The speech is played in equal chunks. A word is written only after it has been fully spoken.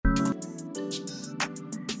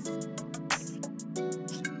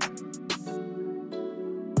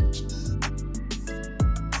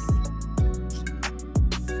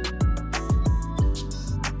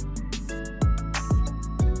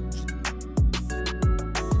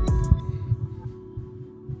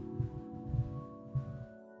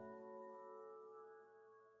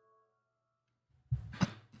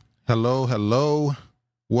Hello, hello.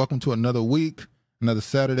 Welcome to another week, another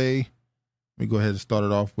Saturday. Let me go ahead and start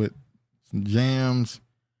it off with some jams.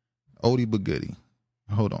 Oldie but goodie.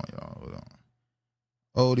 Hold on, y'all. Hold on.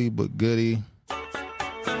 Oldie but goodie.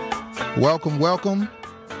 Welcome, welcome.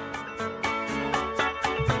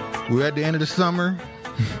 We're at the end of the summer.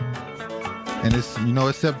 And it's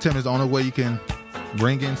September. It's the only way you can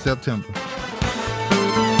bring in September.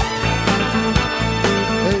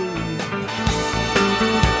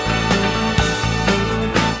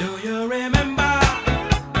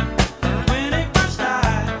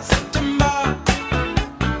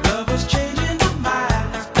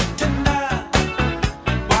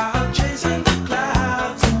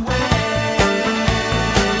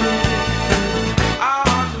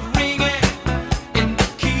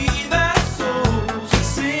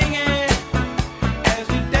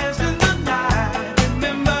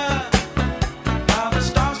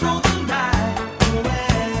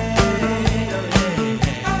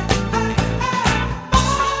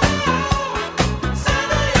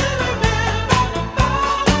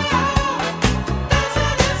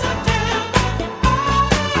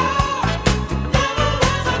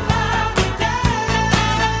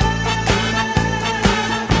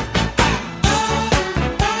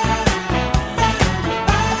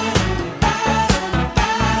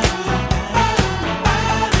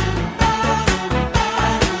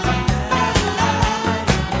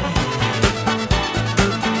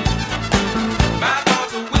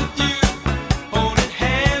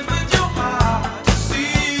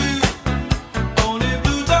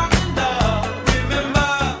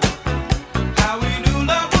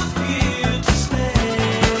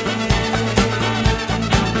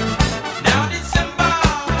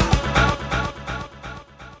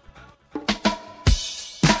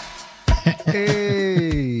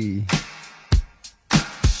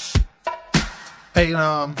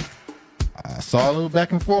 I saw a little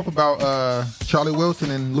back and forth about Charlie Wilson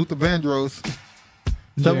and Luther Vandross.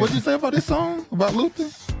 So what did you say about this song? About Luther?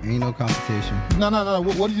 Ain't no competition. No.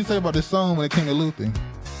 What did you say about this song when it came to Luther?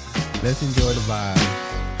 Let's enjoy the vibes.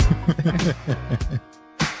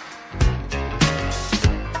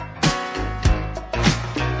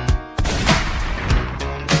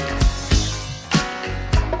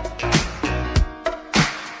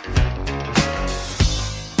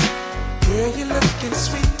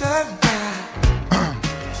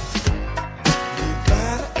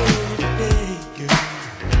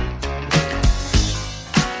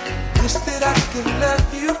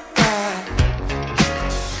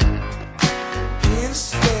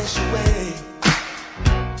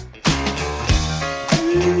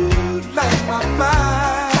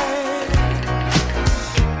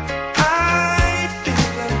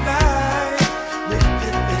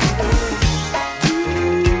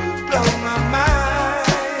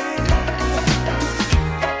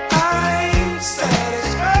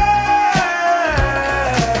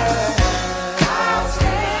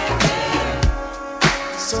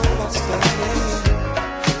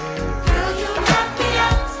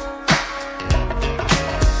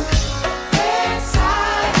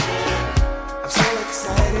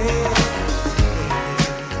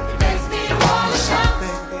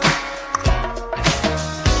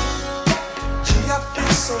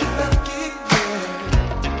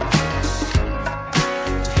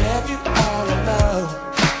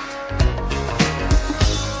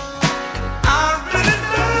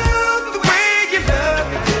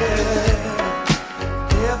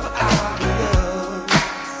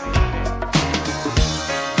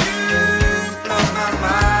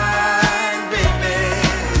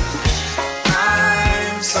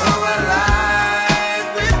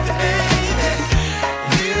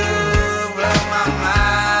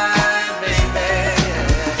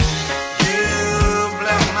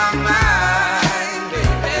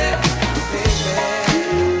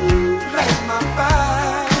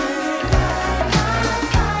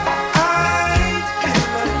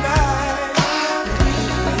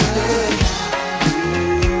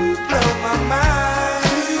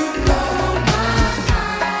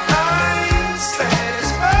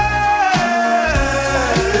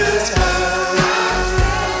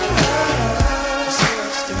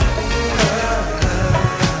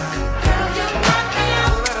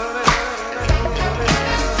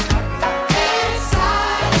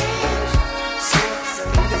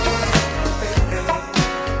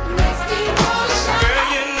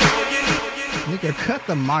 Cut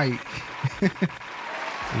the mic.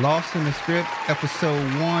 Lost in the Script, episode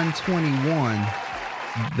 121.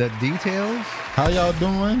 The details. How y'all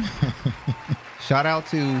doing? Shout out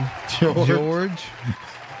to George.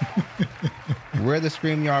 Where the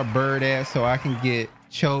StreamYard bird at so I can get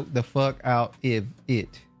choke the fuck out of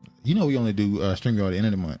it. You know we only do StreamYard at the end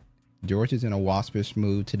of the month. George is in a waspish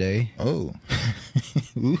mood today. Oh.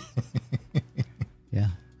 Yeah.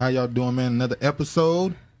 How y'all doing, man? Another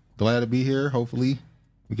episode. Glad to be here. Hopefully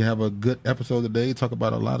we can have a good episode today. Talk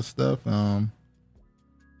about a lot of stuff. A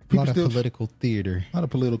lot of political theater. A lot of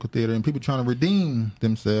political theater and people trying to redeem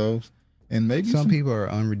themselves. And maybe some people are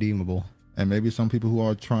unredeemable. And maybe some people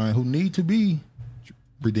who need to be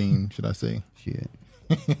redeemed, should I say. Shit.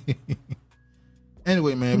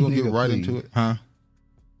 Anyway, man, we're going to get right into it. Huh?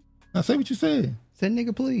 Now say what you said. Say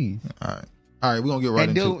nigga, please. All right, we're going to get right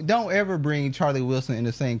into it. Don't ever bring Charlie Wilson in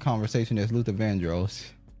the same conversation as Luther Vandross.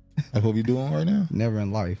 That's what we doing right now? Never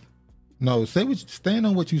in life. No, stand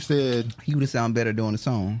on what you said. He would have sound better doing the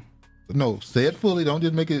song. No, say it fully. Don't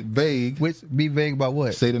just make it vague. Be vague about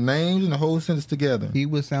what? Say the names and the whole sentence together. He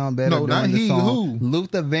would sound better doing the song. Who?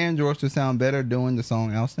 Luther Vandross would sound better doing the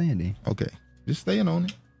song Outstanding. Okay. Just staying on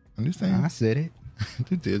it. I'm just saying. I said it.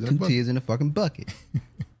 Two tears in the fucking bucket.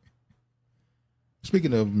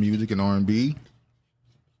 Speaking of music and R&B,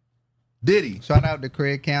 Diddy. Shout out to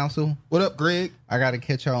Craig Council. What up, Greg? I got to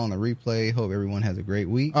catch y'all on the replay. Hope everyone has a great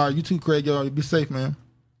week. All right, you too, Craig. Y'all be safe, man.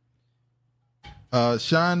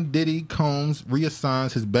 Sean Diddy Combs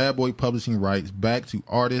reassigns his Bad Boy publishing rights back to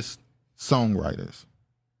artists, songwriters.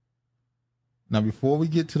 Now, before we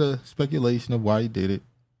get to the speculation of why he did it,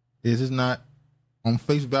 this is not, on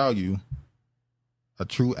face value, a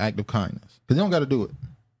true act of kindness. Because you don't got to do it.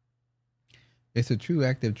 It's a true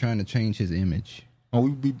act of trying to change his image.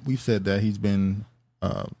 Oh, we've said that he's been,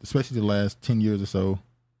 especially the last 10 years or so.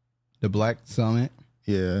 The Black Summit.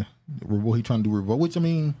 Yeah. He trying to do Revolt, which, I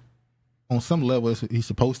mean, on some level, he's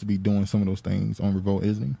supposed to be doing some of those things on Revolt,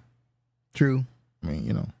 isn't he? True. I mean,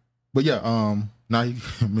 you know. But yeah, now he,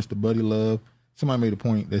 Mr. Buddy Love, somebody made a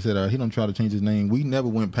point. They said he don't try to change his name. We never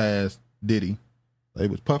went past Diddy. It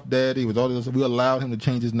was Puff Daddy. It was all this. We allowed him to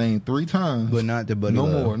change his name 3 times. But not to Buddy Love.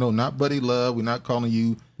 No more. No, not Buddy Love. We're not calling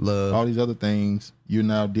you Love. All these other things. You're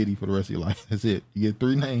now Diddy for the rest of your life. That's it. You get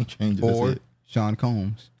 3 name changes. Or that's it. Sean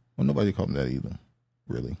Combs. Well, nobody called him that either.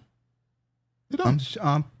 Really.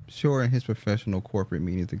 I'm sure in his professional corporate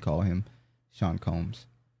meetings they call him Sean Combs.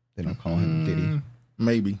 They don't call him Diddy.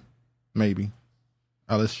 Maybe.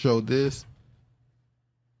 Let's show this.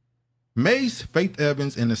 Mace, Faith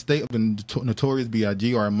Evans, and the State of the Notorious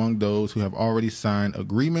B.I.G. are among those who have already signed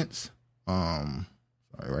agreements.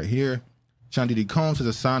 Right here. Sean Diddy Combs has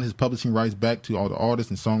assigned his publishing rights back to all the artists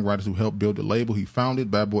and songwriters who helped build the label he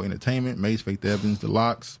founded, Bad Boy Entertainment. Mace, Faith Evans, The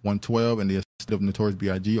Lox, 112, and the State of Notorious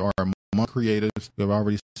B.I.G. are among creators who have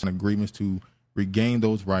already signed agreements to regain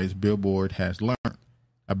those rights, Billboard has learned.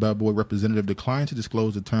 A Bad Boy representative declined to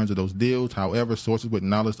disclose the terms of those deals. However, sources with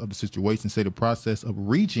knowledge of the situation say the process of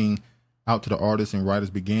reaching out to the artists and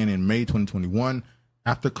writers began in May 2021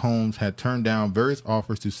 after Combs had turned down various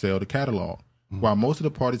offers to sell the catalog. While most of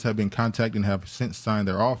the parties have been contacted and have since signed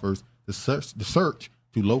their offers, the search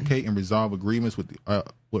to locate and resolve agreements with a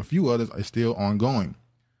few others is still ongoing.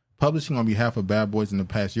 Publishing on behalf of Bad Boys in the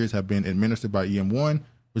past years have been administered by EM1,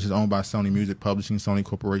 which is owned by Sony Music Publishing, Sony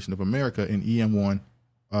Corporation of America, and EMI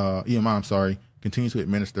continues to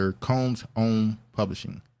administer Combs' own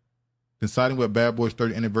publishing. Coinciding with Bad Boy's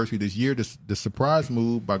 30th anniversary this year, the surprise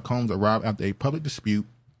move by Combs arrived after a public dispute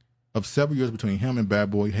of several years between him and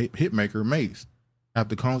Bad Boy hitmaker Mace.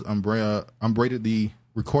 After Combs upbraided the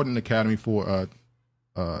Recording Academy for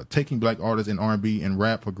taking black artists in R&B and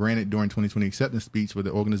rap for granted during 2020 acceptance speech for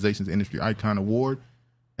the organization's Industry Icon Award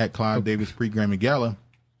at Clive Davis pre-Grammy Gala,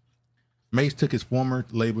 Mace took his former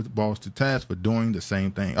label boss to task for doing the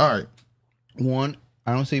same thing. All right. 1,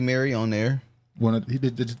 I don't see Mary on there.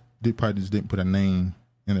 He probably just didn't put a name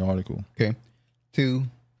in the article. Okay. 2,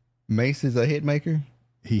 Mace is a hit maker.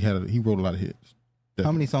 He wrote a lot of hits. Definitely.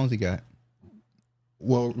 How many songs he got?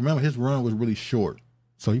 Well, remember his run was really short,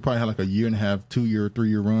 so he probably had like a 1.5 year, 2-year,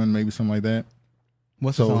 3-year run, maybe something like that.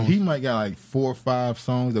 So he might got like 4 or 5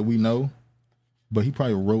 songs that we know, but he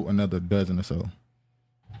probably wrote another dozen or so.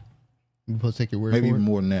 You supposed to take your word maybe for even it?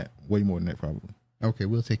 more than that. Way more than that, probably. Okay,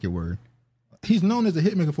 we'll take your word. He's known as a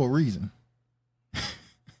hitmaker for a reason.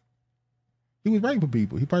 He was writing for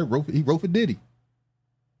people. He probably wrote for Diddy.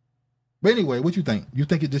 But anyway, what you think? You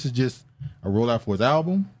think this is just a rollout for his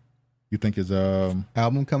album? You think his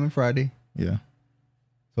album coming Friday? Yeah.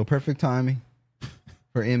 So perfect timing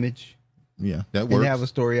for Image. Yeah, that works. And have a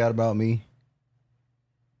story out about me.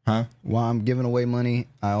 Huh? While I'm giving away money,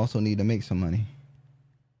 I also need to make some money.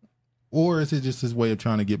 Or is it just his way of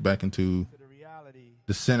trying to get back into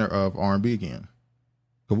the center of R&B again?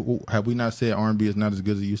 Have we not said R&B is not as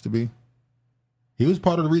good as it used to be? He was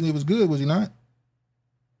part of the reason it was good, was he not?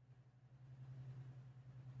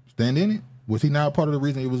 stand in it? Was he not part of the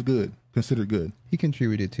reason it was good, considered good? He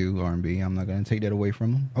contributed to R&B. I'm not going to take that away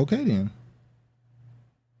from him. Okay, then.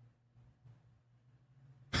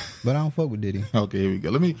 But I don't fuck with Diddy. Okay, here we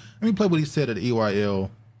go. Let me play what he said at the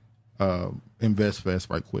EYL Invest Fest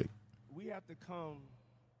right quick. We have to come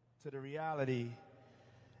to the reality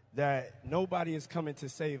that nobody is coming to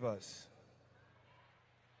save us.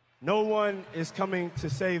 No one is coming to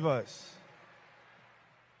save us.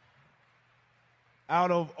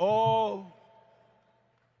 Out of all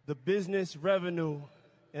the business revenue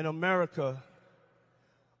in America,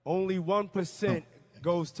 only 1%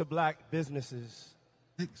 goes to black businesses.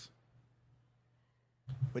 Thanks.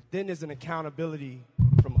 But then there's an accountability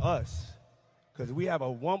from us, because we have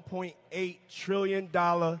a $1.8 trillion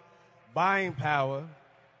buying power,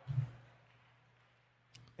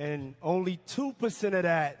 and only 2% of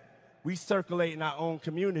that we circulate in our own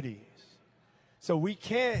communities. So we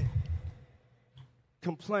can't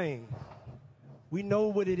complain. We know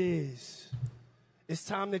what it is. It's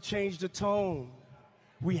time to change the tone.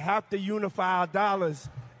 We have to unify our dollars,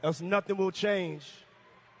 else nothing will change.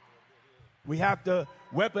 We have to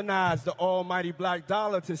weaponize the almighty black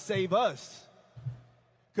dollar to save us,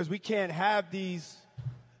 because we can't have these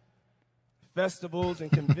festivals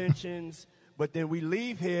and conventions, but then we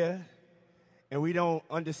leave here and we don't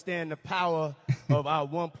understand the power of our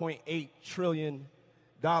 $1.8 trillion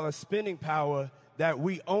spending power, that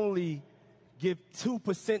we only give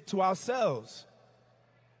 2% to ourselves.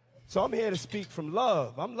 So I'm here to speak from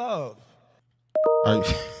love. I'm love. All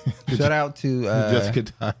right. Shout out to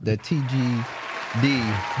the TJD.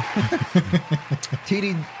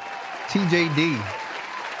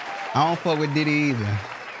 I don't fuck with Diddy either.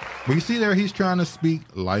 But you see there, he's trying to speak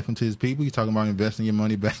life into his people. He's talking about investing your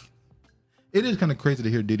money back. It is kind of crazy to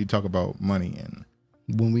hear Diddy talk about money, and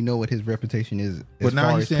when we know what his reputation is as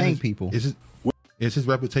far as paying people. Is his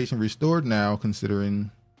reputation restored now,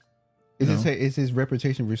 considering... Is his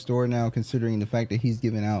reputation restored now, considering the fact that he's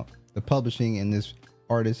giving out the publishing, and this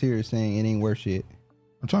artist here is saying it ain't worth shit?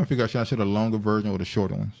 I'm trying to figure out, should I show the longer version or the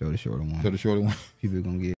shorter one? Show the shorter one. Show the shorter one. People are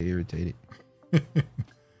going to get irritated.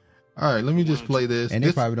 All right, let me just play this. And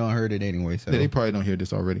they probably don't heard it anyway. So. Yeah, they probably don't hear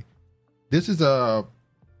this already. This is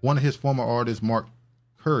one of his former artists, Marc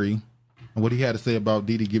Curry, and what he had to say about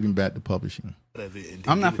Diddy giving back to publishing.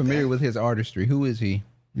 I'm not familiar with his artistry. Who is he?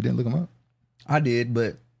 You didn't look him up? I did,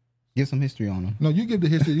 but give some history on him. No, you give the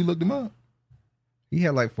history. You looked him up. He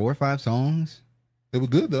had like 4 or 5 songs. They were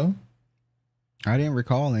good, though. I didn't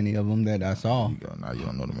recall any of them that I saw. Now you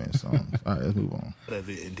don't know the man's songs. All right, let's move on. And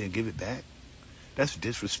then give it back? That's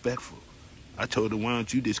disrespectful. I told her, why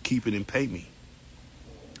don't you just keep it and pay me?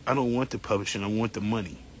 I don't want the publishing. I want the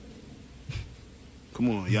money. Come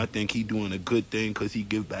on, y'all think he doing a good thing because he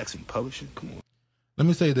give back some publishing? Come on. Let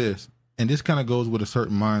me say this, and this kind of goes with a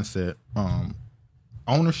certain mindset.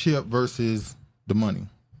 Ownership versus the money.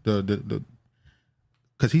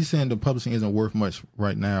 Because he's saying the publishing isn't worth much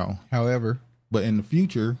right now. However, but in the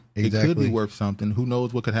future, exactly. It could be worth something. Who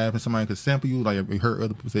knows what could happen? Somebody could sample you. Like we heard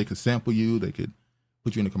other people say, they could sample you. They could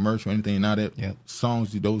put you in a commercial or anything. Now that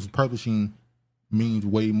songs, those publishing means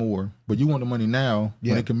way more. But you want the money now,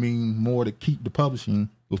 when it can mean more to keep the publishing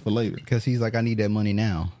for later. Because he's like, I need that money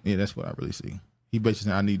now. Yeah, that's what I really see. He basically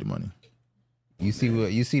saying, I need the money. You see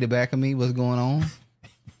what? You see the back of me? What's going on?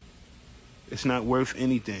 It's not worth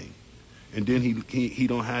anything. And then he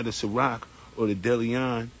don't have the Ciroc or the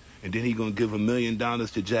DeLeon, and then he gonna give $1 million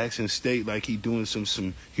to Jackson State like he doing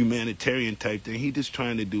some humanitarian type thing. He just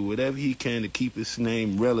trying to do whatever he can to keep his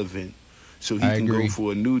name relevant, so he can go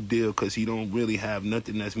for a new deal, because he don't really have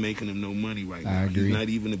nothing that's making him no money right now. He's not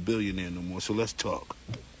even a billionaire no more. So let's talk.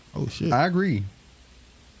 Oh shit! I agree.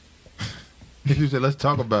 You said let's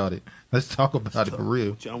talk about it. Let's talk about it for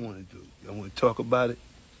real. What y'all want to do? Y'all want to talk about it?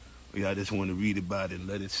 Or y'all just want to read about it and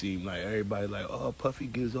let it seem like everybody like, oh, Puffy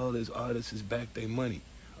gives all his artists back their money.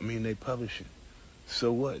 I mean, they publishing.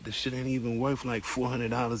 So what? The shit ain't even worth like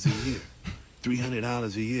 $400 a year,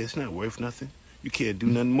 $300 a year. It's not worth nothing. You can't do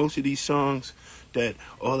nothing. Most of these songs that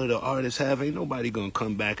all of the artists have, ain't nobody gonna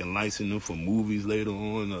come back and license them for movies later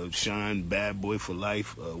on, Shine, Bad Boy for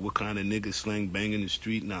Life, What Kind of Nigga Slang Bang in the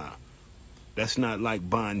Street. Nah, that's not like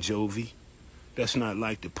Bon Jovi. That's not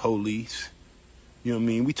like the Police. You know what I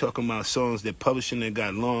mean? We talking about songs that publishing that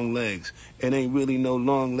got long legs. It ain't really no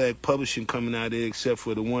long leg publishing coming out there except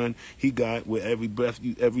for the one he got with every breath,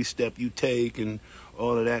 every step you take, and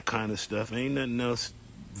all of that kind of stuff. Ain't nothing else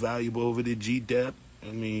valuable over the G-Dep.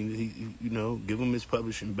 I mean, give him his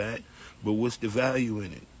publishing back. But what's the value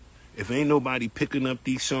in it? If ain't nobody picking up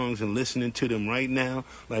these songs and listening to them right now,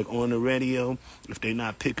 like on the radio, if they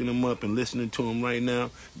not picking them up and listening to them right now,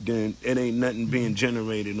 then it ain't nothing being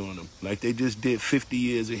generated on them. Like they just did 50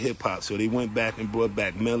 years of hip hop, so they went back and brought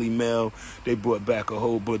back Melly Mel, they brought back a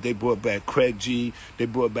whole bunch, they brought back Craig G, they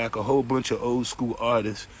brought back a whole bunch of old school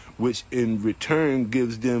artists, which in return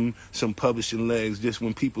gives them some publishing legs. Just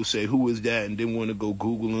when people say, who is that, and then want to go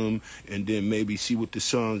Google them and then maybe see what the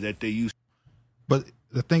songs that they use. But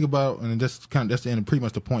the thing about, and that's the end, pretty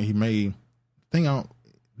much the point he made.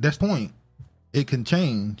 That's the point. It can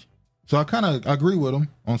change. So I kind of agree with him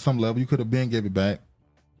on some level. You could have been gave it back.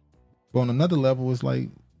 But on another level, it's like,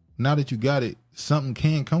 now that you got it, something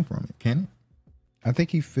can come from it, can it? I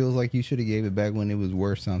think he feels like you should have gave it back when it was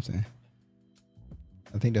worth something.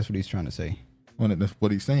 I think that's what he's trying to say. When that's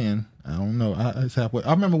what he's saying. I don't know. It's halfway.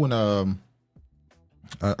 I remember when Irv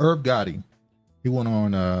Gotti, he went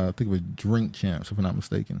on, I think it was Drink Champs, if I'm not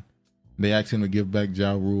mistaken. They asked him to give back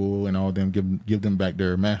Ja Rule and all them, give them back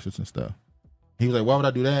their masters and stuff. He was like, why would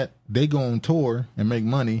I do that? They go on tour and make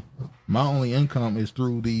money. My only income is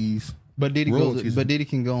through these royalties. But Diddy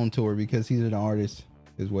can go on tour because he's an artist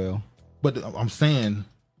as well. But I'm saying,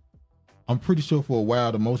 I'm pretty sure for a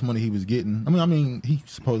while the most money he was getting. I mean, he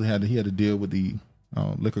supposedly had to deal with the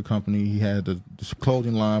liquor company. He had the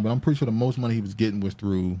clothing line, but I'm pretty sure the most money he was getting was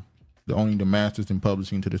through owning the masters and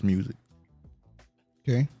publishing to this music.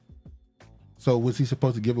 Okay. So was he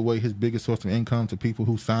supposed to give away his biggest source of income to people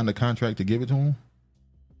who signed the contract to give it to him?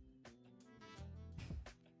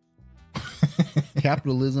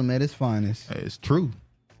 Capitalism at its finest. It's true.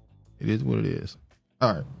 It is what it is.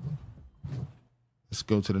 All right. Let's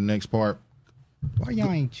go to the next part. Why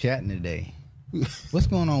y'all ain't chatting today? What's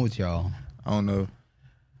going on with y'all? I don't know.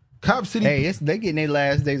 Cop City. Hey, they getting their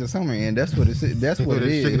last days of summer in. That's what it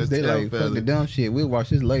is. They like, fuck the dumb shit. We'll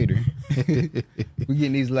watch this later. We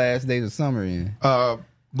getting these last days of summer in.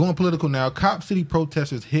 Going political now. Cop City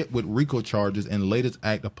protesters hit with Rico charges and latest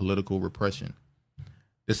act of political repression.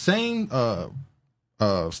 The same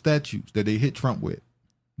statutes that they hit Trump with,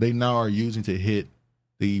 they now are using to hit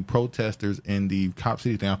the protesters in the Cop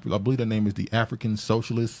City thing. I believe the name is the African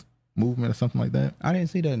Socialist Movement or something like that. I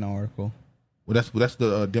didn't see that in the article. Well, that's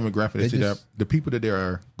the demographic. They see that the people that they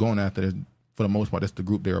are going after, for the most part, that's the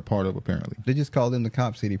group they're a part of, apparently. They just call them the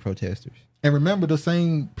Cop City protesters. And remember, the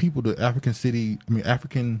same people, the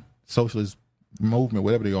African Socialist Movement,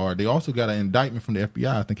 whatever they are, they also got an indictment from the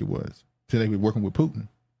FBI, I think it was. So they were working with Putin.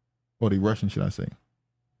 Or the Russians, should I say.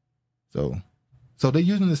 So they're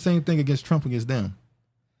using the same thing against Trump against them.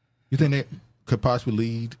 You think that could possibly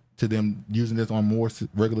lead to them using this on more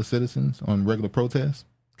regular citizens, on regular protests?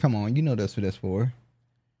 Come on, you know that's what that's for.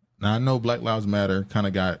 Now, I know Black Lives Matter kind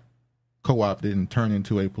of got co-opted and turned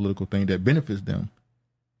into a political thing that benefits them.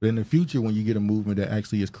 But in the future, when you get a movement that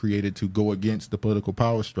actually is created to go against the political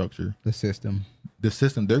power structure, the system,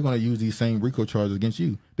 they're going to use these same RICO charges against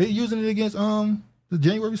you. They're using it against the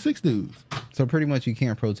January 6th dudes. So pretty much you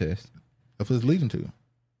can't protest. That's what it's leading to.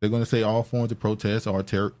 They're going to say all forms of protest are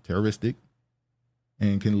terroristic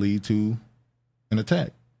and can lead to an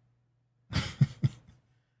attack.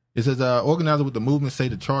 It says, organizers with the movement say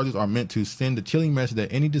the charges are meant to send the chilling message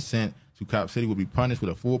that any dissent to Cop City will be punished with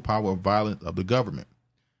the full power of violence of the government.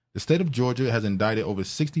 The state of Georgia has indicted over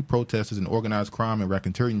 60 protesters in organized crime and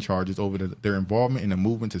racketeering charges over their involvement in a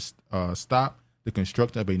movement to stop the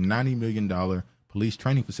construction of a $90 million police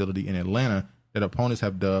training facility in Atlanta that opponents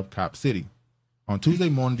have dubbed Cop City. On Tuesday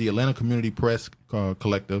morning, the Atlanta Community Press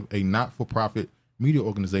Collective, a not-for-profit media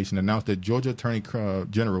organization, announced that Georgia Attorney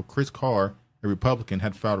General Chris Carr, a Republican,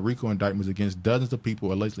 had filed RICO indictments against dozens of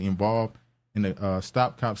people allegedly involved in the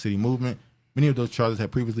Stop Cop City movement. Many of those charges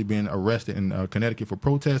had previously been arrested in Connecticut for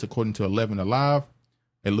protests, according to 11 Alive,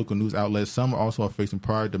 a local news outlet. Some also are facing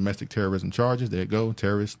prior domestic terrorism charges. There you go,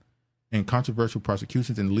 terrorists. And controversial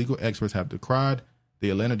prosecutions and legal experts have decried. The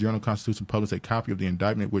Atlanta Journal-Constitution published a copy of the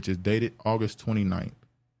indictment, which is dated August 29th.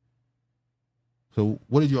 So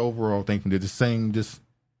what is your overall thing from this? Just saying, just...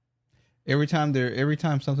 Every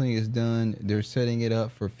time something is done, they're setting it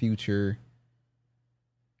up for future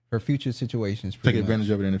situations. Take advantage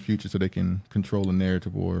of it in the future so they can control the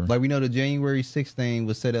narrative, or like we know the January 6th thing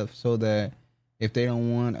was set up so that if they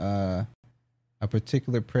don't want a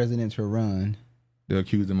particular president to run, they'll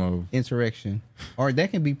accuse them of insurrection, or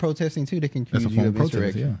that can be protesting too. They can accuse you of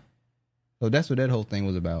insurrection. Yeah. So that's what that whole thing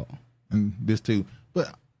was about. And this too,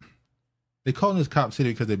 but. They call this Cop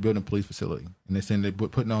City because they're building a police facility. And they're saying they're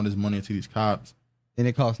putting all this money into these cops. And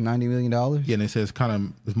it costs $90 million? Yeah, and they say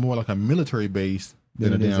it's more like a military base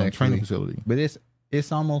than a damn training facility. But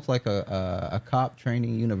it's almost like a cop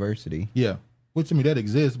training university. Yeah. Which, that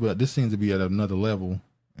exists, but this seems to be at another level.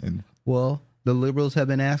 And well, the liberals have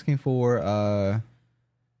been asking for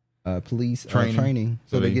police training,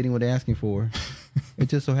 so they're getting what they're asking for. It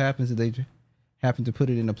just so happens that they happen to put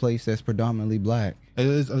it in a place that's predominantly black.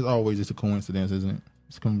 It's always just a coincidence, isn't it?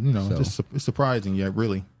 It's it's surprising. Yeah,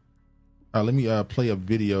 really. Let me play a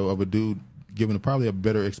video of a dude giving probably a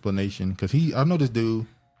better explanation, because I know this dude.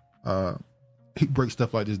 He breaks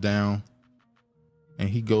stuff like this down, and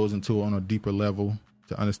he goes into it on a deeper level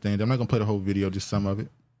to understand. I'm not gonna play the whole video, just some of it.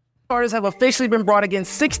 Charges have officially been brought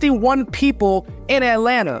against 61 people in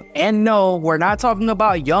Atlanta. And no, we're not talking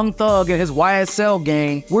about Young Thug and his YSL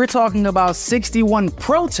gang. We're talking about 61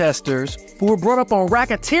 protesters who were brought up on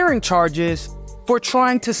racketeering charges for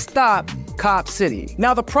trying to stop Cop City.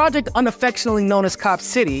 Now, the project, unaffectionately known as Cop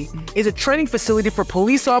City, is a training facility for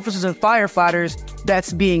police officers and firefighters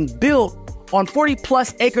that's being built on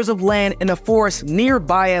 40+ acres of land in a forest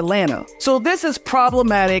nearby Atlanta. So this is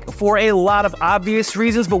problematic for a lot of obvious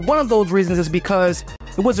reasons, but one of those reasons is because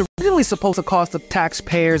it was originally supposed to cost the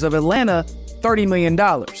taxpayers of Atlanta $30 million.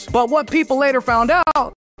 But what people later found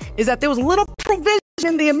out is that there was a little provision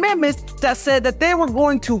in the amendments that said that they were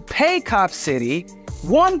going to pay Cop City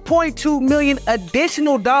 $1.2 million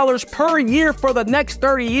additional dollars per year for the next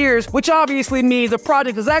 30 years, which obviously means the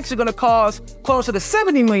project is actually going to cost closer to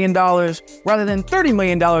 $70 million rather than $30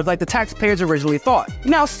 million like the taxpayers originally thought.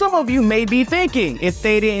 Now, some of you may be thinking, if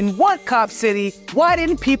they didn't want Cop City, why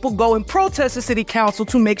didn't people go and protest the city council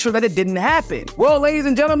to make sure that it didn't happen? Well, ladies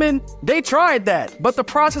and gentlemen, they tried that, but the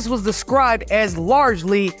process was described as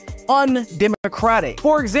largely undemocratic.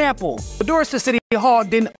 For example, the doors to City Hall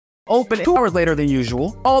didn't open 2 hours later than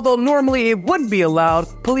usual. Although normally it would be allowed,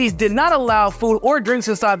 police did not allow food or drinks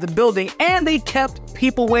inside the building, and they kept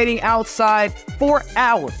people waiting outside for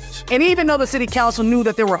hours. And even though the city council knew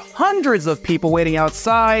that there were hundreds of people waiting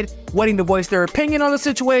outside, waiting to voice their opinion on the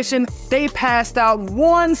situation, they passed out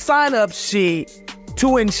one sign-up sheet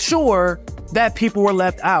to ensure that people were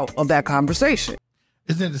left out of that conversation.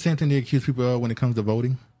 Isn't it the same thing they accuse people of when it comes to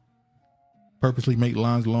voting? Purposely make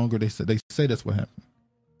lines longer. They say that's what happened.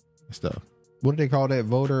 Stuff. What do they call that?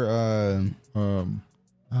 Voter how do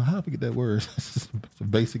I forget that word? It's a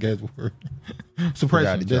basic ass word.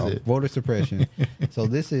 Suppression. Voter suppression. So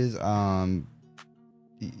this is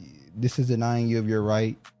denying you of your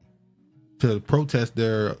right to protest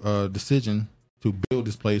their decision to build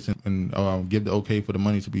this place and give the okay for the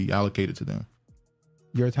money to be allocated to them.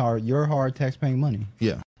 Your hard tax-paying money.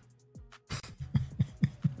 Yeah.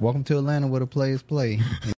 Welcome to Atlanta, where the players play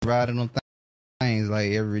and riding on things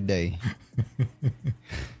like every day.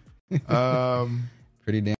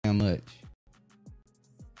 Pretty damn much.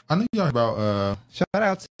 I know y'all about shout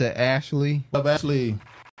out to Ashley. Love Ashley.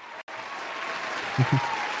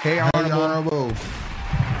 Hey Honorable.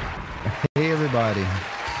 Hey everybody.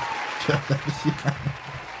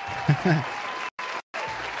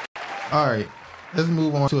 All right, let's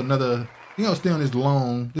move on to another. Stay on this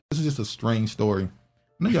loan. This is just a strange story.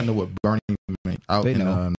 I know y'all know what Burning Man out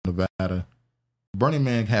in Nevada. Burning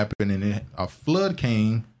Man happened, and a flood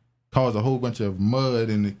came, caused a whole bunch of mud,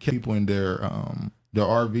 and it kept people in their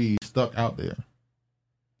RV stuck out there.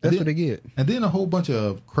 That's what they get. And then a whole bunch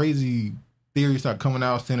of crazy theories started coming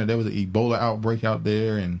out, saying that there was an Ebola outbreak out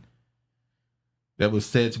there, and that was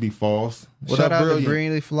said to be false. Shout out to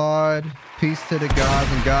Brilliantly Flawed. Peace to the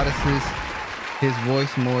gods and goddesses. His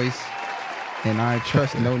voice moist, and I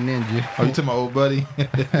trust no ninja. Oh, you to my old buddy?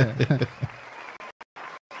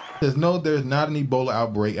 There's not an Ebola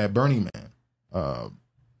outbreak at Burning Man.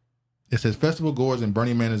 It says festival goers in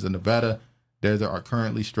Burning Man in Nevada desert are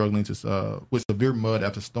currently struggling with severe mud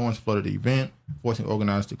after storms flooded the event, forcing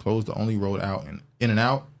organizers to close the only road out and in and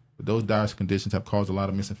out. But those dire conditions have caused a lot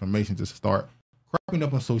of misinformation to start cropping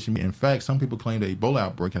up on social media. In fact, some people claim the Ebola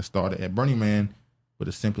outbreak has started at Burning Man, but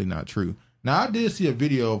it's simply not true. Now, I did see a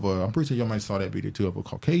video of I'm pretty sure y'all might have saw that video too, of a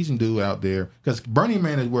Caucasian dude out there, because Burning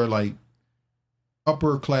Man is where like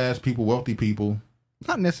upper class people, wealthy people.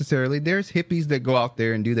 Not necessarily. There's hippies that go out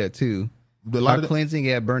there and do that too. A lot of cleansing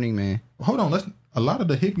at Burning Man. Hold on, a lot of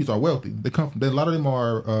the hippies are wealthy. They come from. A lot of them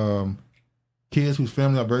are kids whose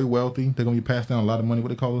families are very wealthy. They're gonna be passed down a lot of money. What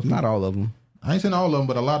they call those? Not all of them. I ain't saying all of them,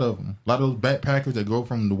 but a lot of them. A lot of those backpackers that go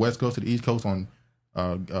from the West Coast to the East Coast on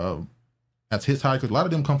as hitchhikers. A lot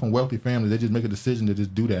of them come from wealthy families. They just make a decision to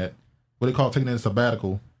just do that. What they call taking a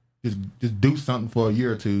sabbatical. Just do something for a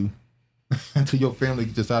year or two until your family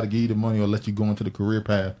decide to give you the money or let you go into the career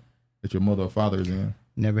path that your mother or father is in.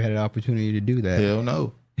 Never had an opportunity to do that. Hell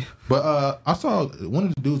no. But I saw one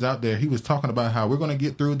of the dudes out there. He was talking about how we're going to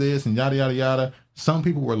get through this and yada, yada, yada. Some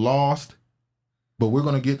people were lost, but we're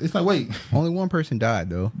going to get... It's like, wait. Only one person died,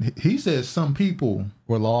 though. He says some people...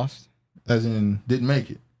 Were lost? As in, didn't make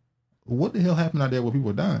it. what the hell happened out there where people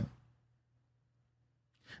were dying?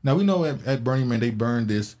 Now, we know at Burning Man, they burned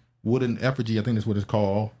this wooden effigy, I think that's what it's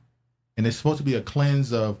called. And it's supposed to be a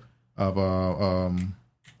cleanse of what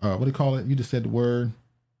do you call it? You just said the word.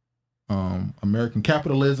 American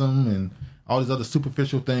capitalism and all these other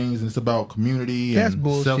superficial things. And it's about community and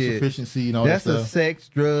self-sufficiency and all that stuff. That's a sex,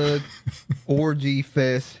 drug, orgy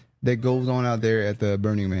fest that goes on out there at the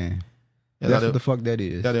Burning Man. Yeah, that's what the fuck that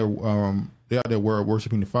is. Yeah, they're out there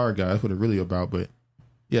worshiping the fire god. That's what it's really about. But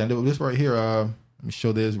yeah, this right here, let me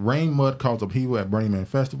show this. Rain mud caused upheaval at Burning Man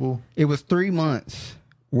Festival. It was 3 months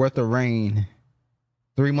worth of rain.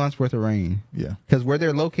 3 months worth of rain. Yeah. Because where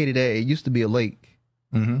they're located at, it used to be a lake.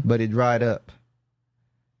 Mm-hmm. But it dried up.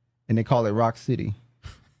 And they call it Rock City.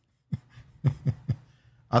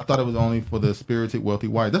 I thought it was only for the spirited, wealthy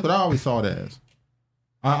white. That's what I always saw it as.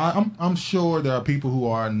 I'm sure there are people who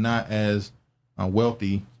are not as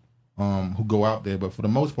wealthy who go out there, but for the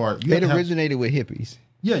most part, it originated with hippies.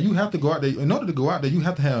 Yeah, you have to go out there. In order to go out there, you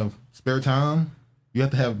have to have spare time. You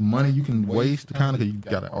have to have money you can waste, kind of, because you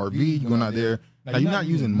got an RV. You're going out there. Now, you're not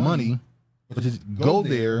using money, but just go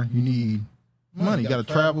there. You need money. You got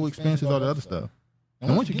to travel expenses, all the other stuff.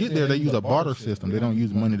 And once you get there, they use a barter system. They don't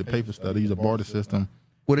use money to pay for stuff. They use a barter system.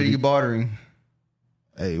 What are you bartering?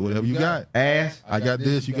 Hey, whatever you got. Ass? I got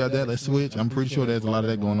this, you got that. Let's switch. I'm pretty sure there's a lot of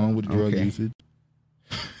that going on with the drug usage.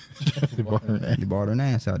 You bartering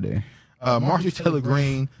ass out there. Marjorie Taylor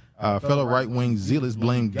Greene, fellow right-wing zealots,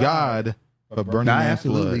 blamed God for burning I man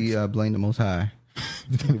absolutely floods. Blame the Most High.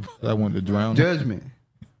 I wanted to drown. Judgment.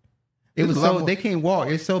 It was so they can't walk.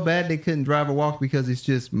 It's so bad they couldn't drive or walk because it's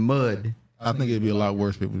just mud. I think it'd be a lot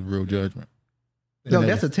worse if it was real judgment. No,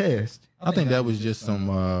 that's a test. I think that was just some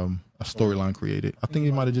a storyline created. I think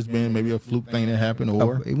it might have just been maybe a fluke thing that happened,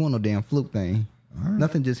 or it wasn't no damn fluke thing. Right.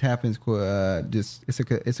 Nothing just happens. Just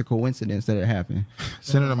it's a coincidence that it happened.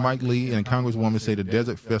 Senator Mike Lee and Congresswoman say the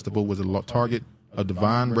Desert Festival was a target of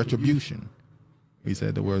divine retribution. He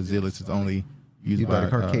said the word zealous is only used by the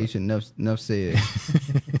Caucasian. Enough said.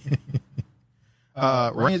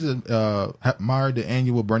 Rains mired the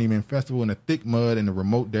annual Burning Man Festival in the thick mud in the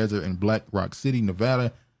remote desert in Black Rock City,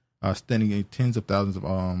 Nevada, standing tens of thousands of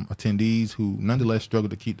attendees who nonetheless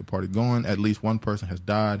struggled to keep the party going. At least one person has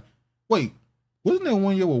died. Wait, wasn't there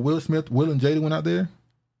one year where Will and Jada went out there?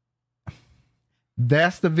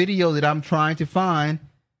 That's the video that I'm trying to find.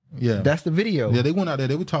 Yeah, that's the video. Yeah, they went out there.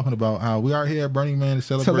 They were talking about how we are here at Burning Man to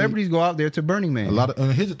celebrate. Celebrities go out there to Burning Man.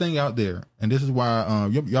 And here's the thing out there, and this is why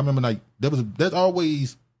y'all remember, like, there's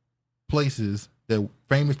always places that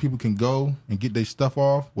famous people can go and get their stuff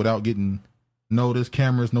off without getting noticed.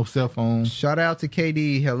 Cameras, no cell phones. Shout out to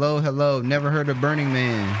KD. Hello. Never heard of Burning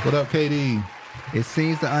Man. What up, KD? It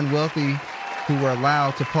seems the unwealthy who were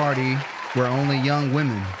allowed to party were only young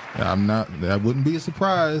women. That wouldn't be a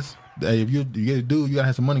surprise. Hey, if you gotta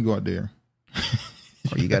have some money to go out there.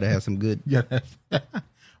 Or you gotta have some good. Yeah.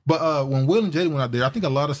 But when Will and Jada went out there, I think a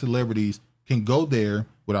lot of celebrities can go there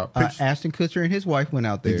without pictures. Ashton Kutcher and his wife went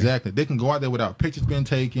out there. Exactly. They can go out there without pictures being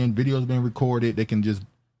taken, videos being recorded. They can just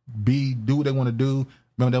do what they want to do.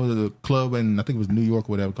 Remember, that was a club in, I think it was New York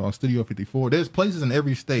or whatever, called Studio 54. There's places in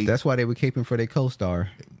every state. That's why they were caping for their co-star.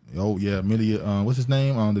 Oh, yeah. what's his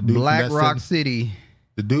name? The dude Black Rock City.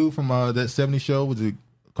 The dude from that 70s show was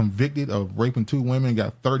convicted of raping 2 women and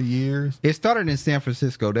got 30 years. It started in San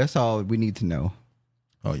Francisco. That's all we need to know.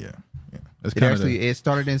 Oh, yeah. It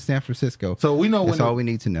started in San Francisco. So we know that's all we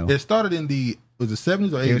need to know. It started in was it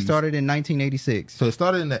 70s or 80s? It started in 1986. So it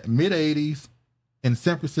started in the mid 80s in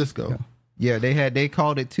San Francisco. Yeah, they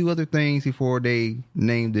called it 2 other things before they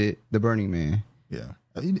named it the Burning Man. Yeah.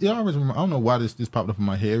 I don't know why this popped up in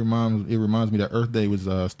my head. It reminds me that Earth Day was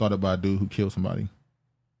started by a dude who killed somebody.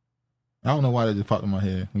 I don't know why that just popped in my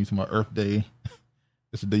head when you talk about Earth Day.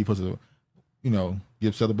 It's the day you're supposed to,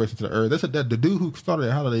 give celebration to the Earth. That's the dude who started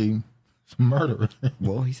the holiday. Murderer.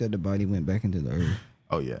 Well, he said the body went back into the earth.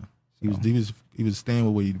 Oh yeah, he was staying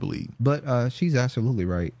with what he believed. But she's absolutely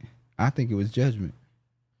right. I think it was judgment.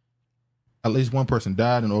 At least one person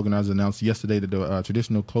died, and organizers announced yesterday that the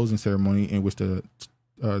traditional closing ceremony, in which the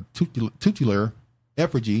tutelar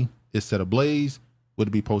effigy is set ablaze,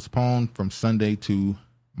 would be postponed from Sunday to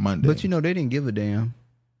Monday. But they didn't give a damn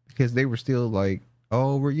because they were still like,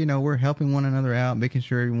 oh, we're helping one another out, making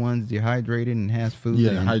sure everyone's dehydrated and has food.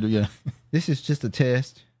 Yeah, This is just a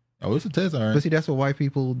test. Oh, it's a test, all right. But see, that's what white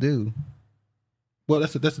people do. Well,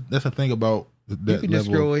 that's the thing about that. You can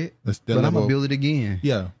destroy it, but I'm gonna build it again.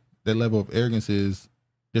 Yeah, that level of arrogance is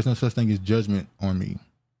there's no such thing as judgment on me.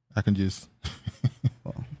 I can just.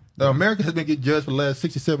 America has been getting judged for the last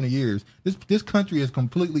 60, 70 years. This country is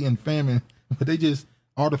completely in famine, but they just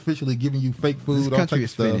artificially giving you fake food. This country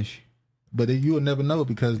is finished. but you will never know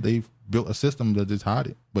because they've built a system that just hide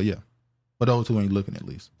it. But yeah, for those who ain't looking, at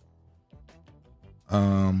least.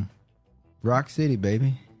 Rock City,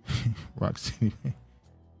 baby. Rock City.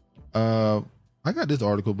 I got this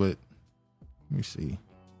article, but let me see.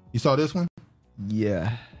 You saw this one?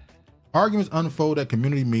 Yeah. Arguments unfold at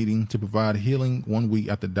community meeting to provide healing 1 week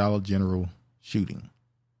after Dollar General shooting.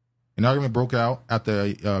 An argument broke out at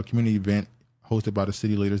the community event hosted by the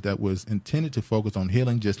city leaders that was intended to focus on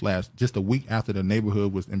healing just a week after the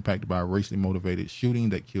neighborhood was impacted by a racially motivated shooting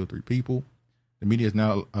that killed 3 people. The media is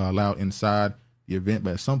now allowed inside the event,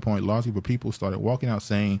 but at some point, large group of people started walking out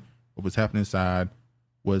saying what was happening inside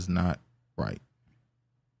was not right.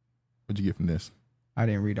 What'd you get from this? I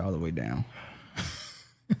didn't read all the way down.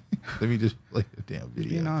 Let me just play the damn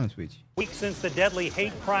video. Being honest with you. Week since the deadly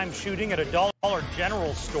hate crime shooting at a Dollar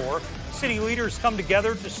General store, city leaders come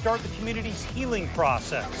together to start the community's healing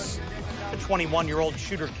process. The 21-year-old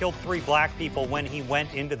shooter killed 3 black people when he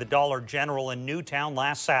went into the Dollar General in Newtown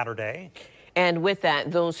last Saturday. And with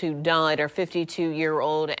that, those who died are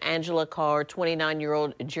 52-year-old Angela Carr,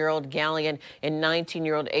 29-year-old Gerald Gallion, and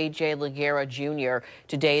 19-year-old A.J. Laguerra Jr.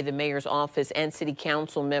 Today, the mayor's office and city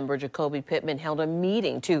council member Jacoby Pittman held a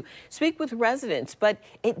meeting to speak with residents, but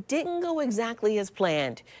it didn't go exactly as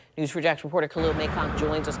planned. News4Jax reporter Khalil Maycock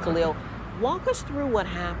joins us. Khalil, walk us through what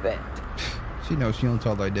happened. She knows she don't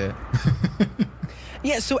talk like that.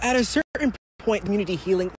 Yeah, so at a certain point, community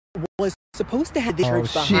healing was supposed to have the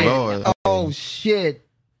church behind it. Oh, shit.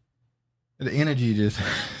 The energy just...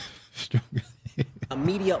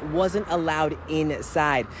 Media wasn't allowed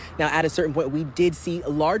inside. Now, at a certain point, we did see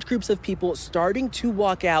large groups of people starting to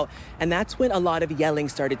walk out, and that's when a lot of yelling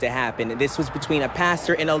started to happen. This was between a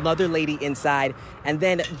pastor and another lady inside, and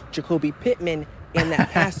then Jacoby Pittman and that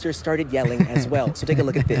pastor started yelling as well. So take a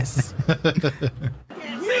look at this.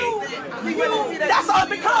 That's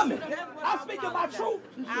unbecoming. I'm speaking my truth.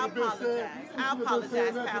 I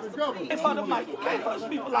apologize, Pastor.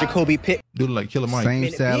 Jacoby Pitt. Dude like Killer Mike. Same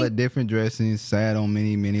salad, different dressing, sad on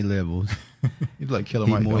many, many levels. He's like Killer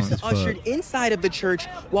Mike. Ushered inside of the church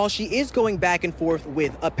while she is going back and forth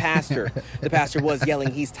with a pastor. The pastor was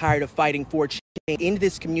yelling he's tired of fighting for change in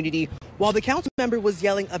this community, while the council member was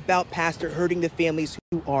yelling about pastor hurting the families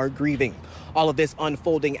who are grieving. All of this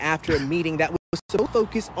unfolding after a meeting that was so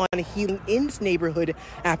focused on healing in this neighborhood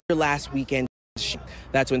after last weekend.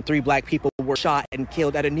 That's when 3 black people were shot and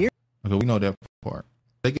killed at a near. Okay, we know that part.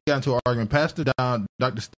 They get into an argument. Pastor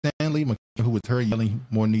Dr. Stanley, who was heard yelling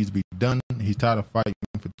more needs to be done. He's tired of fighting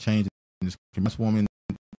for change in this community. This woman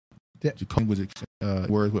was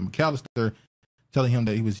words with McAllister, telling him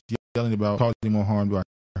that he was yelling about causing more harm by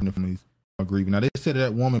the families grieving. Now, they said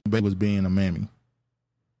that woman was being a mammy.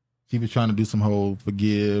 She was trying to do some whole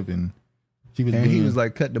forgive, and he was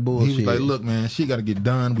like, cut the bullshit. He was like, look, man, she got to get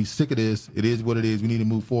done. We sick of this. It is what it is. We need to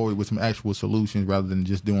move forward with some actual solutions rather than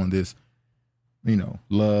just doing this,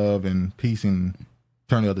 love and peace and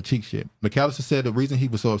turn the other cheek shit. McAllister said the reason he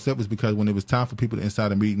was so upset was because when it was time for people inside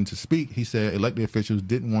the meeting to speak, he said elected officials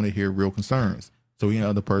didn't want to hear real concerns. So he and the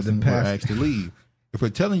other person were asked to leave. If we're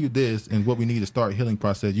telling you this and what we need to start healing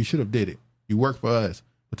process, you should have did it. You work for us.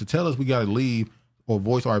 But to tell us we got to leave or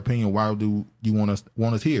voice our opinion, why do you want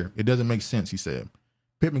us here? It doesn't make sense, he said.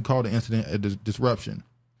 Pittman called the incident a disruption.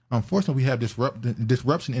 Unfortunately, we have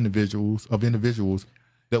disruption individuals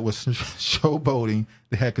that was showboating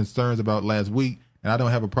that had concerns about last week, and I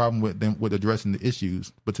don't have a problem with them with addressing the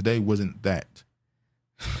issues, but today wasn't that.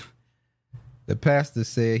 The pastor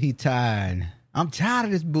said he tired. I'm tired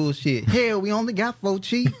of this bullshit. Hell, we only got 4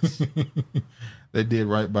 cheats. They did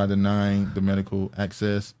right by denying the medical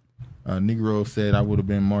access. Negro said, I would have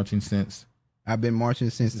been marching since. I've been marching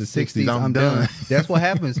since the 60s. I'm done. That's what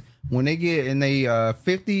happens when they get in their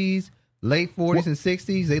 50s, late 40s and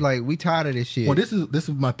 60s. They like, we tired of this shit. Well, this is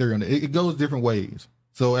my theory on it. It goes different ways.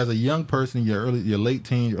 So as a young person, your late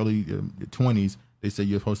teens, your 20s, they say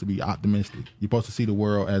you're supposed to be optimistic. You're supposed to see the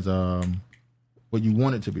world as what you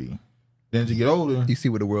want it to be. Then as you get older, you see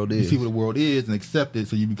what the world is. You see what the world is and accept it,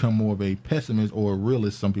 so you become more of a pessimist or a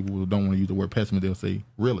realist. Some people who don't want to use the word pessimist, they'll say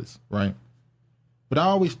realist, right? But I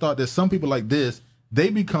always thought that some people like this,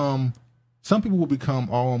 some people will become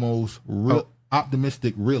almost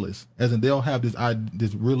optimistic realists, as in they'll have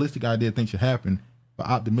this realistic idea things should happen, but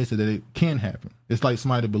optimistic that it can happen. It's like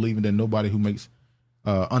somebody believing that nobody who makes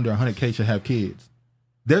under 100K should have kids.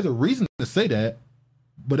 There's a reason to say that,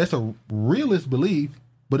 but that's a realist belief.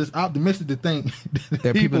 But it's optimistic to think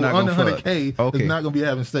that people not under 100K is not going to be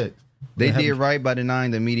having sex. They did right by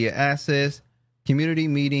denying the media access. Community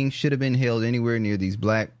meetings should have been held anywhere near these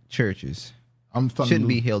black churches. Shouldn't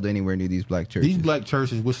be held anywhere near these black churches. These black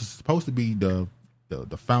churches, which is supposed to be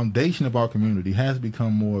the foundation of our community has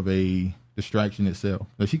become more of a distraction itself.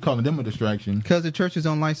 Now, she calling them a distraction because the church is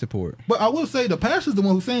on life support. But I will say the pastor's the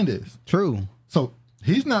one who's saying this. True. So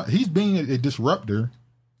he's being a disruptor.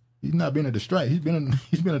 He's not being a distraction.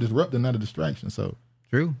 He's been a disruptor, not a distraction. So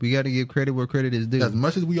true. We got to give credit where credit is due. As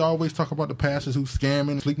much as we always talk about the pastors who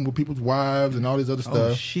scamming, sleeping with people's wives, and all this other stuff.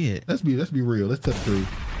 Oh shit. Let's be real. Let's tell the truth.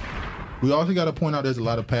 We also got to point out there's a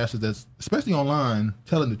lot of pastors that's, especially online,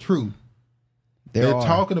 telling the truth. They're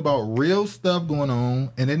talking about real stuff going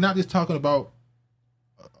on, and they're not just talking about,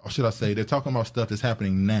 or should I say, they're talking about stuff that's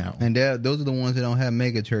happening now. And those are the ones that don't have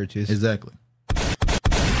mega churches. Exactly.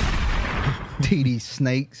 TD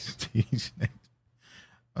snakes. TD snakes.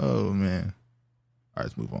 Oh, man. All right,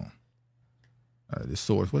 let's move on. All right, this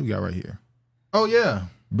source. What do we got right here? Oh, yeah.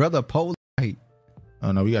 Brother Polight.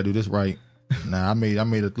 Oh, no, we got to do this right. Nah, I made a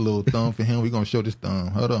little thumb for him. We're going to show this thumb.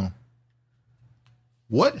 Hold on.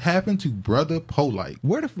 What happened to Brother Polight?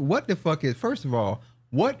 What the fuck is, first of all,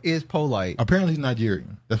 what is Polight? Apparently he's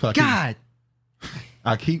Nigerian. That's what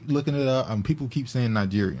I keep looking it up, and people keep saying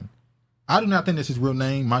Nigerian. I do not think that's his real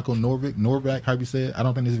name, Michael Norvac, how you say it. I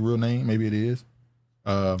don't think this is his real name. Maybe it is.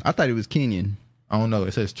 I thought it was Kenyan. I don't know.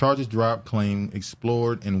 It says charges dropped, claim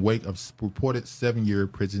explored in wake of reported 7-year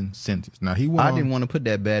prison sentence. Now he went didn't want to put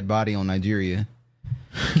that bad body on Nigeria.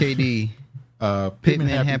 KD. Pittman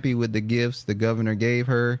happy with the gifts the governor gave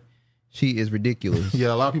her. She is ridiculous.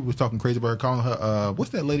 Yeah, a lot of people was talking crazy about her, calling her,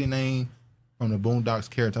 what's that lady name from the Boondocks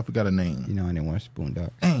character? I forgot her name. You know, I didn't watch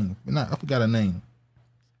Boondocks. Dang, I forgot her name.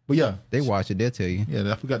 But yeah. They watch it, they'll tell you.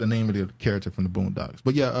 Yeah, I forgot the name of the character from the Boondocks.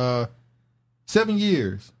 But yeah, 7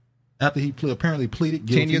 years after he apparently pleaded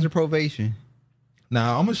guilty. 10 years of probation.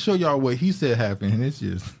 Now, I'm going to show y'all what he said happened, and it's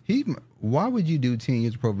just... Why would you do 10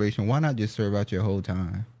 years of probation? Why not just serve out your whole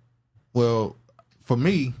time? Well, for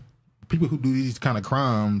me, people who do these kind of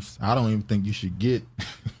crimes, I don't even think you should get...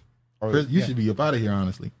 you should be up out of here,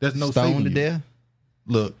 honestly. There's no stoned to death?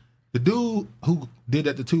 Look, the dude who did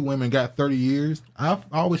that to 2 women got 30 years. I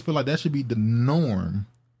always feel like that should be the norm.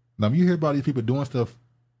 Now, if you hear about these people doing stuff,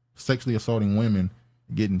 sexually assaulting women,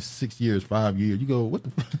 getting 6 years, 5 years, you go, what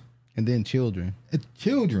the fuck? And then children.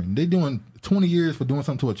 Children. They doing 20 years for doing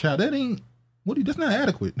something to a child. That's not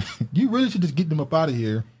adequate. You really should just get them up out of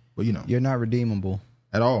here. But you know. You're not redeemable.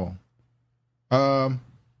 At all. I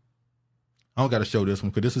don't got to show this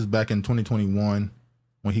one because this is back in 2021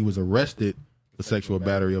 when he was arrested for sexual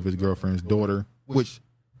battery of his girlfriend's daughter, which,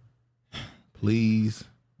 please,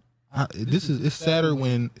 it's sadder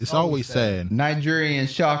when, it's always sad. Nigerian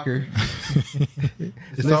shocker.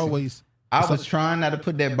 I was trying not to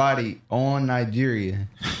put that body on Nigeria.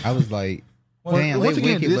 I was like, damn, they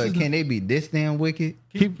wicked, but can they be this damn wicked?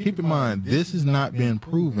 Keep in mind, this has not been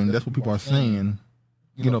proven. That's what people are saying.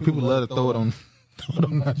 You know, people love to throw it on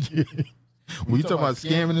Nigeria. When you talk about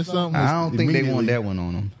scamming or something, I don't think they want that one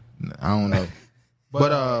on them. I don't know.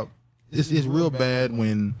 But it's real bad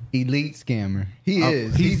when... Elite scammer. He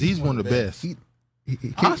is. He's one of the best.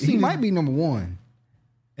 He might be number one.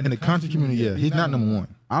 In the conscious community, yeah. He's not number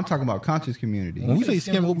one. I'm talking about conscious community. When we say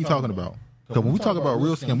scam, what we talking about? Because when we talk about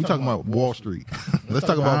real scam, we talking about Wall Street. Let's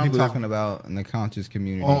talk about people. I'm talking about in the conscious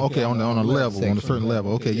community. Okay, on a level, on a certain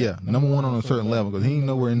level. Okay, yeah. Number one on a certain level, because he ain't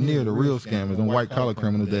nowhere near the real scammers and white collar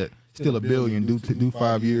criminals that steal $1 billion, do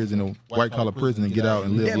 5 years in a white collar prison and get out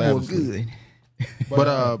and live lavishly.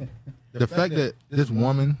 But the fact that this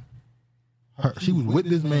woman, she was with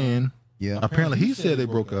this man. Yeah. Apparently, he said they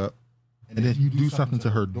broke up. And then you do something to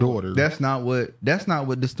her daughter. That's not what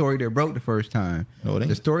the story that broke the first time. No, it ain't.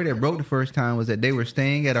 The story that broke the first time was that they were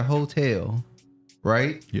staying at a hotel,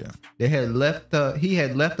 right? Yeah. They had he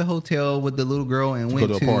had left the hotel with the little girl and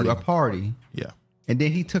went to a party. Yeah. And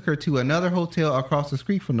then he took her to another hotel across the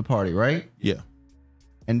street from the party, right? Yeah.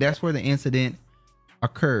 And that's where the incident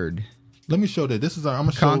occurred. Let me show that. This is I'm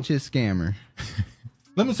a conscious scammer.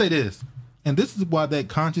 Let me say this. And this is why that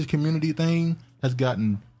conscious community thing has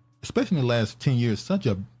gotten, especially in the last 10 years, such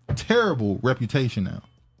a terrible reputation now.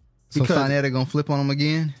 So Sinetta gonna flip on him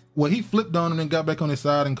again? Well, he flipped on him and got back on his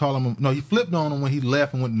side and called him. No, he flipped on him when he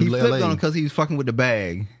left and went to LA. He flipped on him because he was fucking with the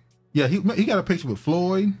bag. Yeah, he got a picture with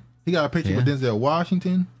Floyd. He got a picture with Denzel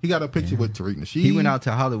Washington. He got a picture with Tariq Nasheed. He went out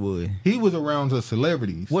to Hollywood. He was around the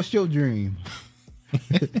celebrities. What's your dream?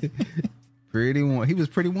 Pretty woman. He was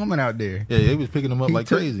Pretty Woman out there. Yeah, he was picking them up like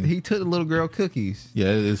crazy. He took the little girl cookies. Yeah,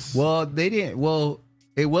 it's... Well, they didn't... Well,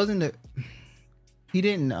 it wasn't... He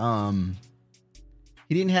didn't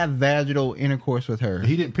have vaginal intercourse with her.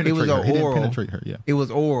 He didn't penetrate her. He didn't penetrate her, yeah. It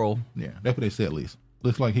was oral. Yeah, that's what they said at least.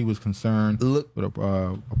 Looks like he was concerned with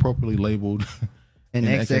appropriately labeled... An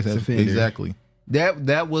XX offender. Exactly.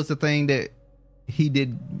 That was the thing that he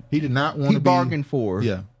did not want to be. He bargained for.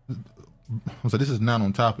 Yeah. So this is not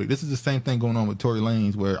on topic. This is the same thing going on with Tory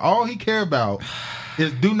Lanez, where all he care about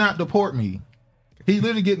is do not deport me. He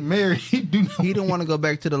literally getting married. He don't want to go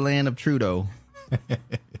back to the land of Trudeau.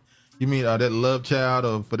 You mean that love child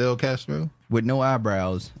of Fidel Castro with no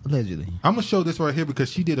eyebrows, allegedly? I'm gonna show this right here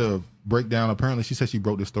because she did a breakdown. Apparently, she said she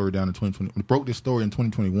broke this story down in 2020. Broke this story in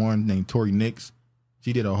 2021. Named Tory Nix.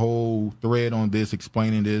 She did a whole thread on this,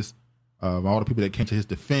 explaining this. All the people that came to his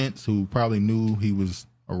defense, who probably knew he was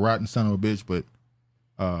a rotten son of a bitch, but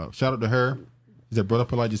shout out to her. She said Brother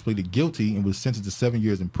Polight just pleaded guilty and was sentenced to 7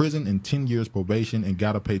 years in prison and 10 years probation and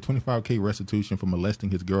got to pay $25,000 restitution for molesting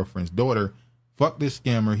his girlfriend's daughter. Fuck this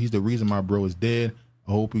scammer. He's the reason my bro is dead.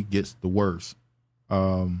 I hope he gets the worst.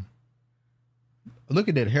 Look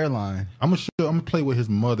at that hairline. I'm gonna play what his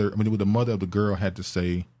mother, what the mother of the girl had to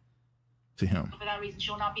say to him. For that reason,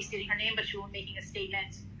 she will not be stating her name, but she will be making a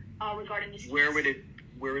statement regarding this case. Where would it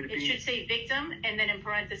be? It should say victim and then in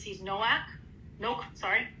parentheses Noak.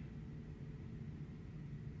 Sorry.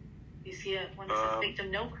 You see it when it says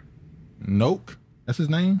victim Noak? Noak? That's his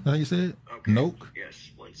name? That's how you say it? Okay. Noak? Yes,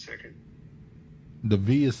 1 second. The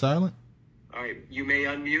V is silent? All right, you may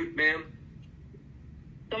unmute, ma'am.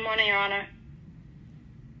 Good morning, Your Honor.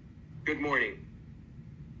 Good morning.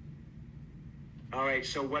 All right,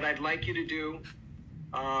 so what I'd like you to do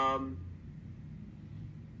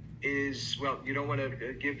is, well, you don't want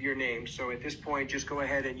to give your name, so at this point, just go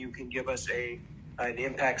ahead and you can give us an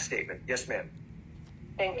impact statement. Yes, ma'am.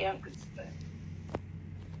 Thank you.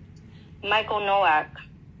 Michael Noak.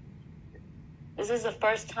 This is the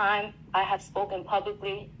first time I have spoken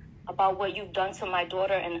publicly about what you've done to my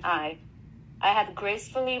daughter and I. I have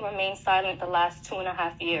gracefully remained silent the last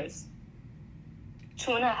 2.5 years.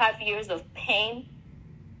 2.5 years of pain,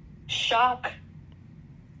 shock,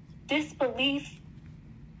 disbelief,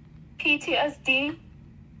 PTSD,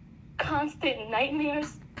 constant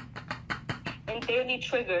nightmares, and daily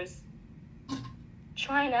triggers.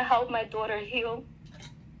 Trying to help my daughter heal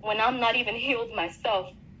when I'm not even healed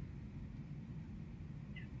myself.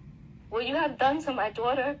 What you have done to my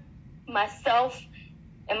daughter, myself,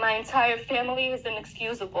 and my entire family is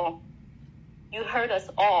inexcusable. You hurt us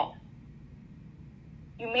all.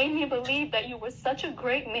 You made me believe that you were such a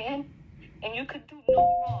great man and you could do no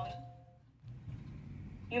wrong.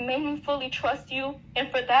 You made me fully trust you,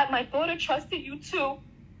 and for that, my daughter trusted you too.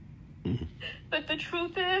 But the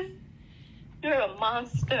truth is, you're a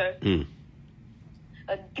monster.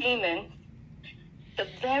 A demon. The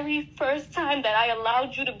very first time that I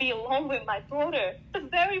allowed you to be alone with my daughter, the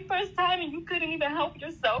very first time, and you couldn't even help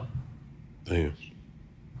yourself. Damn.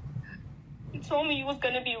 You told me you was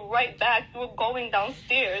going to be right back. You were going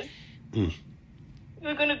downstairs. You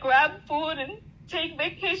were going to grab food and take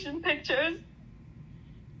vacation pictures.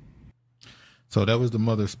 So that was the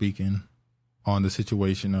mother speaking on the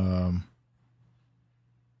situation.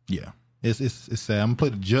 Yeah, it's sad. I'm going to play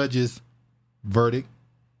the judge's verdict.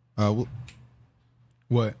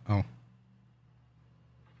 What? Oh.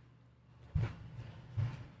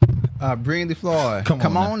 Brandy Floyd.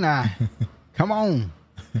 Come on now. Come on.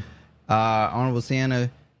 Honorable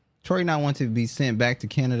Sienna, Troy not want to be sent back to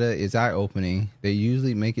Canada is eye-opening. They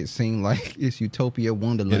usually make it seem like it's utopia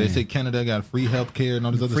wonderland. Yeah, they say Canada got free health care and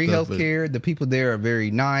all this other free stuff. Free health care. The people there are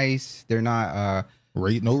very nice. They're not...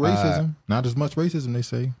 no racism. Not as much racism, they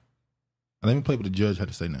say. Let me play what the judge had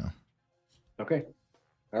to say now. Okay.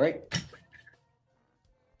 All right.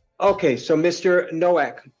 Okay, so Mr.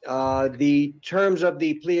 Noak, the terms of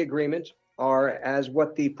the plea agreement are as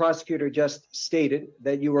what the prosecutor just stated,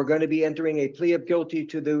 that you are going to be entering a plea of guilty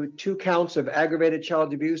to the 2 counts of aggravated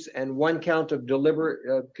child abuse and 1 count of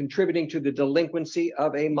contributing to the delinquency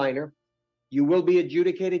of a minor. You will be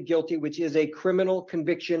adjudicated guilty, which is a criminal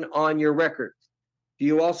conviction on your record. Do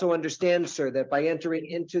you also understand, sir, that by entering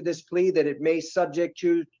into this plea that it may subject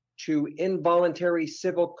you to involuntary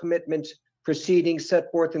civil commitment proceedings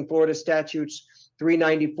set forth in Florida statutes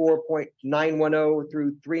 394.910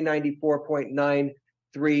 through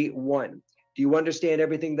 394.931. Do you understand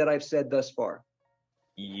everything that I've said thus far?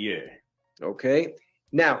 Yeah. Okay.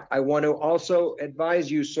 Now, I want to also advise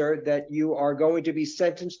you, sir, that you are going to be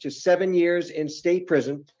sentenced to 7 years in state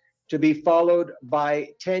prison to be followed by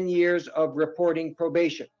 10 years of reporting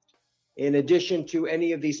probation. In addition to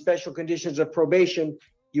any of these special conditions of probation,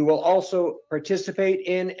 you will also participate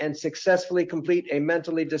in and successfully complete a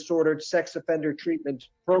mentally disordered sex offender treatment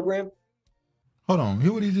program. Hold on.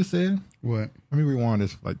 Hear what he just said? What? Let me rewind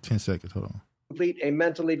this for like 10 seconds. Hold on. Complete a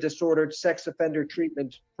mentally disordered sex offender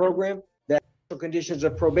treatment program. That conditions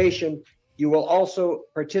of probation, You will also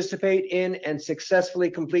participate in and successfully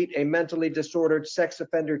complete a mentally disordered sex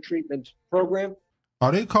offender treatment program.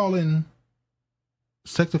 Are they calling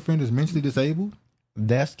sex offenders mentally disabled?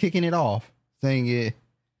 That's kicking it off, saying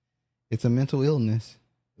it's a mental illness.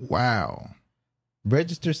 Wow.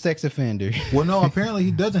 Register sex offender. Well, no, apparently he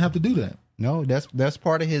doesn't have to do that. No, that's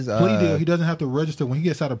part of his plea deal. He doesn't have to register when he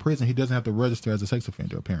gets out of prison. He doesn't have to register as a sex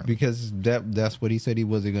offender, apparently, because that's what he said he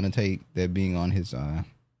wasn't going to take, that being on his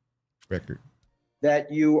record.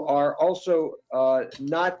 That you are also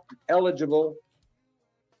not eligible.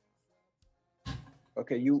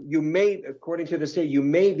 Okay, you may, according to the state, you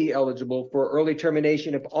may be eligible for early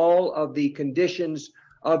termination if all of the conditions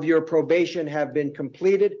of your probation have been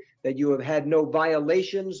completed, that you have had no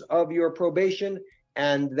violations of your probation,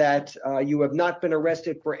 and that you have not been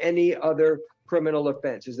arrested for any other criminal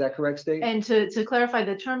offense. Is that correct, State? And to clarify,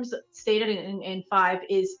 the terms stated in 5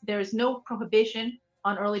 is there is no prohibition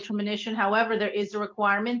on early termination. However, there is a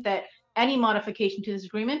requirement that any modification to this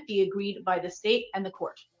agreement be agreed by the state and the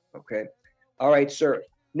court. Okay. All right, sir.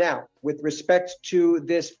 Now, with respect to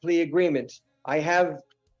this plea agreement, I have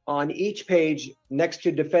on each page next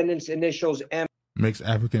to defendant's initials M. Mixed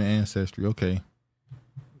African ancestry. Okay.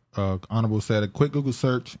 Honorable said a quick Google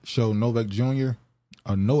search showed Novak Jr.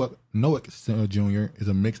 Noak Jr. is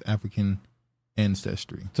a mixed African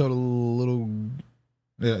ancestry. So the little,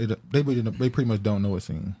 they pretty much don't know it.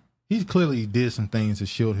 Scene. He clearly did some things to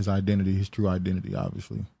shield his identity, his true identity,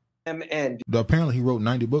 obviously. MN. Apparently, he wrote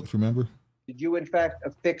 90 books. Remember? Did you in fact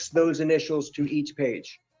affix those initials to each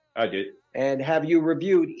page? I did. And have you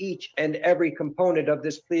reviewed each and every component of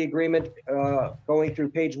this plea agreement going through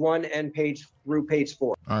page 1 and through page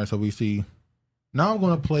 4? All right, so we see. Now I'm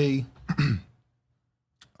going to play.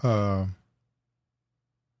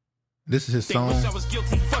 This is his song.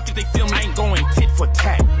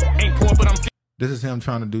 This is him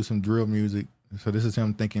trying to do some drill music. So this is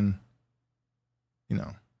him thinking,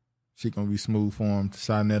 she's going to be smooth for him,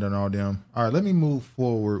 Sinetta and all them. All right, let me move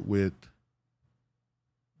forward with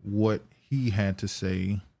what he had to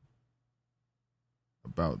say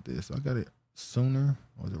about this. I got it sooner.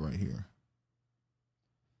 Or is it right here?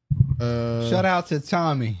 Shout out to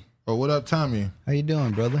Tommy. Oh, what up, Tommy? How you doing,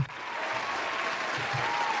 brother?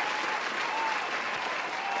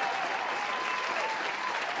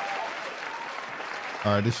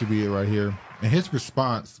 All right, this should be it right here. And his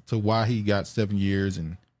response to why he got 7 years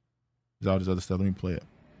and all this other stuff. Let me play it.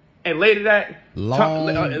 And later that,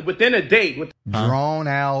 within a day. Drawn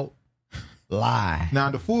out lie.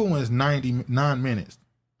 Now, the full one is 99 minutes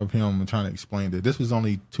of him trying to explain that. This was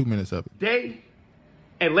only 2 minutes of it. Day,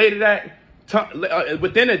 and later that,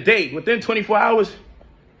 within a day, within 24 hours,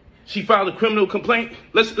 she filed a criminal complaint.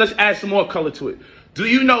 Let's add some more color to it. Do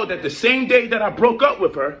you know that the same day that I broke up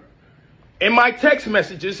with her, in my text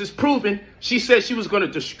messages, it's proven, she said she was going to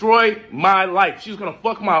destroy my life. She was going to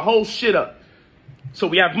fuck my whole shit up. So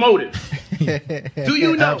we have motive. Do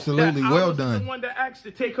you know absolutely that well I was done. the one that asked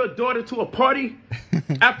to take her daughter to a party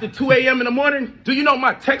after 2 a.m. in the morning? Do you know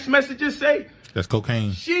my text messages say? That's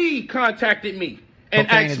cocaine. She contacted me and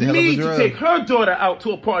Cocaine asked is a hell of a me to drug. take her daughter out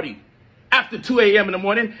to a party after 2 a.m. in the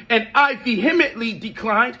morning, and I vehemently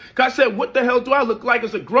declined because I said, what the hell do I look like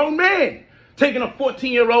as a grown man taking a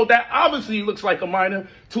 14-year-old that obviously looks like a minor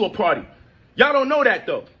to a party? Y'all don't know that,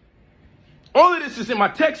 though. All of this is in my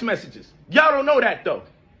text messages. Y'all don't know that, though.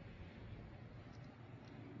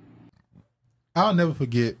 I'll never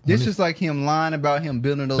forget. This is like him lying about him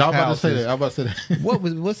building those houses. I was about to say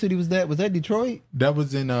that. What city was that? Was that Detroit? That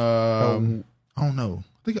was in I don't know.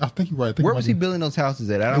 I think you're right. Where was he building those houses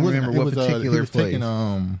at? I don't remember what particular he was place.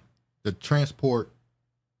 taking the transport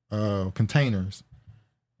containers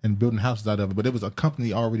and building houses out of it. But it was a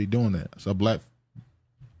company already doing that. So black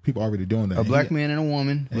people already doing that. A black man and a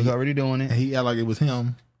woman was already doing it. And he acted like it was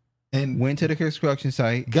him. And went to the construction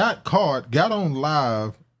site. Got caught, got on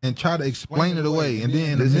live, and tried to explain it away. And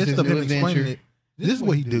then in the midst of him explaining it, this is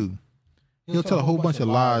what he do. He'll tell a whole bunch of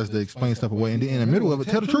lies to explain stuff away. And then in the middle of it,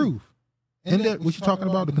 tell the truth. And that what you're talking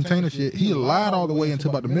about, the container shit, he lied all the way until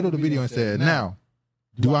about the middle of the video and said, now,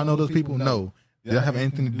 do I know those people? No. Did I have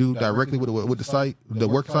anything to do directly with the site, the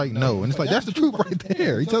work site? No. And it's like, that's the truth right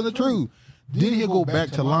there. He tells the truth. Then he'll go back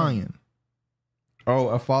to lying. Oh,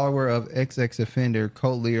 a follower of XX offender,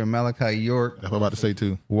 cult leader Malachi York. That's what I'm about to say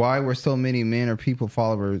too. Why were so many men or people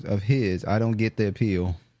followers of his? I don't get the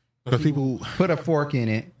appeal. Because people put a fork in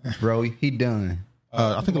it, bro. He done.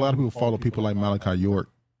 I think a lot of people follow people like Malachi York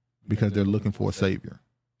because they're looking for a savior.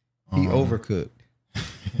 He overcooked.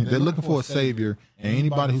 They're looking for a savior, and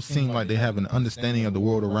anybody who seems like they have an understanding of the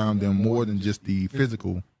world around them more than just the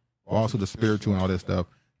physical, but also the spiritual and all that stuff,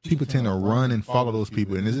 people tend to run and follow those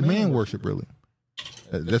people, and it's man worship really.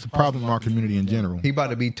 That's a problem in our community in general. He about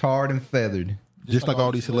to be tarred and feathered. Just like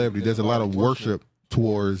all these celebrities, there's a lot of worship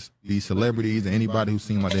towards these celebrities and anybody who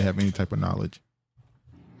seems like they have any type of knowledge.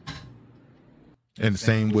 And the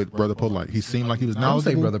same with Brother Polight. He seemed like he was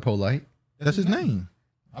knowledgeable. Don't say Brother Polight. That's his name.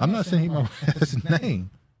 I'm not saying that's his name.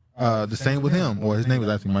 The same with him, or his name was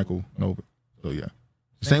actually Michael Nova. So yeah,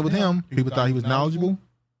 the same with him. People thought he was knowledgeable,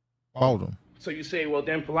 followed him. So you say, well,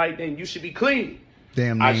 then Polight, then you should be clean.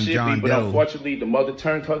 Damn name I should John be, but Doe. unfortunately, the mother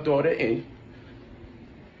turned her daughter in.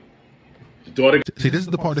 The daughter. See, this is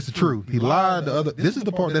the part that's the truth. He lied to other. This is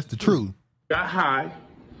the part that's the truth. Got high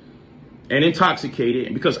and intoxicated,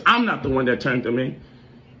 and because I'm not the one that turned them in,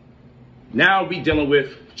 now we dealing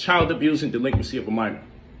with child abuse and delinquency of a minor.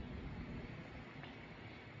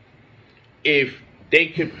 If they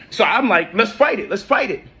could, so I'm like, let's fight it. Let's fight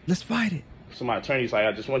it. Let's fight it. So my attorney's like,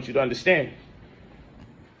 I just want you to understand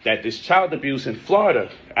that this child abuse in Florida,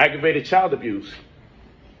 aggravated child abuse,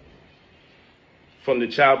 from the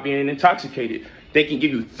child being intoxicated, they can give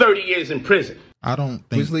you 30 years in prison. I don't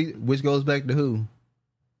think. Which goes back to who?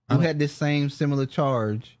 Who had this same similar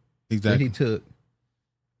charge that he took?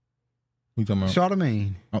 Who you talking about?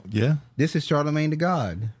 Charlemagne. Oh, yeah. This is Charlemagne the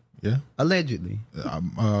God. Yeah. Allegedly.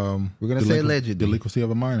 We're gonna say allegedly. Delinquency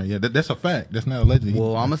of a minor. Yeah, that's a fact. That's not allegedly.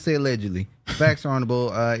 Well, I'm gonna say allegedly. Facts,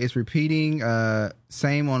 Honorable. It's repeating.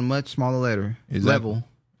 Same on much smaller level.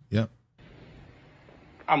 Yep.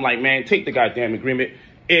 I'm like, man, take the goddamn agreement.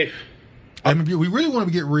 If we really want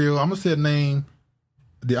to get real, I'm gonna say a name.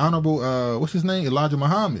 The Honorable, what's his name? Elijah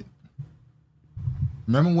Muhammad.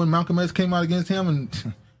 Remember when Malcolm X came out against him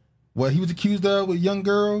and what he was accused of with young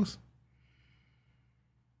girls?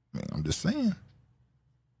 Man, I'm just saying.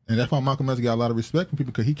 And that's why Malcolm X got a lot of respect from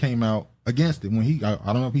people, because he came out against it. When I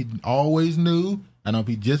don't know if he always knew. I don't know if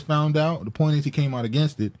he just found out. The point is he came out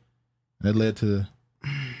against it, and that led to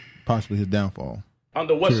possibly his downfall.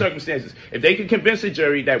 Under what circumstances? If they could convince a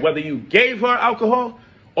jury that whether you gave her alcohol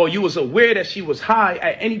or you was aware that she was high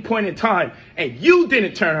at any point in time and you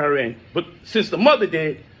didn't turn her in, but since the mother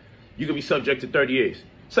did, you could be subject to 30 years.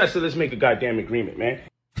 So I said, let's make a goddamn agreement, man.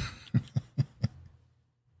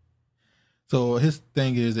 So his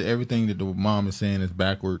thing is that everything that the mom is saying is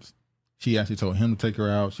backwards. She actually told him to take her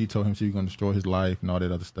out. She told him she was going to destroy his life and all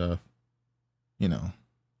that other stuff. You know.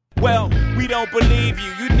 Well, we don't believe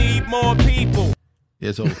you. You need more people.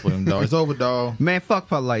 It's over for him, dog. It's over, dog. Man, fuck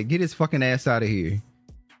Polight. Get his fucking ass out of here.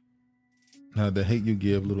 The hate you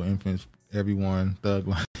give little infants, everyone. Thug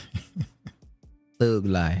life. Thug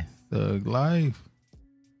life. Thug life.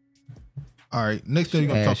 All right, next thing we're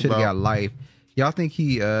going to talk Should've about. got life. Y'all think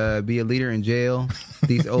he be a leader in jail?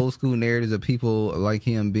 These old school narratives of people like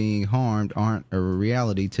him being harmed aren't a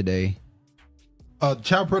reality today.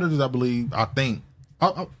 Child predators, I think.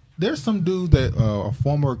 There's some dudes that are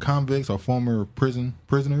former convicts or former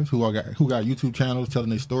prisoners who got YouTube channels telling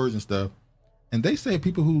their stories and stuff. And they say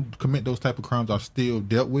people who commit those type of crimes are still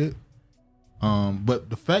dealt with. But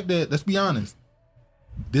the fact that, let's be honest,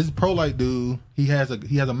 this Polight dude, he has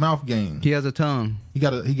a mouth game. He has a tongue. He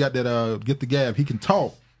got that get the gab. He can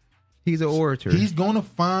talk. He's an orator. He's going to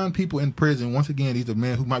find people in prison. Once again, these are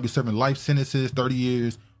men who might be serving life sentences, 30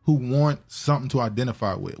 years, who want something to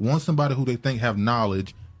identify with. Want somebody who they think have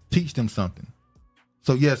knowledge, teach them something.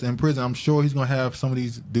 So yes, in prison, I'm sure he's going to have some of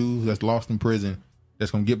these dudes that's lost in prison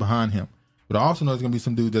that's going to get behind him. But I also know there's going to be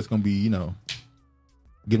some dudes that's going to be,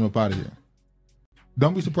 get him up out of here.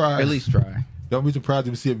 Don't be surprised. At least try. Don't be surprised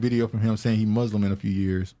if you see a video from him saying he's Muslim in a few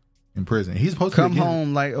years in prison. He's supposed come to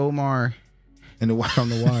home like Omar from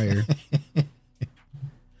The Wire.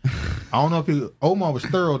 I don't know if Omar was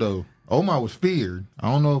thorough though. Omar was feared. I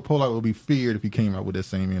don't know if Polight would be feared if he came out with that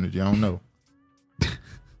same energy. I don't know.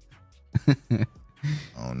 I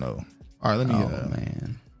don't know. All right, let me.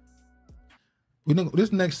 Man.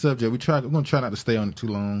 This next subject, we're gonna try not to stay on it too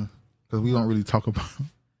long because we don't really talk about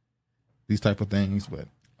these type of things. But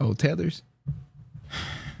tethers.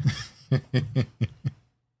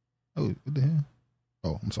 Oh, what the hell?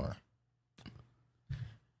 Oh, I'm sorry.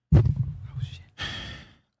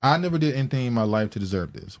 I never did anything in my life to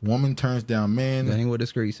deserve this. Woman turns down man. That ain't what the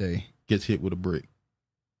script say. Gets hit with a brick.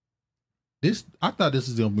 I thought this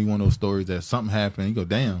is gonna be one of those stories that something happened, you go,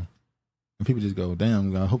 damn. And people just go,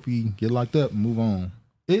 damn, I hope you get locked up and move on.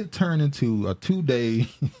 It turned into a 2-day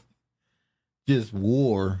just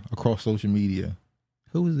war across social media.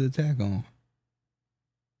 Who was the attack on?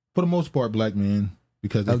 For the most part, black men.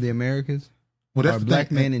 Because of the Americans? Well, that's black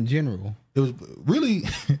men in general. It was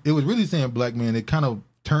really saying black men. It kind of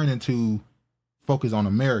turned into focus on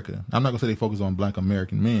America. I'm not gonna say they focus on black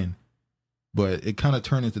American men, But it kind of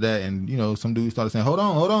turned into that, and you know, some dudes started saying, "Hold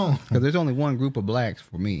on." Because there's only one group of blacks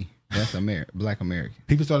for me. That's Black American.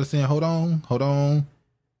 People started saying, "Hold on.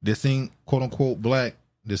 This ain't quote unquote black.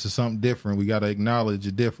 This is something different. We got to acknowledge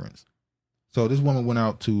the difference." So this woman went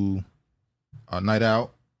out to a night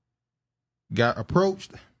out, got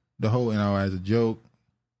approached. The whole NOI is a joke.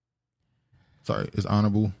 Sorry, it's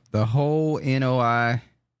honorable. The whole NOI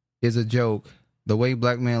is a joke. The way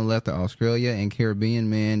black men left the Australia and Caribbean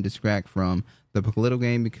men distract from the political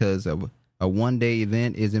game because of a one-day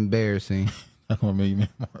event is embarrassing. That's gonna make me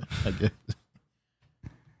more, I guess.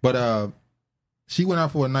 But she went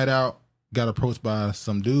out for a night out, got approached by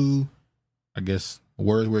some dude. I guess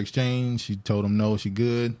words were exchanged. She told him no, she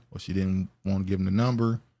good, or she didn't want to give him the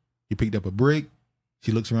number. He picked up a brick.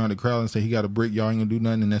 She looks around the crowd and said, "He got a brick. Y'all ain't gonna do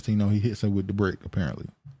nothing." And next thing you know, he hits her with the brick. Apparently,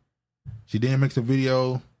 she then makes a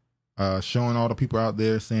video showing all the people out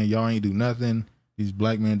there saying, "Y'all ain't do nothing. These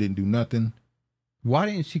black men didn't do nothing." Why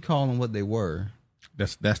didn't she call them what they were?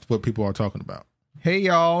 That's what people are talking about. Hey,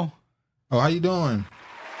 y'all. Oh, how you doing?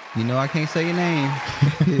 You know I can't say your name.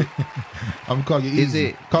 I'm gonna call you Easy. Is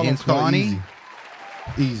it Iswani?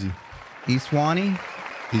 Easy. Iswani?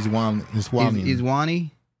 Iswani.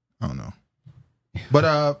 I don't know.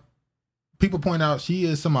 But people point out she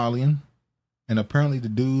is Somalian, and apparently the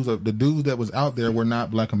dudes that was out there were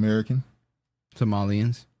not Black American.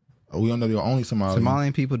 Somalians. We don't know they're only Somalian.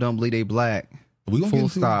 Somalian people don't believe they black. We gonna Full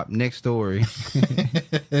stop. Next story.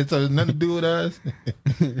 And so there's nothing to do with us.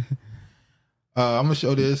 I'm gonna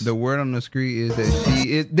show this. The word on the street is that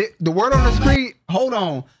she is. The word on the street. Hold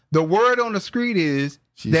on. The word on the street is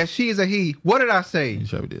that she is a he. What did I say? You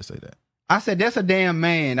sure did say that. I said that's a damn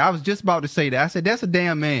man. I was just about to say that. I said that's a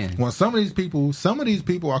damn man. Well, some of these people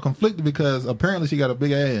are conflicted because apparently she got a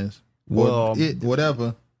big ass. Well,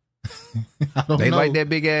 whatever. I don't they know. like that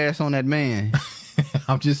big ass on that man.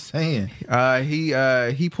 I'm just saying.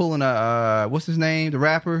 He pulling a what's his name? The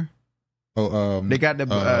rapper. Oh, they got the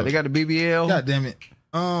BBL. God damn it.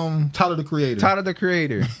 Tyler the Creator. Tyler the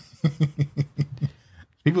Creator.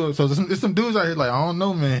 People. So there's some dudes out here like, I don't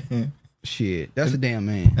know, man. Shit, that's a damn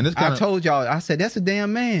man. And I told y'all, I said that's a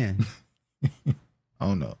damn man. I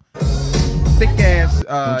don't know. Thick ass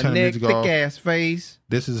neck, thick ass face.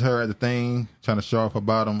 This is her at the thing trying to show off her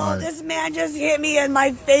bottom. Oh, this man just hit me in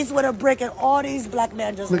my face with a brick, and all these black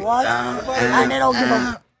men just watch, and they don't give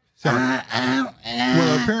a.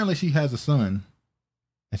 Well, apparently she has a son,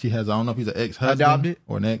 and she has, I don't know if he's an ex-husband adopted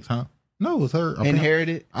or an ex, huh? No, it's her.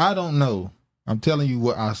 Inherited. I don't know. I'm telling you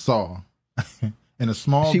what I saw. In a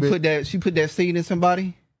small She put that seed in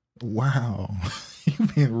somebody? Wow. You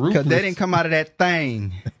being ruthless. Because they didn't come out of that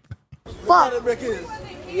thing. Fuck.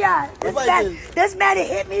 Yeah, this man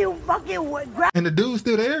hit me fucking and the dude's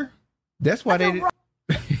still there? That's why they did.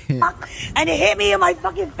 And he hit me in my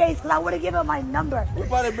fucking face because I would have given him my number.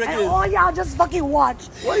 And all y'all just fucking watch.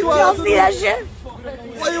 Y'all see that shit?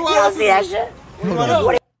 Y'all see that shit?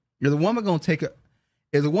 Is a woman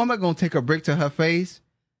gonna take a brick to her face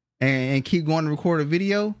and keep going to record a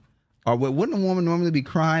video? Or wouldn't a woman normally be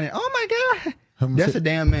crying and, oh my God, that's a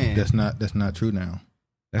damn man? That's not true now.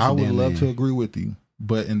 I would love to agree with you,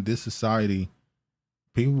 but in this society,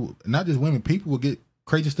 people, not just women, people will get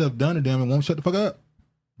crazy stuff done to them and won't shut the fuck up.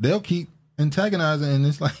 They'll keep antagonizing, and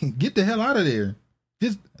it's like, get the hell out of there.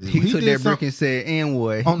 He took that brick and said, and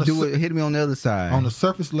what? Hit me on the other side. On the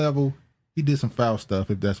surface level, he did some foul stuff,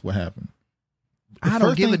 if that's what happened. I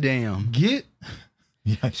don't give a damn.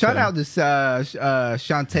 Shout out to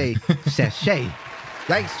Shantae Sachet.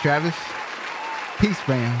 Thanks, Travis. Peace,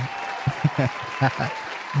 fam.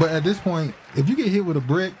 But at this point, if you get hit with a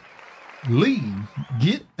brick, leave.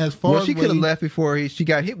 Get as far as she could have left before she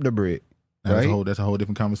got hit with a brick. Right? That's a whole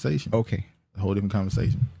different conversation. Okay. A whole different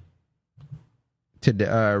conversation.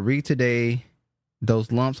 Read today, those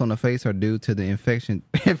lumps on the face are due to the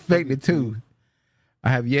infected tooth. I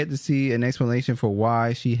have yet to see an explanation for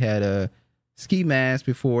why she had a ski mask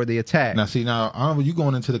before the attack. Now, you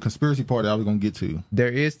going into the conspiracy part that I was going to get to. There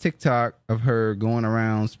is TikTok of her going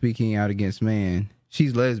around speaking out against man.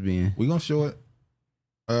 She's lesbian. We going to show it.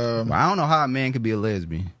 Well, I don't know how a man could be a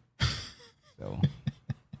lesbian. So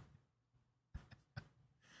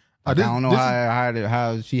I don't know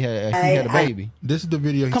how she had a baby. This is the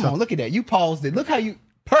video. Come on, look at that. You paused it. Look how you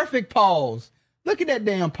perfect pause. Look at that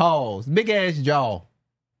damn pause. Big ass jaw.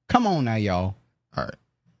 Come on now, y'all. All right.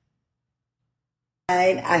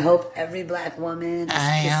 I hope every black woman is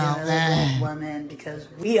kissing another black woman, because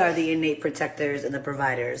we are the innate protectors and the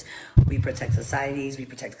providers. We protect societies, we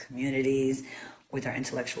protect communities with our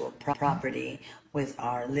intellectual property, with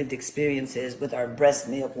our lived experiences, with our breast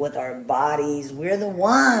milk, with our bodies. We're the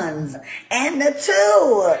ones and the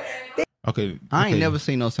two. Okay. I ain't never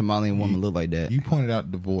seen no Somalian woman look like that. You pointed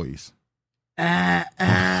out the voice. Mo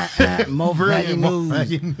fraggy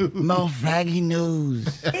news. Mo fraggy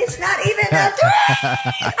news. It's not even a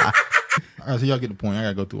threat. All right, so y'all get the point. I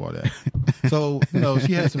gotta go through all that. So,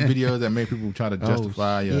 she had some videos that made people try to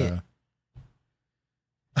justify.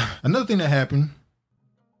 Another thing that happened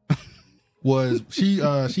was she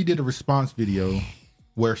did a response video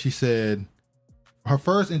where she said her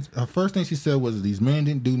first thing she said was these men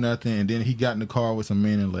didn't do nothing, and then he got in the car with some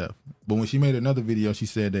men and left. But when she made another video, she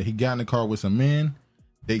said that he got in the car with some men,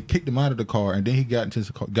 they kicked him out of the car, and then he got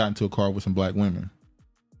into a car with some black women.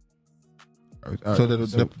 So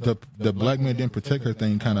the black man didn't protect her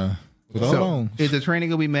thing kind of. So is the trainer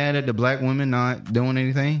gonna be mad at the black women not doing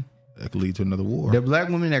anything? That could lead to another war. The black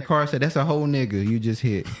woman in that car said, "That's a whole nigga you just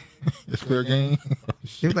hit." It's fair game.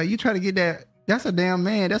 It was like, you try to get that. That's a damn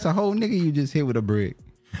man. That's a whole nigga you just hit with a brick.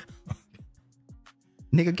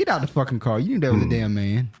 Nigga, get out the fucking car. You knew that was a damn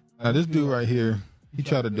man. Now this dude right here, he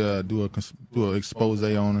tried to do an expose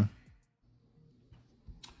on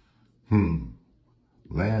her.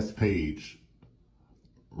 Last page.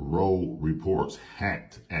 Row reports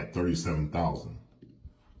hacked at 37,000.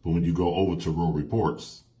 But when you go over to row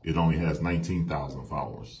reports, it only has 19,000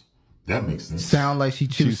 followers. That makes sense. Sound like she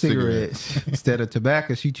chews cigarettes. Instead of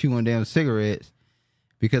tobacco, she chewing damn cigarettes.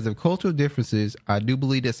 Because of cultural differences, I do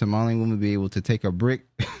believe that Somalian women be able to take a brick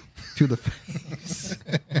to the face.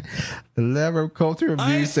 The level of culture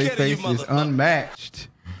abuse they face is unmatched.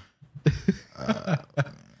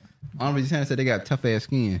 Honorable Senator said they got tough ass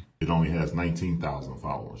skin. It only has 19,000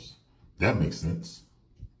 followers. That makes sense.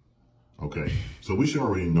 Okay, so we should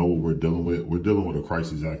already know what we're dealing with. We're dealing with a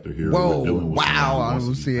crisis actor here. Whoa, we're dealing with wow,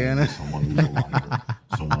 Honorable Sienna. Someone who's a liar,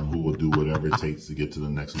 someone who will do whatever it takes to get to the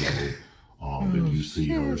next level. If you see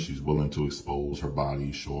her, she's willing to expose her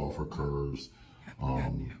body, show off her curves,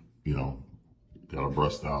 got her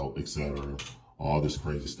breast out, etc. All this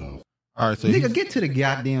crazy stuff. All right, so nigga, get to the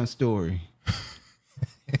goddamn story.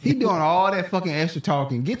 He doing all that fucking extra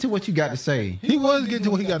talking. Get to what you got to say. He was getting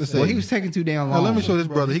to what he got to say. Well, he was taking too damn long. Now, let me show this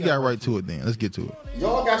brother. He got right to it then. Let's get to it.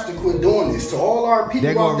 Y'all got to quit doing this. To all our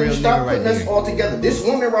people out there, stop putting us all together. This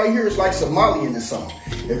woman right here is like Somalian or something.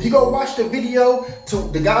 If you go watch the video to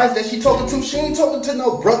the guys that she talking to, she ain't talking to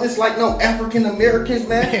no brothers like no African Americans,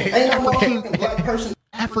 man. Ain't no motherfucking black person.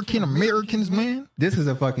 African Americans, man. This is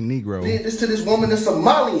a fucking Negro. Did this to this woman, a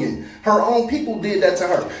Somalian. Her own people did that to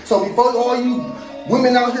her. So before all you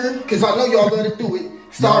women out here, because I know y'all let it do it,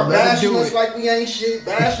 start bashing us like we ain't shit,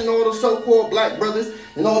 bashing all the so-called black brothers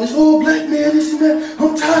and all this, oh, black man, this and that.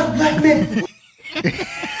 I'm tired of black men.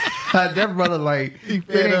 That brother, like, it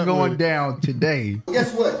ain't going down today.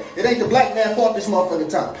 Guess what? It ain't the black man fault this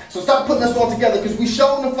motherfucking time. So stop putting us all together, because we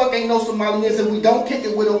showing the fuck ain't no Somalians and we don't kick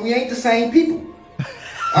it with them. We ain't the same people.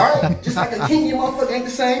 Alright? Just like a Kenyan motherfucker ain't the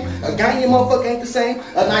same, a Ghanaian motherfucker ain't the same,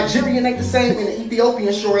 a Nigerian ain't the same, and an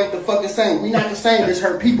Ethiopian sure ain't the fucking same. We not the same as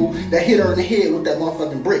her people that hit her in the head with that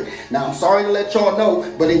motherfucking brick. Now, I'm sorry to let y'all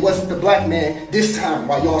know, but it wasn't the black man this time.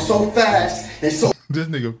 Why y'all so fast and so... This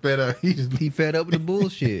nigga fed up. He fed up with the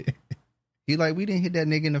bullshit. He like, we didn't hit that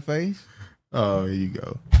nigga in the face. Oh, here you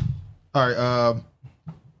go. All right,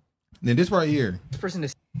 then this right here. This person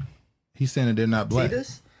is... He's saying that they're not black. See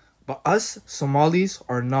this? But us Somalis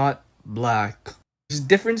are not black. There's a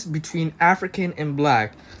difference between African and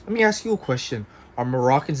black. Let me ask you a question. Are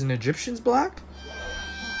Moroccans and Egyptians black?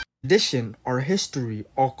 Tradition, our history,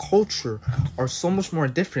 our culture are so much more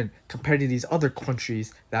different compared to these other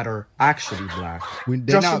countries that are actually black.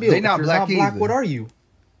 They're not black either. What are you?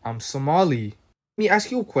 I'm Somali. Let me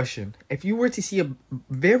ask you a question. If you were to see a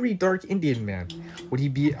very dark Indian man, would he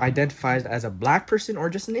be identified as a black person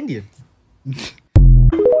or just an Indian?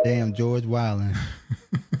 Damn, George Wildin'.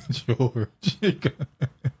 George.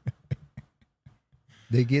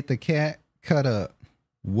 They get the cat cut up.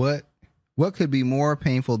 What could be more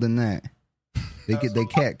painful than that? They get their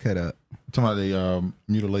cat cut up. Talking about the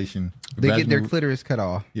mutilation. They get their clitoris cut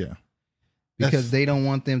off. Yeah. Because they don't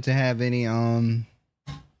want them to have any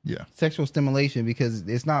sexual stimulation, because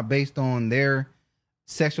it's not based on their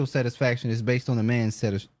sexual satisfaction, is based on the man's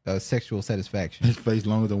sexual satisfaction. His face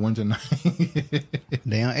longer than one tonight.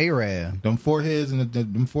 Damn Arab. Them foreheads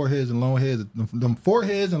and long heads. Them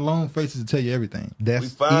foreheads and long faces to tell you everything.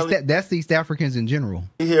 That's East Africans in general.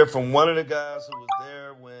 We hear from one of the guys who was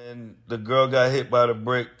there when the girl got hit by the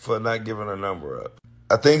brick for not giving her number up.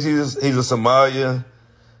 I think he's a Somalia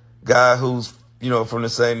guy who's from the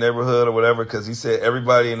same neighborhood or whatever, because he said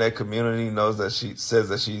everybody in that community knows that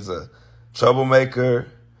she's a troublemaker,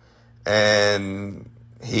 and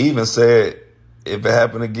he even said if it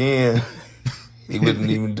happened again, he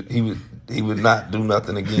he would not do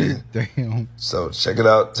nothing again. Damn. So check it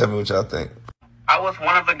out. Tell me what y'all think. I was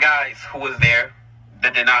one of the guys who was there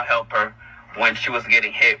that did not help her when she was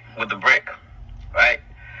getting hit with the brick, right?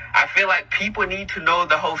 I feel like people need to know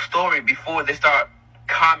the whole story before they start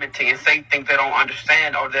commenting and say things they don't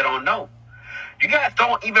understand or they don't know. You guys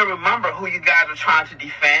don't even remember who you guys are trying to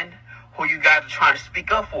defend, who you guys are trying to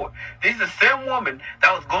speak up for. This is the same woman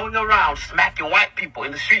that was going around smacking white people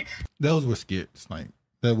in the streets. Those were skits. Like,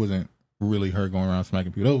 that wasn't really her going around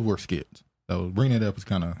smacking people. Those were skits. So bringing it up is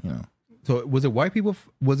kind of, you know. So was it white people?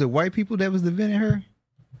 Was it white people that was defending her?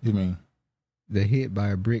 You mean the hit by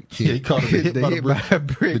a brick chick? Yeah, he called her hit by a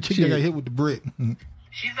brick. The chick that got hit with the brick.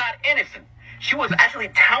 She's not innocent. She was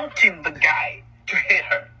actually taunting the guy to hit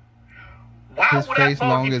her. Why His would I face go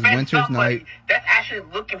long as defend winter's somebody night. that's actually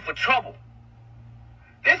looking for trouble?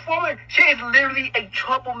 This woman, she is literally a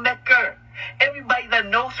troublemaker. Everybody that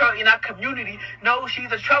knows her in our community knows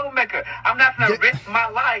she's a troublemaker. I'm not going to risk my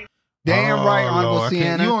life. Damn right, Honorable Lord,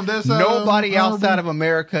 Sienna. you on that side, Nobody Honorable? outside of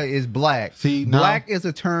America is black. See, now- black is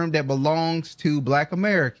a term that belongs to black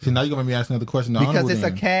Americans. See, now you're going to be asking another question. Because it's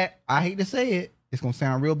a cat. I hate to say it. It's going to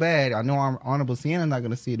sound real bad. I know Honorable Sienna's not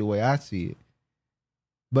going to see it the way I see it.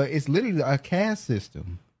 But it's literally a caste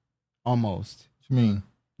system. Almost. What you mean?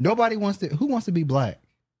 Nobody wants to. Who wants to be black?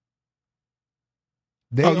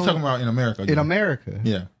 You're talking about in America. In America.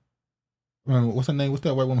 Yeah. What's her name? What's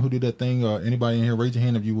that white woman who did that thing? Anybody in here, raise your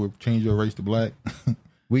hand if you would change your race to black.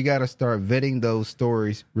 We got to start vetting those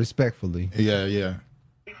stories respectfully. Yeah.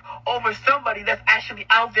 Over somebody that's actually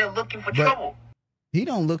out there looking for trouble. He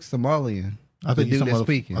don't look Somalian. I think he's some other,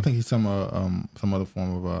 speaking. I think he's some other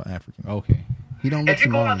form of African. Okay. He don't look If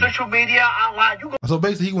you go on Somalian. social media, online, you go. So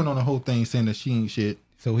basically, he went on the whole thing saying that she ain't shit.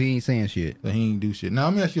 So he ain't saying shit. That he ain't do shit. Now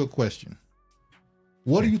let me ask you a question.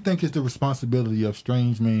 What do you think is the responsibility of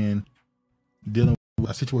strange men dealing with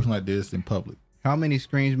a situation like this in public? How many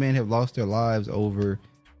strange men have lost their lives over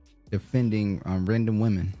defending random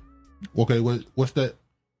women? Okay, what's that?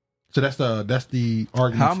 So that's the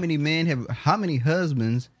argument. How many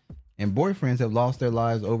husbands and boyfriends have lost their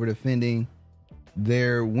lives over defending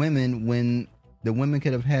their women when the women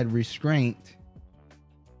could have had restraint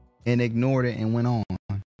and ignored it and went on?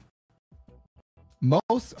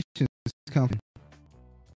 Most come from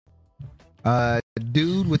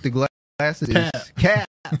dude with the glasses is Cap.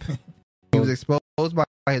 He was exposed by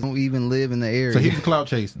his don't even live in the area. So he was clout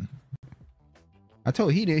chasing. I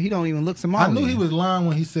told you he don't even look Somalian. I knew he was lying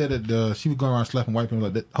when he said that she was going around slapping white people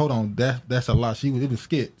like that. Hold on, that's a lie. It was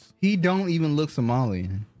skits. He don't even look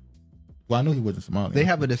Somalian. Well, I knew he wasn't Somalian. They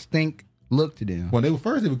have a distinct look to them. Well, they were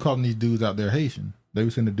calling these dudes out there Haitian. They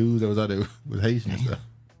were saying the dudes that was out there was Haitian and stuff.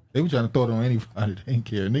 They were trying to throw it on anybody. They didn't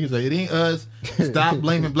care. Niggas like, it ain't us. Stop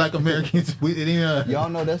blaming black Americans. It ain't us. Y'all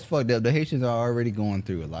know that's fucked up. The Haitians are already going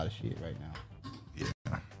through a lot of shit right now. Yeah.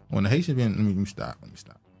 When the Haitians been, let me stop.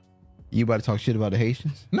 You about to talk shit about the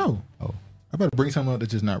Haitians? No. Oh. I better bring something up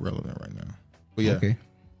that's just not relevant right now. But yeah. Okay.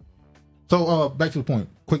 So back to the point.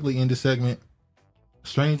 Quickly in this segment,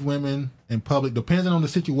 strange women in public, depending on the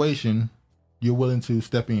situation, you're willing to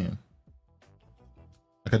step in.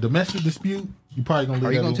 Like a domestic dispute, you probably gonna.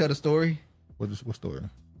 Are you gonna tell the story? What story?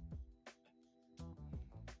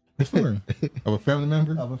 What story? Of a family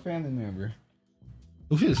member? Of a family member.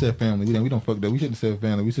 We should have said family. We don't fuck that. We shouldn't have said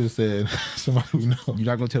family. We should have said somebody we know. You're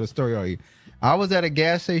not gonna tell the story, are you? I was at a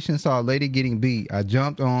gas station, saw a lady getting beat. I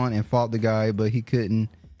jumped on and fought the guy, but he couldn't.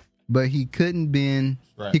 He couldn't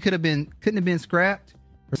have been scrapped.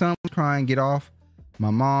 Her son was crying, get off.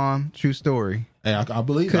 My mom, true story. Hey, I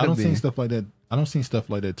believe. I don't see stuff like that. I don't see stuff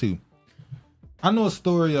like that too. I know a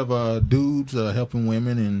story of dudes helping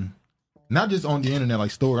women, and not just on the internet,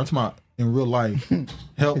 like story. I'm talking about in real life,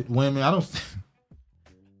 help women. I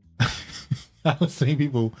don't see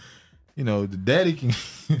people. You know, the daddy can.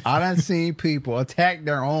 I done seen people attack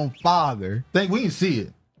their own father. We didn't see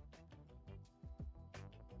it.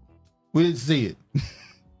 We didn't see it.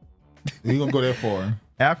 We gonna go that far.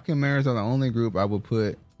 African Americans are the only group I would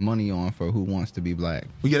put money on for who wants to be black.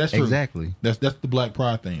 Well, yeah, that's true. Exactly. That's the black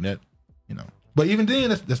pride thing. That, you know. But even then,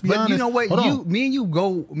 let's be honest. But you know what?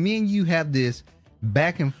 Me and you have this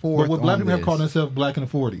back and forth. But what black people have called themselves black in the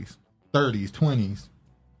 40s, 30s, 20s.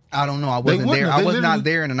 I don't know. I wasn't there. I was not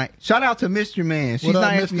there in the night. Shout out to Mr. Man. She's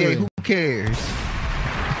not FBA. Who cares?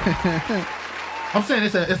 I'm saying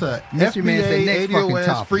it's a Mr. Man say next fucking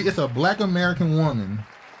topic. Free. It's a black American woman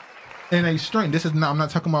and a stranger. This is not. I'm not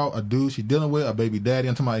talking about a dude she's dealing with, a baby daddy.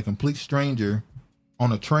 I'm talking about a complete stranger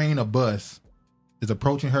on a train, a bus, is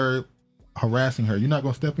approaching her, harassing her. You're not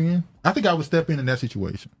gonna step in? I think I would step in that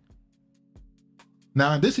situation.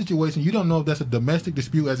 Now, in this situation, you don't know if that's a domestic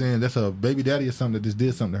dispute, as in that's a baby daddy or something that just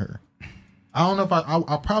did something to her. I don't know if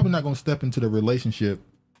I'm probably not gonna step into the relationship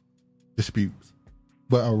disputes,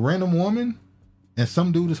 but a random woman and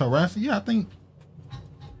some dude is harassing. Yeah, I think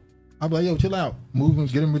I'll be like, yo, chill out, move him,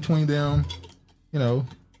 get in between them. You know,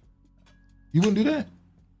 you wouldn't do that.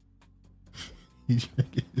 He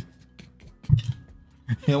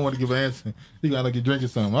don't want to give an answer. He got like you drinking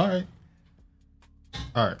something. All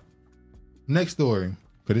right. Next story,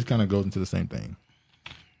 because this kind of goes into the same thing.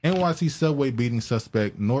 NYC subway beating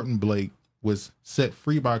suspect Norton Blake was set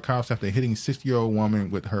free by cops after hitting 60-year-old woman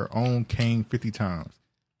with her own cane 50 times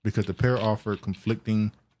because the pair offered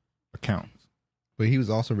conflicting accounts. But he was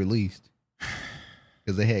also released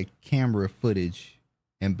because they had camera footage,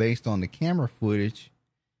 and based on the camera footage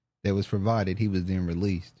that was provided, he was then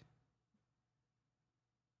released.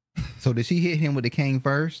 So did she hit him with the cane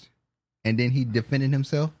first, and then he defended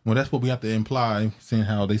himself? Well, that's what we have to imply, seeing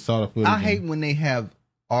how they saw the footage. I hate when they have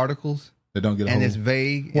articles that don't get a and whole, it's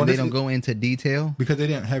vague, and they don't go into detail. Because they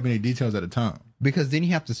didn't have any details at the time. Because then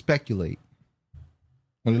you have to speculate.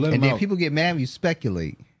 When you let and them then out, people get mad when you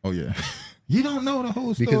speculate. Oh, yeah. You don't know the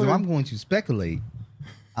whole story. Because if I'm going to speculate,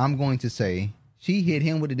 I'm going to say, she hit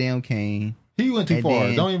him with the damn cane. He went too far.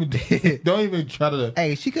 Then, don't even try to.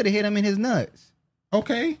 Hey, she could have hit him in his nuts.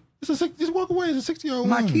 Okay. Just walk away. It's a 60-year-old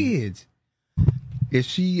My woman. kids. If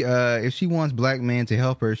she wants black men to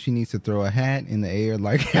help her, she needs to throw a hat in the air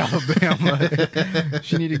like Alabama.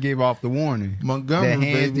 She need to give off the warning. Montgomery, that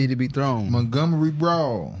hands baby. need to be thrown. Montgomery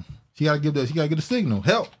brawl. She gotta give the signal.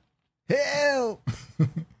 Help.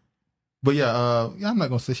 But yeah, I'm not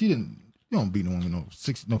gonna say she didn't. You don't beat no woman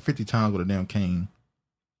 50 times with a damn cane.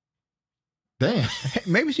 Damn.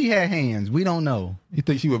 Maybe she had hands. We don't know. You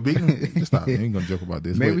think she was beating? Stop. I ain't gonna joke about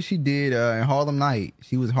this. Maybe she did in Harlem Night.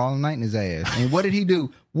 She was Harlem Night in his ass. And what did he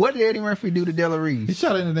do? What did Eddie Murphy do to Della Reese? He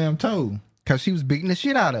shot her in the damn toe. Because she was beating the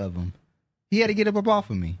shit out of him. He had to get up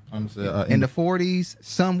off of me. I'm saying, in the 40s,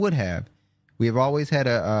 some would have. We have always had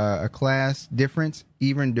a class difference,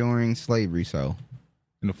 even during slavery. So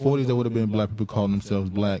in the 40s, there would have been black people calling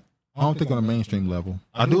themselves black. I don't think on a mainstream level.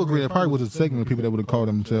 I do agree there probably was a segment of people that would have called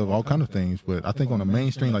themselves all kind of things, but I think on a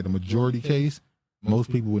mainstream, like the majority case, most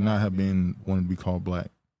people would not have been wanting to be called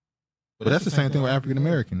black. But that's the same thing with African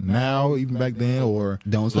American. Now, even back then, or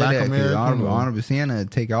don't say Black that. American. Honorable Sienna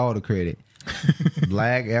take all the credit.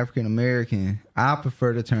 Black African American. I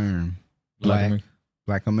prefer the term black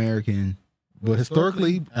American. But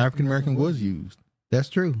historically, African American was used. That's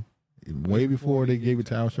true. Way before they gave it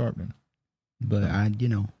to Al Sharpton. But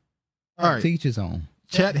all right. Teach his own.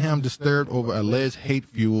 Chatham disturbed over alleged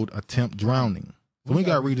hate-fueled attempt drowning. So we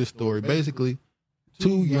got to read this story. Basically,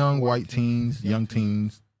 two young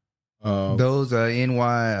teens. Those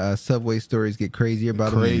NY subway stories get crazier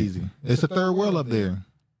about crazy. It's a third world up there.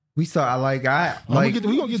 We saw. We gonna get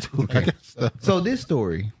to it. Okay. So this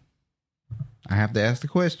story, I have to ask the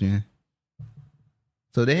question.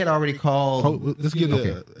 So they had already called. Let's get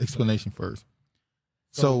an explanation first.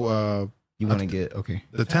 So. You want to get, okay.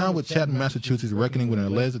 The town with Chatham, Massachusetts, reckoning with an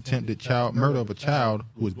alleged attempted murder of a child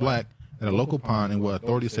who was black at a local pond in what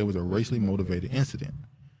authorities say was a racially motivated incident.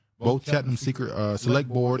 Both Chatham Select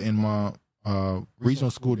Board and Regional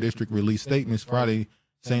School District released statements Friday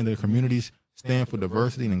saying their communities stand for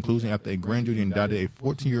diversity and inclusion after a grand jury indicted a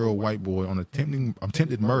 14-year-old white boy on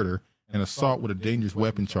attempted murder and assault with a dangerous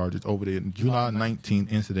weapon charges over the July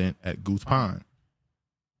 19th incident at Goose Pond.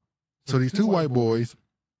 So these two white boys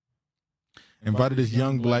invited this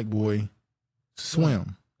young black boy to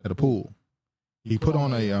swim at a pool. He put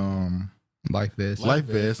on a life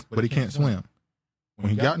vest, but he can't swim.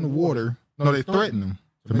 When he got in the water, they threatened him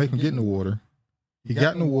to make him get in the water. He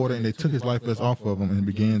got in the water and they took his life vest off of him and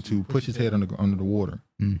began to push his head under the water.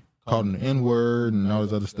 Called him the N-word and all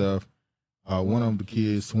this other stuff. One of the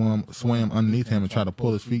kids swam underneath him and tried to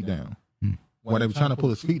pull his feet down. While they were trying to pull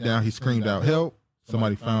his feet down, he screamed out, "Help!"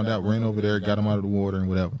 Somebody found out, ran over there, got him out of the water and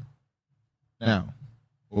whatever. Now,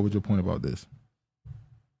 what was your point about this?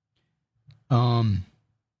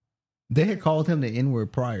 They had called him the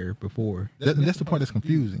N-word prior before. That's the part that's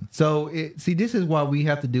confusing. So, this is why we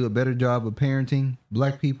have to do a better job of parenting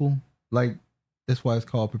black people. Like, that's why it's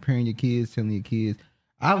called preparing your kids, telling your kids.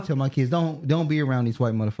 I would tell my kids, don't be around these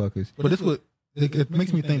white motherfuckers. But it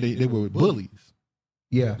makes me think they were bullies.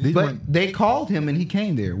 Yeah, they called him and he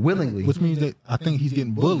came there willingly. Which means that I think he's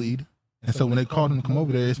getting bullied. And so when they called him to come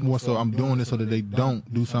over there, it's more so I'm doing this so that they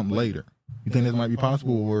don't do something later. You think this might be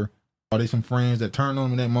possible, or are they some friends that turned on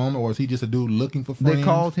him in that moment, or is he just a dude looking for friends? They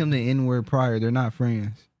called him the N-word prior. They're not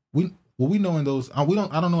friends. We know in those I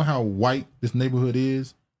don't know how white this neighborhood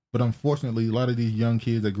is, but unfortunately, a lot of these young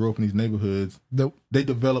kids that grow up in these neighborhoods, they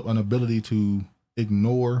develop an ability to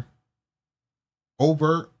ignore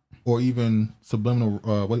overt or even subliminal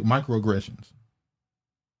microaggressions.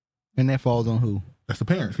 And that falls on who? That's the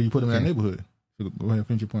parents, because you put them in that neighborhood. So go ahead and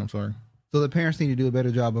finish your point. I'm sorry. So the parents need to do a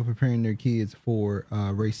better job of preparing their kids for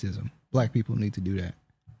racism. Black people need to do that.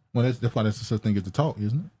 Well, that's why that's the such thing as the talk,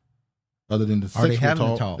 isn't it? Other than the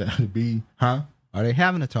sexual talk, that'd be, huh? Are they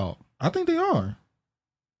having a talk? I think they are.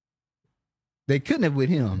 They couldn't have with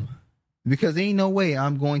him, because there ain't no way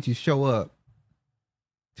I'm going to show up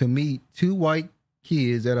to meet two white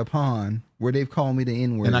kids at a pond where they've called me the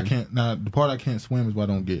N-word. And I can't. Now the part I can't swim is what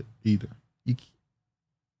I don't get either.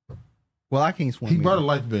 Well, I can't swim. He brought a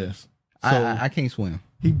life vest. So I can't swim.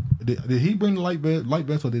 Did he bring the life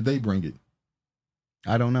vest, or did they bring it?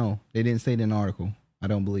 I don't know. They didn't say it in the article. I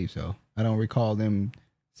don't believe so. I don't recall them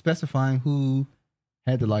specifying who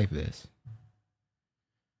had the life vest.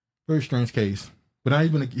 Very strange case. But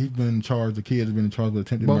he's been charged. The kid has been charged with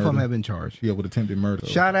attempted murder. Both of them have been charged. Yeah, with attempted murder.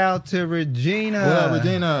 Shout out to Regina. What up,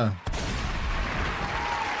 Regina?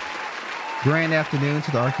 Grand afternoon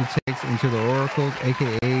to the architects and to the oracles,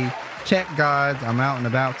 a.k.a. check gods. I'm out and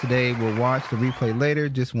about today. We'll watch the replay later.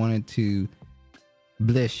 Just wanted to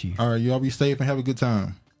bless you. All right, you all be safe and have a good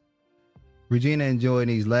time. Regina enjoying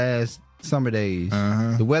these last summer days.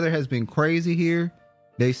 The weather has been crazy here.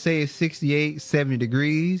 They say it's 68, 70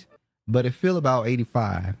 degrees, but it feel about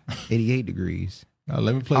 85, 88 degrees.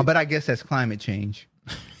 Let me play. But I guess that's climate change.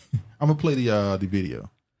 I'm gonna play the video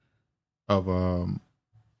of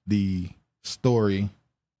the story.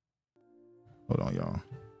 Hold on, y'all.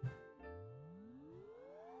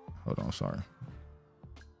 Hold on, sorry.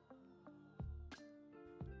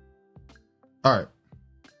 All right.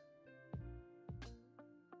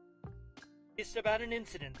 It's about an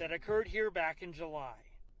incident that occurred here back in July.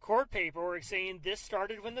 Court paperwork saying this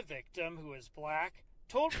started when the victim, who is black,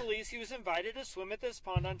 told police he was invited to swim at this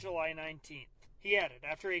pond on July 19th. He added,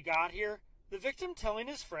 after he got here, the victim telling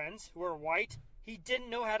his friends, who are white, he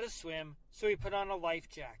didn't know how to swim, so he put on a life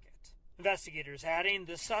jacket. Investigators adding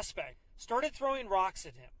the suspect started throwing rocks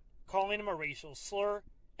at him, calling him a racial slur,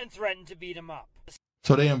 and threatened to beat him up.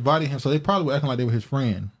 So they invited him. So they probably were acting like they were his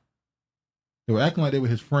friend. They were acting like they were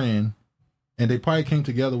his friend, and they probably came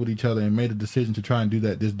together with each other and made a decision to try and do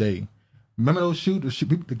that this day. Remember those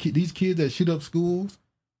these kids that shoot up schools?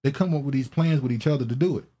 They come up with these plans with each other to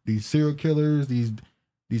do it. These serial killers, these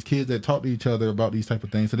kids that talk to each other about these type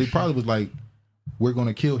of things. So they probably was like, we're going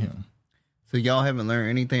to kill him. So y'all haven't learned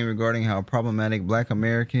anything regarding how problematic Black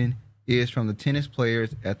American is from the tennis players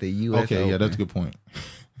at the U.S. Okay, Open. yeah, that's a good point.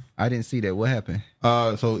 I didn't see that. What happened?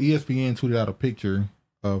 So ESPN tweeted out a picture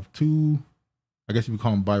of two, I guess you would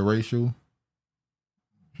call them biracial,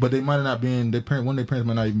 but they might have not been, one of their parents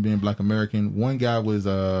might not even been Black American. One guy was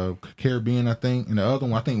Caribbean, I think, and the other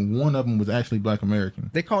one, I think one of them was actually Black American.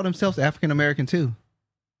 They call themselves African American too.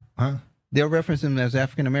 Huh? They'll reference them as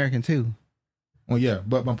African American too. Well, yeah,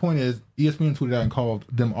 but my point is, ESPN tweeted out and called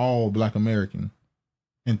them all Black American,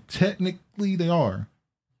 and technically they are.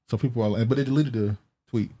 So people are, but they deleted the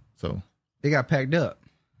tweet. So they got packed up.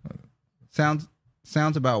 Sounds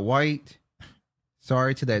about white.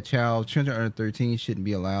 Sorry to that child. Children under 13 shouldn't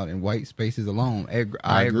be allowed in white spaces alone.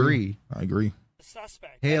 I agree. I agree.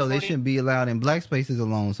 Hell, they shouldn't be allowed in black spaces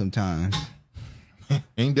alone sometimes.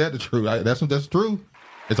 Ain't that the truth? That's true.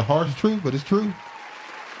 It's a harsh truth, but it's true.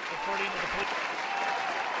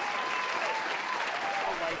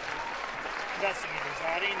 Investigators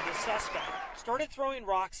adding the suspect started throwing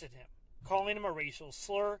rocks at him, calling him a racial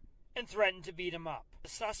slur, and threatened to beat him up. The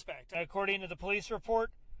suspect, according to the police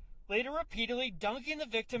report, later repeatedly dunking the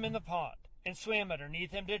victim in the pond and swam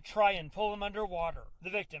underneath him to try and pull him underwater.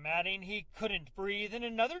 The victim adding he couldn't breathe, and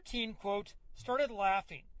another teen, quote, started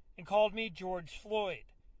laughing and called me George Floyd,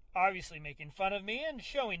 obviously making fun of me and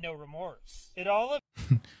showing no remorse. It all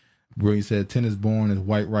where he said tennis born is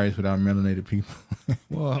white rice without melanated people.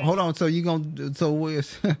 Well, hold on. So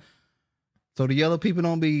so the yellow people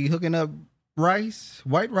don't be hooking up rice,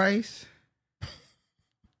 white rice?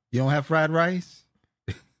 You don't have fried rice?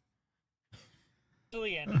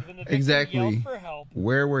 ended when the victim Exactly. yelled for help.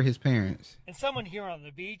 Where were his parents? And someone here on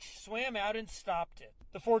the beach swam out and stopped it.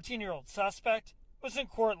 The 14-year-old suspect was in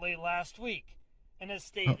court late last week and has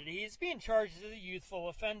stated he's being charged as a youthful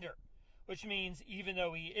offender, which means even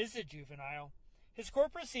though he is a juvenile, his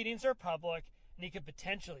court proceedings are public and he could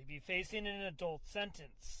potentially be facing an adult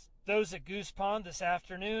sentence. Those at Goose Pond this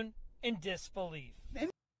afternoon in disbelief.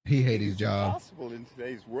 He hated his job. It's possible in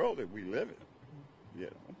today's world that we live in,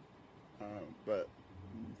 but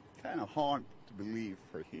kind of hard to believe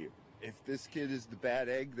for here. If this kid is the bad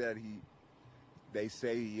egg that they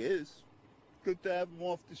say he is, good to have him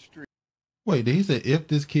off the street. Wait, did he say if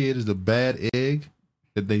this kid is the bad egg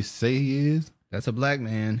that they say he is? That's a black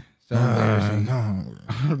man. So embarrassing.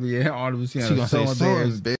 Yeah, all of us are so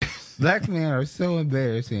embarrassing. Black men are so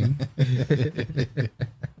embarrassing.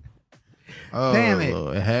 Damn it.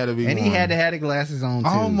 Lord, it had to be And one. he had to have the glasses on, too.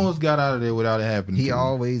 Almost got out of there without it happening. He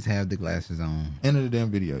always had the glasses on. End of the damn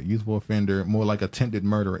video. Youthful offender, more like attempted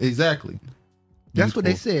murderer. Exactly. That's what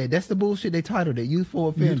they said. That's the bullshit they titled it. Youthful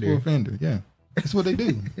offender. Youthful offender, yeah. That's what they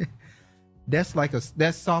do. That's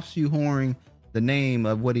soft shoehorning the name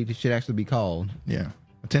of what he should actually be called. Yeah.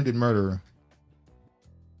 Attempted murderer.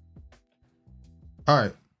 All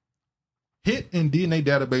right. Hit in DNA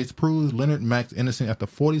database proves Leonard Max innocent after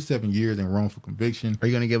 47 years in wrongful conviction. Are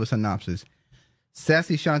you going to give us a synopsis?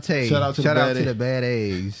 Sassy Shantae. Shout out to the bad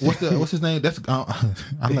eggs. What's his name? That's I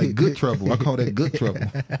like good trouble. I call that good trouble.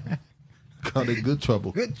 I call it good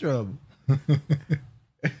trouble. Good trouble.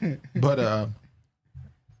 But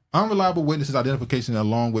unreliable witnesses' identification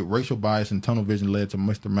along with racial bias and tunnel vision led to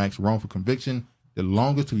Mr. Max's wrongful conviction, the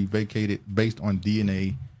longest to be vacated based on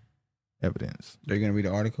DNA evidence. Are you going to read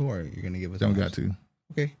the article or you're going to give us Don't got to.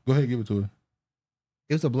 Okay. Go ahead, give it to her.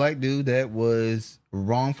 It was a black dude that was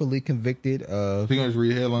wrongfully convicted of You going to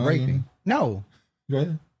read the headline? raping. Again? No. Go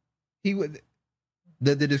ahead. He would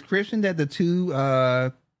the description that the two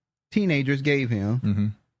teenagers gave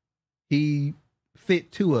him, he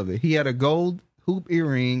fit two of it. He had a gold hoop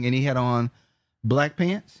earring and he had on black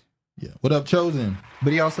pants. Yeah. What up, Chosen?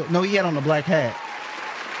 But he had on a black hat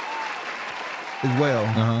as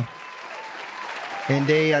well. And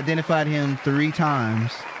they identified him 3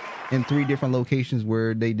 times in 3 different locations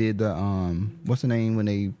where they did the what's the name when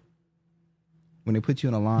they put you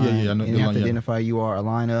in a line? Yeah, I know and the you have line, to yeah. identify you are a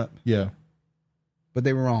lineup. Yeah. But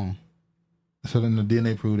they were wrong. So then the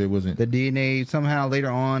DNA proved it wasn't. The DNA somehow later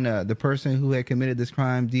on, the person who had committed this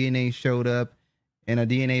crime, DNA showed up in a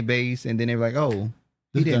DNA base, and then they were like, "Oh,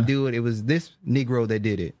 he didn't do it. It was this Negro that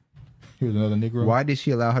did it." He was another Negro. Why did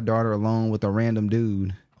she allow her daughter alone with a random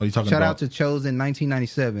dude? Oh, you talking Shout about? out to Chosen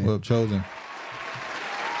 1997. What up, Chosen?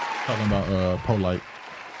 Talking about Polight.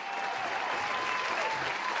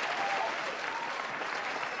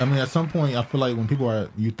 I mean, at some point, I feel like when people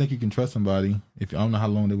you think you can trust somebody. I don't know how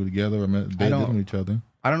long they were together or they lived with each other.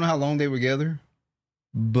 I don't know how long they were together,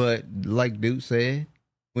 but like Duke said,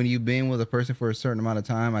 when you've been with a person for a certain amount of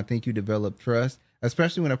time, I think you develop trust,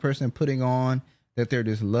 especially when a person putting on that they're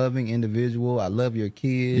this loving individual. I love your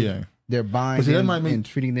kid. Yeah. They're buying See, them and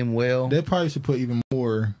treating them well. They probably should put even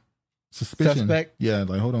more suspicion. Suspect? Yeah,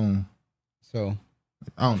 like, hold on. So,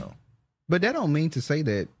 I don't know. But that don't mean to say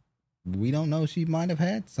that we don't know. She might have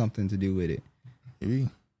had something to do with it. Maybe.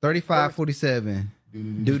 3547.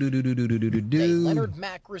 Leonard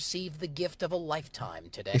Mack received the gift of a lifetime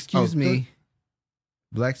today. Excuse me.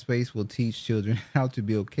 Black Space will teach children how to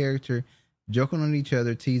build character. Joking on each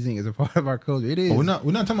other, teasing is a part of our culture. It is. Oh, we're not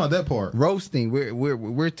talking about that part. Roasting.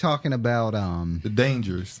 We're talking about the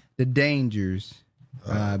dangers. The dangers.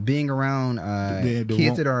 Being around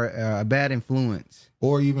kids that are a bad influence,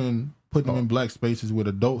 or even putting them in black spaces with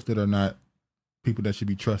adults that are not people that should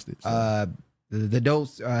be trusted. So. The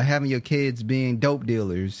adults having your kids being dope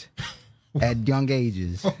dealers at young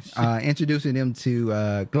ages, introducing them to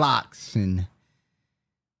Glocks and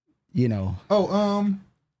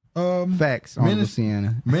facts on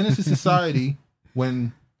Louisiana. Menace to Society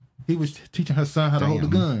when he was teaching her son how to hold a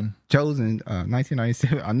gun. Chosen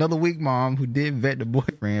 1997. Another weak mom who did vet the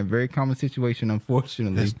boyfriend. Very common situation,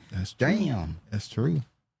 unfortunately. That's damn. That's true.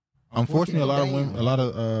 Unfortunately, a lot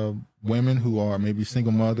of women who are maybe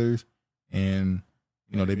single mothers and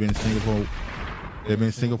they've been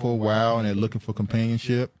single for a while and they're looking for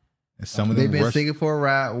companionship. And some of them they've been single for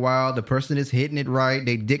a while. The person is hitting it right.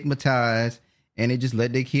 They dickmatize and they just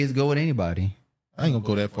let their kids go with anybody. I ain't gonna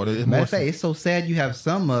go that far. Matter of fact, it's so sad. You have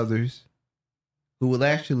some mothers who will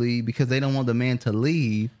actually, because they don't want the man to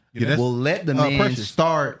leave, will let the man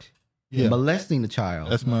start molesting the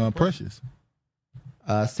child. That's my precious.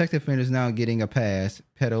 Sex offenders now getting a pass.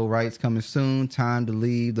 Pedo rights coming soon. Time to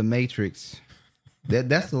leave the matrix.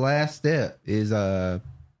 That's the last step. Is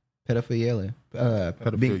pedophilia.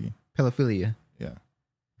 Pedophilia. Yeah.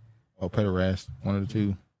 Oh, pederast. One of the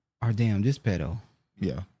two. Or damn, just pedo.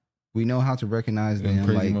 Yeah. We know how to recognize them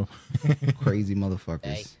like crazy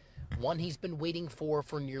motherfuckers. One he's been waiting for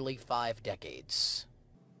nearly 5 decades.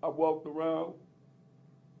 I walked around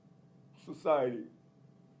society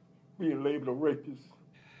being labeled a rapist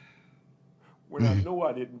when I know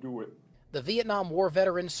I didn't do it. The Vietnam War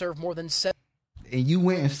veteran served more than 7. And you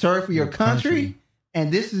went and served for your country,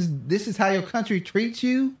 and this is how your country treats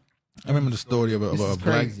you. I remember the story of a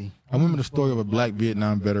black. I remember the story of a black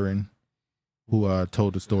Vietnam veteran who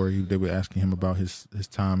told the story. They were asking him about his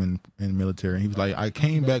time in the military. And he was like, I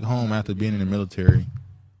came back home after being in the military,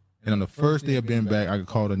 and on the first day of being back, I got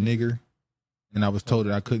called a nigger, and I was told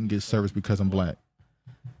that I couldn't get service because I'm black.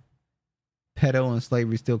 Pedo and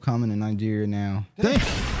slavery still common in Nigeria now. Damn.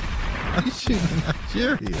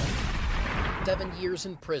 Nigeria. 7 years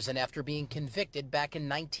in prison after being convicted back in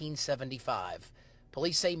 1975.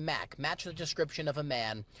 Police say Mac matched the description of a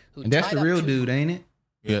man who And that's tied the up real two dude, ain't it?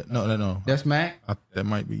 Yeah, no. That's Mac? That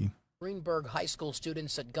might be. Greenberg High School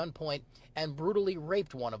students at gunpoint and brutally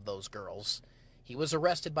raped one of those girls. He was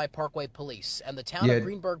arrested by Parkway Police, and the town of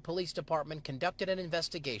Greenberg Police Department conducted an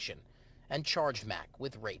investigation and charged Mac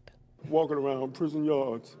with rape. Walking around prison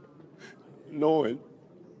yards, knowing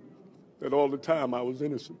that all the time I was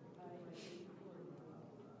innocent.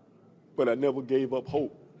 But I never gave up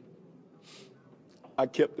hope. I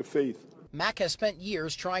kept the faith. Mac has spent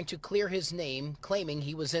years trying to clear his name, claiming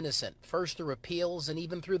he was innocent, first through appeals and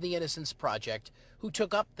even through the Innocence Project, who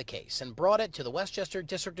took up the case and brought it to the Westchester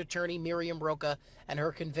District Attorney Miriam Roca and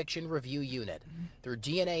her Conviction Review Unit through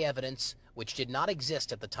DNA evidence, which did not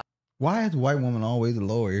exist at the time. Why is a white woman always a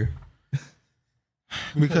lawyer?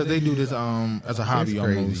 Because they do this as a hobby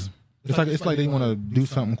almost. It's like they want to do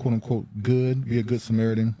something quote unquote good, be a good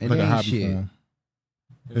Samaritan. It's like a hobby for them.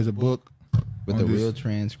 There's a book with the real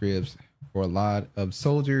transcripts for a lot of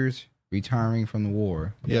soldiers retiring from the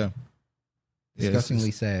war. Yeah.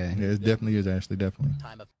 Disgustingly sad. Yeah, it definitely is, Ashley, definitely.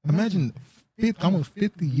 Imagine almost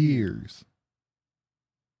 50 years.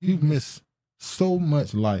 You've missed so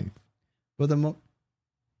much life. But the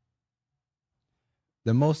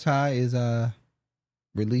Most High is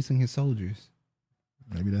releasing his soldiers.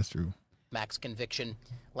 Maybe that's true. Mac's conviction.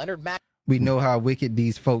 Leonard Mac. We know how wicked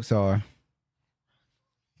these folks are.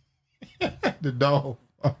 The dog.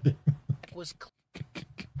 Was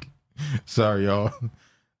sorry, y'all. I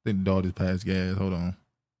think the dog just passed gas. Hold on.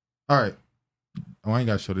 All right. Oh, I ain't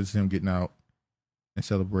got to show this. Is him getting out in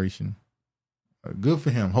celebration. Good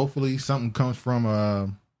for him. Hopefully something comes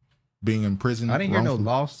from being in prison. I didn't hear no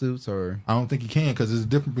lawsuits or. I don't think he can because there's a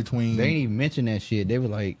difference between. They didn't even mention that shit. They were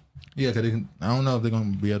like. Yeah, because I don't know if they're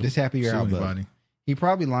going to be able to just happy you're sue out, anybody. He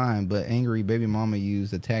probably lying, but angry baby mama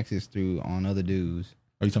used the taxes through on other dudes.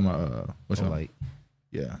 Are you talking about what's Polight?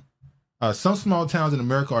 Yeah. Some small towns in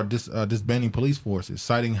America are disbanding police forces,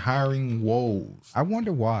 citing hiring woes. I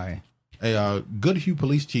wonder why. A Goodhue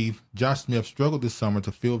police chief, Josh Smith, struggled this summer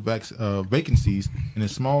to fill vacancies in a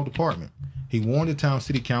small department. He warned the town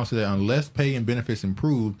city council that unless pay and benefits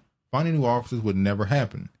improved, finding new officers would never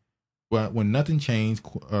happen. But when nothing changed,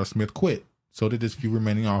 Smith quit. So did his few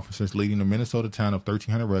remaining officers, leading the Minnesota town of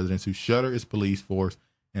 1,300 residents who shuttered its police force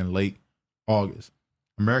in late August.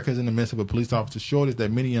 America is in the midst of a police officer shortage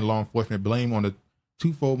that many in law enforcement blame on the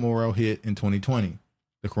twofold morale hit in 2020.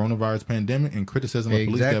 The coronavirus pandemic and criticism of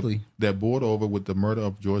police that boiled over with the murder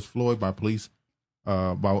of George Floyd by a police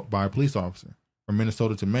officer. From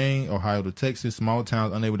Minnesota to Maine, Ohio to Texas, small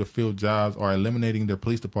towns unable to fill jobs are eliminating their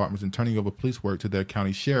police departments and turning over police work to their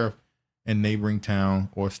county sheriff and neighboring town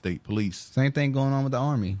or state police. Same thing going on with the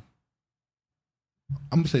Army.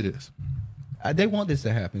 I'm going to say this. They want this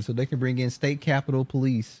to happen so they can bring in state capitol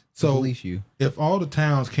police to police you. If all the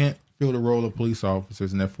towns can't fill the role of police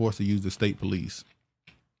officers and they're forced to use the state police,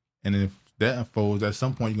 and if that unfolds, at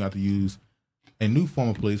some point you have to use a new form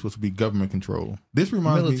of police, which would be government control. This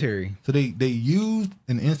reminds me. So they used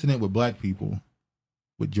an incident with black people,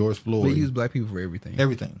 with George Floyd. They use black people for everything.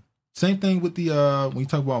 Everything. Same thing with the when you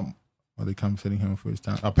talk about are they compensating him for his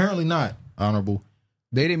time? Apparently not, Honorable.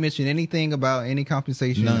 They didn't mention anything about any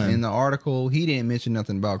compensation in the article. He didn't mention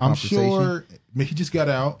nothing about compensation. I'm sure he just got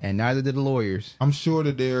out, and neither did the lawyers. I'm sure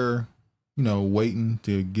that they're, waiting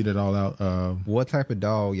to get it all out. What type of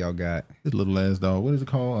dog y'all got? This little ass dog. What is it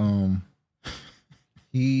called?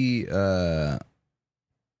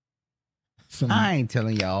 I ain't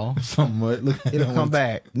telling y'all. Somewhat. Look, it'll come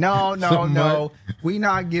back. No. We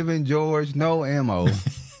not giving George no ammo.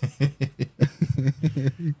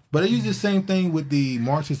 But they use the same thing with the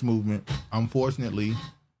Marxist movement. Unfortunately,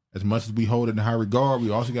 as much as we hold it in high regard, we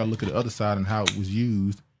also got to look at the other side and how it was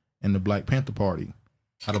used in the Black Panther Party.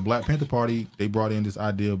 How the Black Panther Party, they brought in this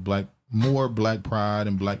idea of more black pride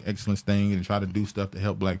and black excellence thing and try to do stuff to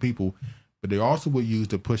help black people. But they also were used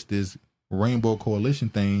to push this rainbow coalition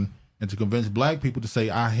thing and to convince black people to say,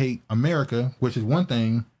 I hate America, which is one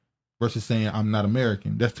thing, versus saying I'm not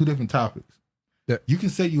American. That's two different topics. You can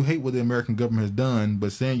say you hate what the American government has done,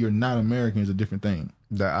 but saying you're not American is a different thing.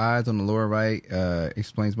 The eyes on the lower right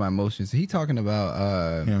explains my emotions. Is he talking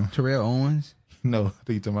about Terrell Owens? No, I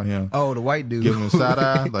think you're talking about him. Oh, the white dude. Giving him a side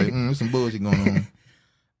eye. Like, there's some bullshit going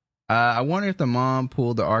I wonder if the mom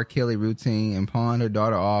pulled the R. Kelly routine and pawned her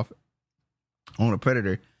daughter off on a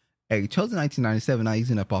predator. Hey, chosen 1997, not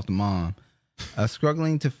easing up off the mom.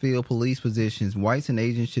 Struggling to fill police positions, whites and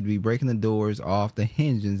Asians should be breaking the doors off the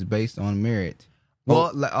hinges based on merit.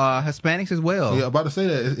 Well, Hispanics as well. Yeah, about to say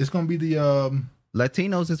that. It's going to be the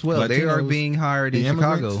Latinos as well. They are being hired in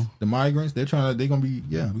Chicago. The migrants, they're going to be,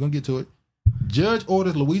 we're going to get to it. Judge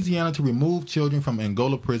orders Louisiana to remove children from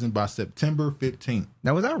Angola prison by September 15th.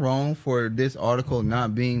 Now, was I wrong for this article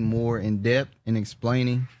not being more in depth in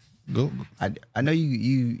explaining? Go. I know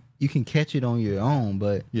you can catch it on your own,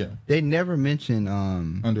 but they never mention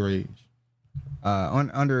underage.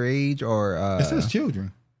 Underage or it says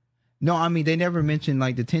children. No, I mean they never mention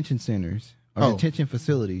like detention centers or detention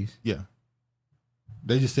facilities. Yeah,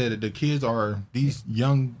 they just said that the kids are these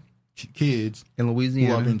young kids in Louisiana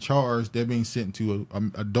who have been charged. They're being sent to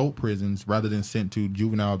adult prisons rather than sent to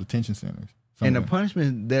juvenile detention centers. And the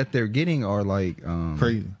punishment that they're getting are like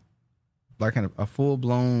crazy, like kind of a full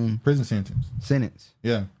blown prison sentence.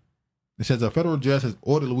 Yeah. It says a federal judge has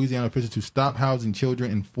ordered Louisiana officials to stop housing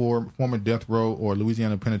children in former death row or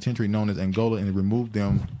Louisiana penitentiary known as Angola and remove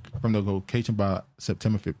them from the location by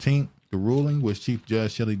September 15th. The ruling, which Chief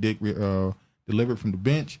Judge Shelley Dick delivered from the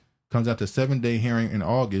bench, comes after a 7-day hearing in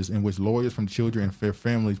August in which lawyers from children and their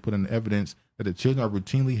families put in evidence that the children are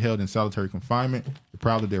routinely held in solitary confinement,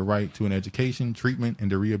 deprived of their right to an education, treatment,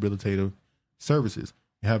 and their rehabilitative services,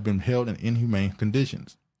 and have been held in inhumane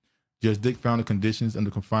conditions. Judge Dick found the conditions under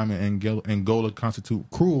confinement in Angola constitute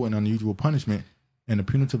cruel and unusual punishment, and the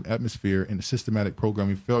punitive atmosphere and the systematic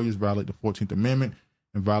programming failures violate the 14th Amendment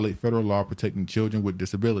and violate federal law protecting children with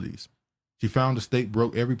disabilities. She found the state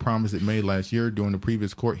broke every promise it made last year during the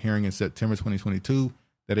previous court hearing in September 2022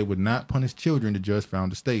 that it would not punish children. The judge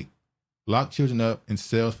found the state lock children up in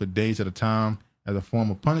cells for days at a time as a form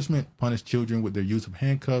of punishment, punish children with their use of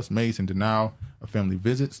handcuffs, mace, and denial of family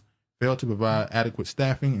visits, failed to provide adequate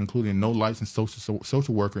staffing, including no licensed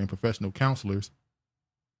social worker and professional counselors.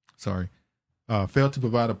 Failed to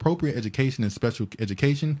provide appropriate education and special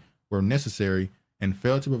education where necessary, and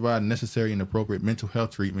failed to provide necessary and appropriate mental health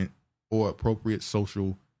treatment or appropriate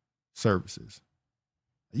social services.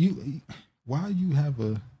 Why you have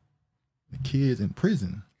the kids in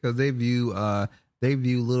prison? Because they view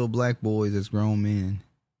little black boys as grown men.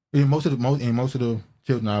 And most of the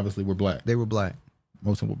children obviously were black. They were black.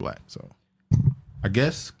 Most of them were black. So I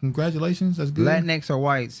guess congratulations. That's good. Latinx or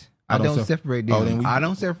whites. I don't separate them. I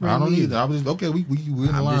don't separate them. I don't either. I was just, okay, we're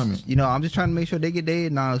in alignment. I'm just trying to make sure they get their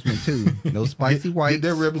acknowledgement too. Those spicy whites, get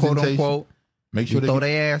their representation. Quote unquote. Make sure they throw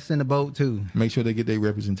their ass in the boat too. Make sure they get their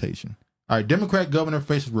representation. All right, Democrat governor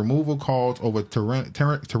faces removal calls over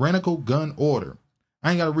tyrannical gun order.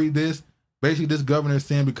 I ain't got to read this. Basically, this governor is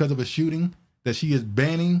saying because of a shooting that she is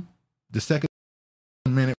banning the Second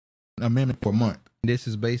Amendment for a month. This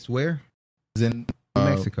is based where? It's in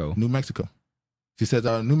Mexico. New Mexico. She says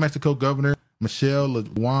New Mexico Governor Michelle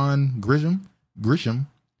LaJuan Grisham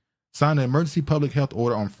signed an emergency public health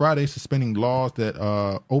order on Friday suspending laws that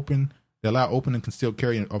allow open and concealed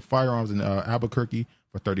carry of firearms in Albuquerque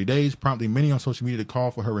for 30 days, prompting many on social media to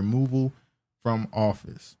call for her removal from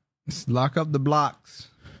office. Lock up the blocks.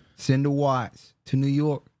 Send the Watts to New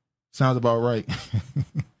York. Sounds about right.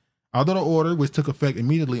 Although the order, which took effect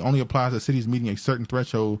immediately, only applies to cities meeting a certain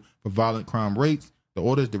threshold for violent crime rates, the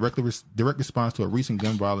order is direct response to a recent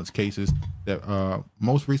gun violence cases that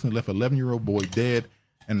most recently left an 11-year-old boy dead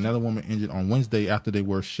and another woman injured on Wednesday after they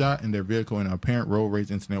were shot in their vehicle in an apparent road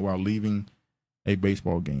rage incident while leaving a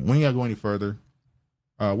baseball game. We ain't got to go any further.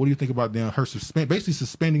 What do you think about them? Her basically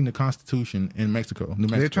suspending the Constitution in Mexico, New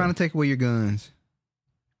Mexico. They're trying to take away your guns.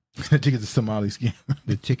 The chicken's a Somali scam.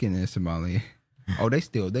 The chicken is Somali. Oh,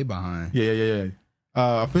 they behind. Yeah.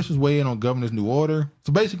 Officials weigh in on governor's new order.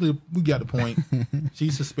 So basically, we got the point.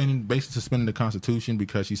 She's suspending the Constitution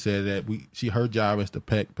because she said that her job is to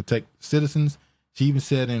protect citizens. She even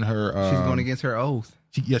said in her she's going against her oath.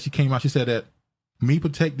 She came out. She said that me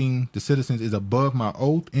protecting the citizens is above my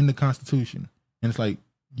oath in the Constitution, and it's like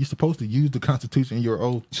you're supposed to use the Constitution in your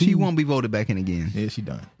oath. She won't be voted back in again. Yeah, she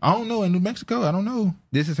done. I don't know in New Mexico. I don't know.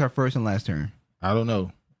 This is her first and last term. I don't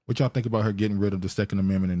know. What y'all think about her getting rid of the Second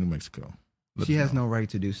Amendment in New Mexico? She has no right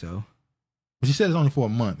to do so. But she said it's only for a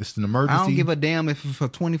month. It's an emergency. I don't give a damn if it's for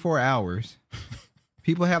 24 hours.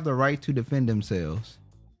 People have the right to defend themselves.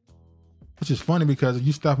 Which is funny because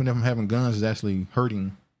you stopping them from having guns is actually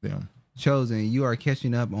hurting them. Chosen, you are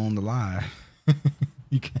catching up on the live.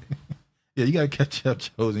 You got to catch up,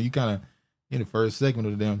 Chosen. You kind of in the first segment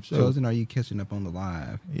of the damn show. Chosen, are you catching up on the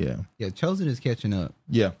live? Yeah. Yeah, Chosen is catching up.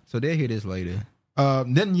 Yeah. So they'll hear this later.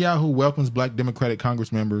 Netanyahu welcomes black Democratic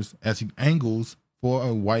Congress members as he angles for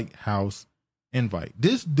a White House invite.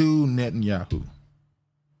 This dude, Netanyahu,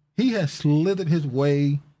 he has slithered his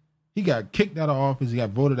way. He got kicked out of office. He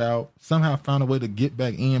got voted out. Somehow found a way to get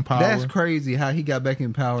back in power. That's crazy how he got back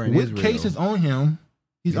in power in Israel. With cases on him.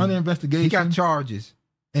 He's under investigation. He got charges.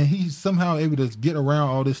 And he's somehow able to get around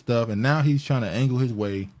all this stuff. And now he's trying to angle his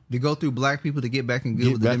way. To go through black people to get back in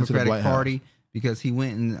good with the Democratic Party because he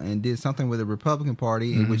went and did something with the Republican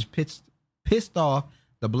Party, in which pissed off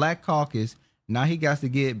the Black Caucus. Now he got to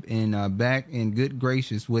get back in good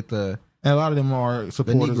gracious with the and a lot of them are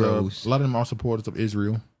supporters of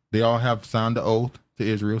Israel. They all have signed the oath to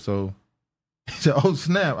Israel. So he said, "Oh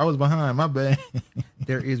snap! I was behind. My bad."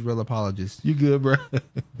 They're Israel apologists. You good, bro?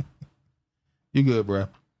 You good, bro?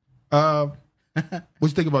 What you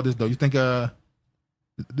think about this though? You think they're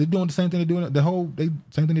doing the same thing they're doing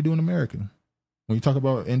same thing they do in America? When you talk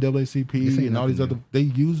about NAACP and all these other, they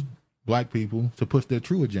use black people to push their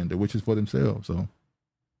true agenda, which is for themselves. So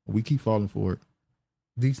we keep falling for it.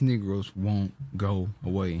 These Negroes won't go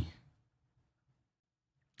away.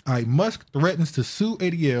 All right, Musk threatens to sue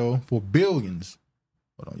ADL for billions.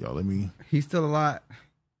 Hold on, y'all. He's still alive.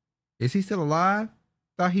 Is he still alive?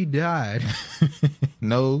 Thought he died.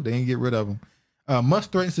 No, they didn't get rid of him.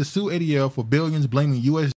 Musk threatens to sue ADL for billions, blaming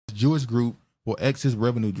U.S. Jewish group for X's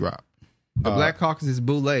revenue drop. The Black Caucus is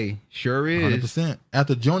boule. Sure is. 100%.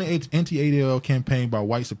 After joining anti-ADL campaign by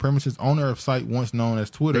white supremacists, owner of site once known as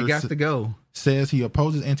Twitter, they got to go. Says he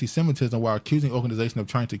opposes anti-Semitism while accusing the organization of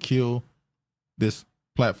trying to kill this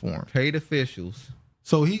platform. Paid officials.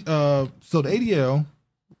 So the ADL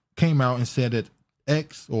came out and said that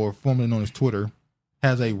X, or formerly known as Twitter,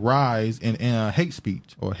 has a rise in hate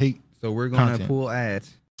speech or hate. So we're going to pull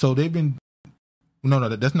ads. So they've been no,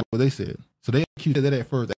 that's not what they said. So they accused that at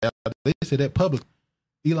first. They said that public.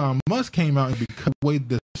 Elon Musk came out and because of the way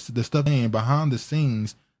the stuff in behind the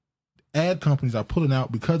scenes, ad companies are pulling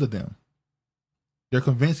out because of them. They're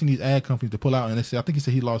convincing these ad companies to pull out, and they said I think he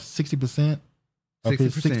said he lost 60% of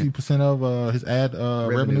his 60% of his ad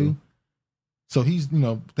revenue. So he's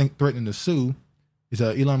threatening to sue.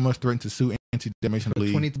 Elon Musk threatened to sue Anti-Defamation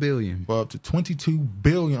League $20 billion for up to $22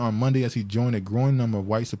 billion on Monday as he joined a growing number of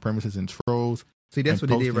white supremacists and trolls. See, that's what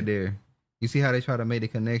they did right there. You see how they try to make a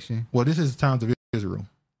connection? Well, this is Times of Israel.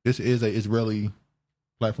 This is an Israeli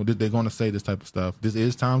platform. They're going to say this type of stuff. This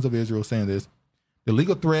is Times of Israel saying this. The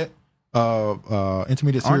legal threat of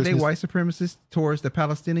intermediate seriousness. Aren't they white supremacists towards the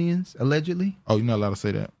Palestinians, allegedly? Oh, you're not allowed to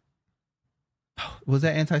say that. Was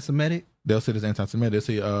that anti-Semitic? They'll say it's anti-Semitic.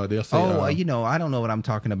 They'll say. I don't know what I'm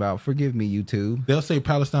talking about. Forgive me, YouTube. They'll say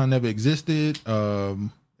Palestine never existed.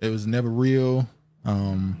 It was never real.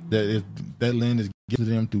 That land is given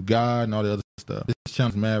to them through God and all the other stuff. This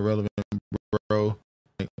channel's mad relevant, bro.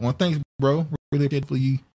 One thing, bro. Really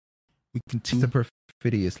carefully, we continue. It's a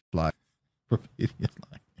perfidious lie.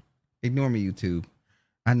 Ignore me, YouTube.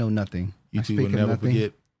 I know nothing. YouTube will never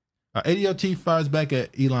forget. ADL chief fires back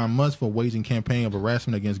at Elon Musk for waging campaign of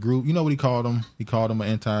harassment against group. You know what he called him? He called him an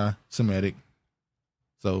anti-Semitic.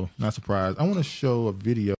 So, not surprised. I want to show a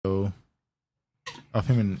video of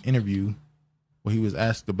him in an interview where he was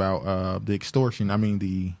asked about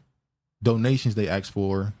the donations they ask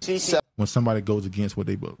for when somebody goes against what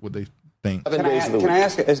they think. Can I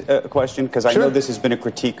ask a question? Because I know this has been a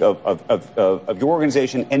critique of your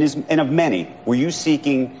organization and of many. Were you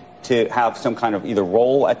seeking to have some kind of either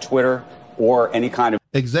role at Twitter or any kind of...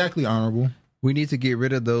 Exactly, Honorable. We need to get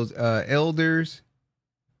rid of those elders.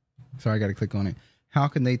 Sorry, I got to click on it. How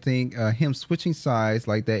can they think him switching sides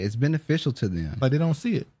like that is beneficial to them? Like they don't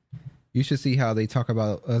see it. You should see how they talk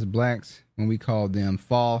about us blacks when we call them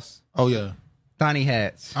false. Oh, yeah. Tiny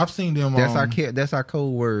hats. I've seen them. That's our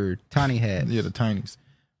code word. Tiny hats. Yeah, the tinies.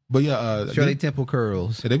 But yeah, show they temple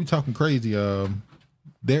curls. Yeah, they be talking crazy.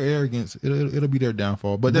 Their arrogance, it'll be their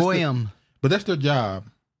downfall. But that's their job.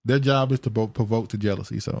 Their job is to provoke to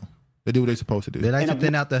jealousy. So they do what they're supposed to do. They like to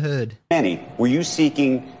thin out the hood. Annie, were you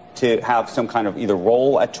seeking to have some kind of either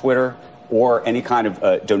role at Twitter or any kind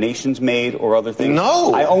of donations made or other things?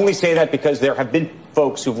 No. I only say that because there have been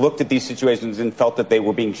folks who've looked at these situations and felt that they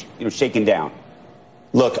were being shaken down.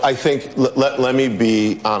 Look, I think, let me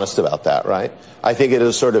be honest about that, right? I think it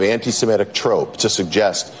is sort of anti-Semitic trope to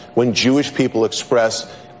suggest when Jewish people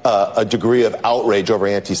express a degree of outrage over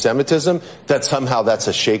anti-Semitism, that somehow that's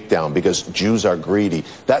a shakedown because Jews are greedy.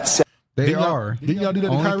 They are. Did y'all do that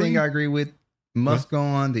to Only Kyrie? thing I agree with Musk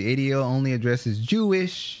on, the ADL only addresses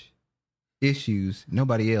Jewish issues,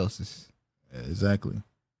 nobody else's. Exactly.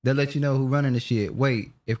 They'll let you know who running the shit.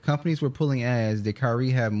 Wait, if companies were pulling ads, did Kyrie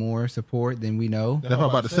have more support than we know? That's what I'm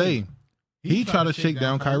about to say. He tried to shake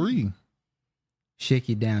down Kyrie. Shake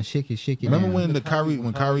it down, shake it Remember down.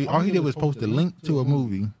 when Kyrie, all he did was post a link to a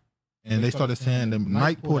movie, and they started saying the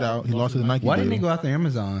Nike pulled out. He lost his Nike. Why deal. didn't he go after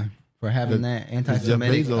Amazon for having that Jeff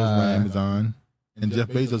anti-Semitic? Bezos went Amazon, and Jeff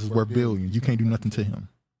Bezos is worth billions. You can't do nothing to him.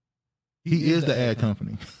 He is the ad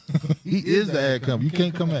company. He is the ad company. You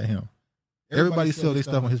can't come at him. Everybody sell their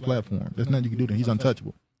stuff on his platform. There's nothing you can do to him. He's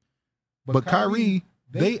untouchable. But Kyrie,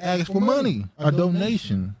 they asked for money, a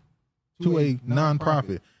donation to a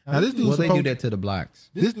nonprofit. Now this dude, they do that to the blacks.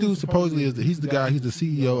 This dude supposedly he's the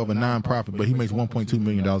CEO of a nonprofit, but he makes $1.2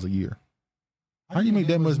 million a year. How do you make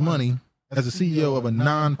that much money as a CEO of a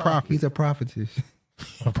nonprofit? He's a prophetess.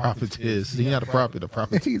 A prophetess. He's not a prophet. A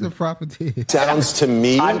prophet. He's a prophetess. Sounds to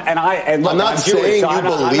me. I'm not saying you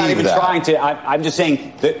believe that. I'm just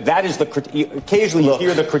saying that is the critique. Occasionally you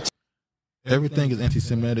hear the critique. Everything is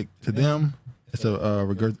anti-Semitic to them. It's a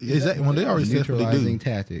when they already said what they do.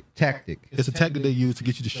 Tactic. It's a tactic they use to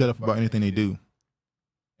get you to shut up about anything they do,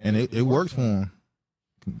 and it works for them.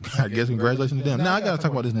 I guess congratulations to them. Now I gotta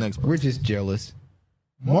talk about this next person. We're just jealous.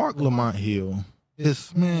 Marc Lamont Hill.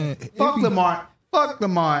 Fuck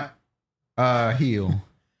Lamont Hill.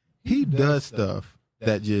 He does stuff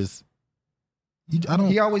that just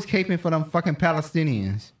He always caping for them fucking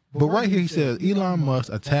Palestinians. But right here he says Elon Musk's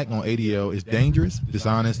attack on ADL is dangerous,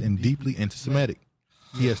 dishonest, and deeply anti-Semitic.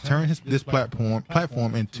 He has turned this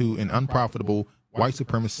platform into an unprofitable white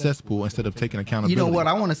supremacist cesspool instead of taking accountability. You know what?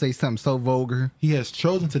 I want to say something so vulgar. He has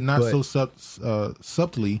chosen to not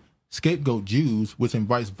subtly scapegoat Jews, which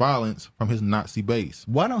invites violence from his Nazi base.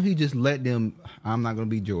 Why don't he just let them? I'm not going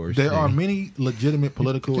to be George. There are many legitimate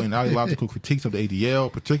political and ideological critiques of the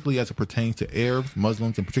ADL, particularly as it pertains to Arabs,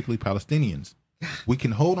 Muslims, and particularly Palestinians. We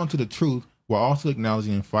can hold on to the truth while also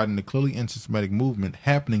acknowledging and fighting the clearly anti-Semitic movement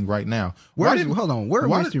happening right now. Where's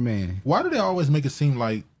Mr. Man? Why do they always make it seem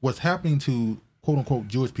like what's happening to quote-unquote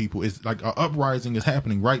Jewish people is like an uprising is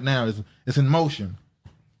happening right now? It's in motion.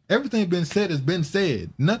 Everything been said has been said.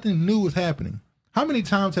 Nothing new is happening. How many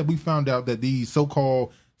times have we found out that these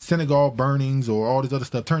so-called synagogue burnings or all this other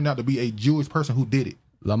stuff turned out to be a Jewish person who did it?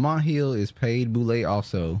 Lamont Hill is paid Boulay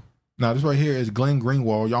also. Now, this right here is Glenn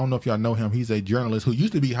Greenwald. Y'all know if y'all know him. He's a journalist who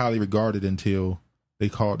used to be highly regarded until they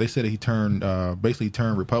said that he turned, basically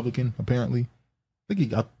turned Republican, apparently. I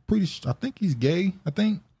think he's gay, I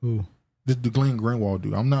think. Who? The Glenn Greenwald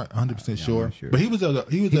dude. I'm not 100% sure. Sure. But he's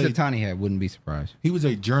a tiny hat, wouldn't be surprised. He was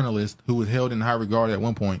a journalist who was held in high regard at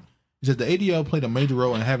one point. He says the ADL played a major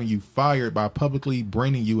role in having you fired by publicly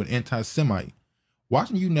branding you an anti-Semite.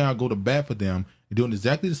 Watching you now go to bat for them and doing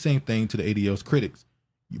exactly the same thing to the ADL's critics.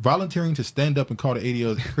 Volunteering to stand up and call the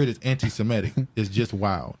ADL's critics anti-Semitic is just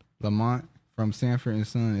wild. Lamont from Sanford and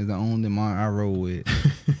Son is the only Lamont I roll with.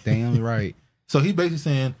 Damn right. So he basically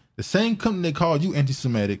saying the same company that called you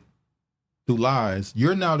anti-Semitic through lies,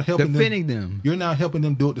 you're now helping defending them. You're now helping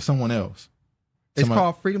them do it to someone else. It's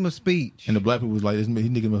called freedom of speech. And the black people was like, this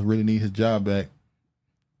nigga must really need his job back.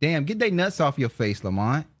 Damn, get they nuts off your face,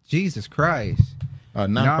 Lamont. Jesus Christ.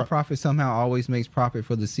 Non-profit somehow always makes profit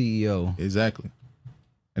for the CEO. Exactly.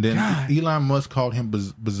 And then Elon Musk called him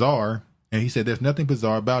bizarre, and he said, there's nothing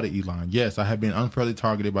bizarre about it, Elon. Yes, I have been unfairly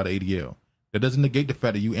targeted by the ADL. That doesn't negate the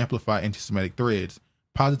fact that you amplify anti-Semitic threads,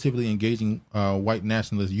 positively engaging white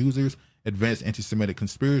nationalist users, advance anti-Semitic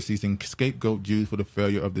conspiracies, and scapegoat Jews for the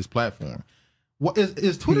failure of this platform. What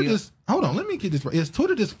is Twitter just... Hold on, let me get this right. Is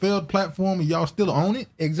Twitter this failed platform and y'all still own it?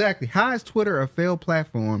 Exactly. How is Twitter a failed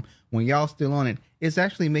platform when y'all still on it? It's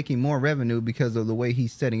actually making more revenue because of the way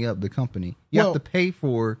he's setting up the company. You have to pay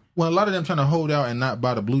for... Well, a lot of them trying to hold out and not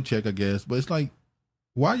buy the blue check, I guess. But it's like,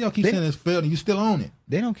 why y'all keep saying it's failed and you still own it?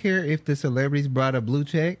 They don't care if the celebrities bought a blue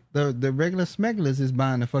check. The regular smugglers is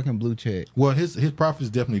buying the fucking blue check. Well, his profit is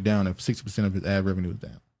definitely down if 60% of his ad revenue is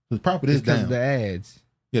down. His profit is down. Because of the ads.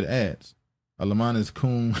 Yeah, the ads. Lamont is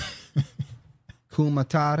Kun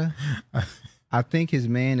Matata. I think his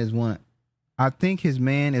man is one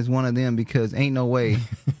of them because ain't no way.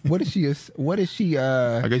 What is she? I guess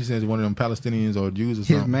you saying it's one of them Palestinians or Jews or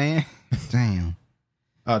something. His man? Damn.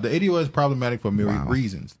 The ADL is problematic for myriad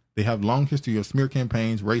reasons. They have long history of smear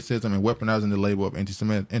campaigns, racism, and weaponizing the label of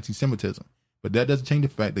anti-Semitism. But that doesn't change the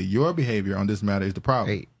fact that your behavior on this matter is the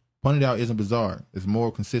problem. Hey. Pointed out isn't bizarre. It's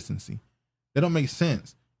moral consistency. That don't make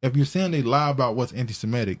sense. If you're saying they lie about what's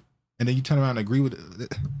anti-Semitic and then you turn around and agree with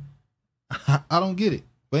it, I don't get it.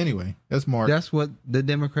 But anyway, that's Marc. That's what the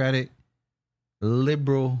Democratic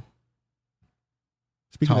liberal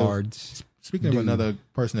Speaking of another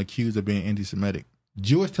person accused of being anti-Semitic,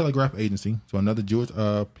 Jewish Telegraph Agency, so another Jewish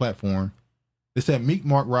platform, they said meet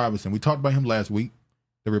Mark Robinson. We talked about him last week,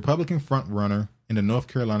 the Republican front runner in the North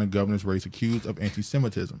Carolina governor's race accused of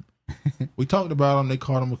anti-Semitism. We talked about him. They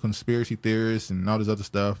called him a conspiracy theorist and all this other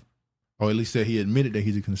stuff. Or at least said he admitted that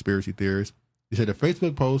he's a conspiracy theorist. He said a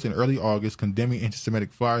Facebook post in early August condemning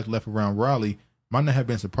anti-Semitic flyers left around Raleigh might not have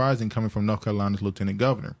been surprising coming from North Carolina's lieutenant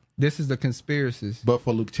governor. This is the conspiracies. But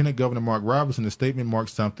for Lieutenant Governor Marc Robinson, the statement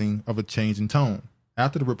marked something of a change in tone.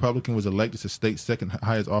 After the Republican was elected to state's second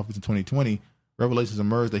highest office in 2020, revelations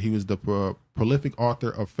emerged that he was the prolific author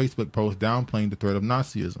of Facebook posts downplaying the threat of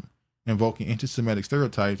Nazism, invoking anti-Semitic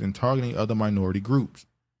stereotypes, and targeting other minority groups.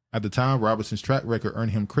 At the time, Robinson's track record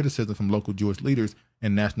earned him criticism from local Jewish leaders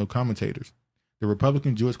and national commentators. The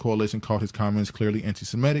Republican Jewish coalition called his comments clearly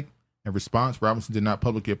anti-Semitic. In response, Robinson did not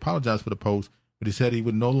publicly apologize for the post, but he said he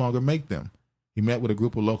would no longer make them. He met with a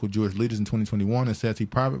group of local Jewish leaders in 2021 and says he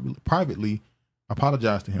privately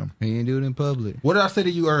apologized to him. He didn't do it in public. What did I say to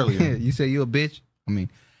you earlier? You said you a bitch? I mean,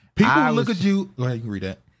 people look at you. Go ahead, you can read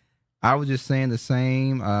that. I was just saying the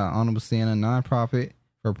same. Honorable Sienna, non-profit,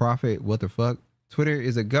 for profit, what the fuck? Twitter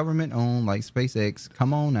is a government-owned like SpaceX.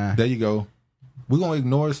 Come on now. There you go. We're going to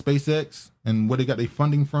ignore SpaceX and where they got their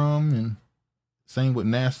funding from, and same with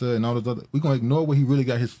NASA and all those other. We're going to ignore where he really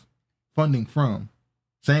got his funding from.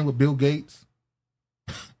 Same with Bill Gates.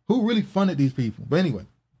 Who really funded these people? But anyway.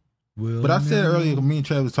 But I said earlier, me and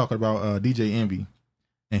Travis was talking about DJ Envy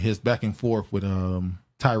and his back and forth with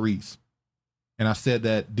Tyrese. And I said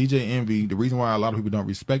that DJ Envy, the reason why a lot of people don't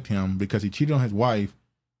respect him, because he cheated on his wife,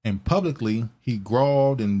 and publicly he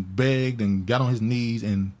growled and begged and got on his knees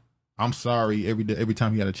and I'm sorry every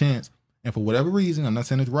time he had a chance. And for whatever reason, I'm not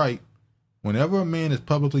saying it's right, whenever a man is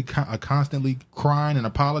publicly constantly crying and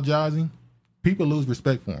apologizing, people lose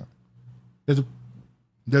respect for him.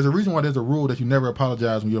 There's a reason why there's a rule that you never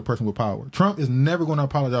apologize when you're a person with power. Trump is never going to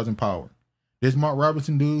apologize in power. This Marc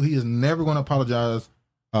Robinson dude, he is never going to apologize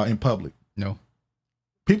in public. No.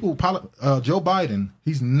 Joe Biden,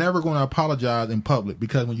 he's never going to apologize in public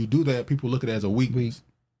because when you do that, people look at it as a weakness.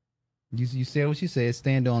 You said what you said.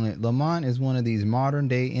 Stand on it. Lamont is one of these modern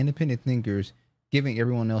day independent thinkers giving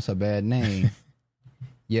everyone else a bad name.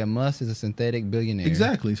 Yeah, Musk is a synthetic billionaire.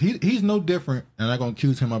 Exactly. He's no different, and I'm going to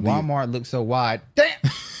accuse him of being. Walmart looks so wide.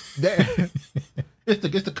 Damn. It's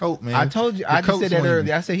the coat, man. I told you. I just said that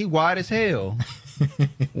earlier. I said he wide as hell.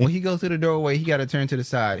 When he goes to the doorway, he got to turn to the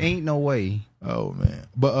side. Ain't no way. Oh man.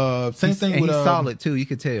 But same thing with he's solid too. You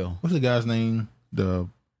could tell. What's the guy's name? The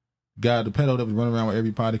guy, the pedo that was running around with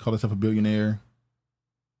everybody, called himself a billionaire.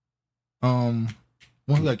 One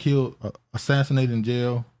who got killed, assassinated in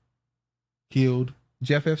jail, killed.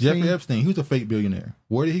 Jeff Epstein. He was a fake billionaire.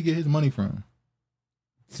 Where did he get his money from?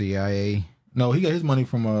 CIA. No, he got his money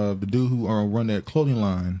from the dude who run that clothing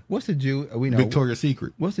line. What's the Jew? We know Victoria's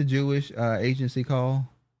Secret. What's the Jewish agency called?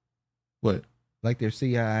 What? Like their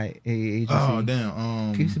CIA agency. Oh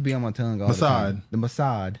damn! It used to be on my tongue. Mossad. The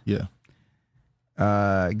Mossad.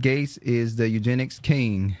 Yeah. Gates is the eugenics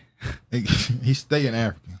king. He's staying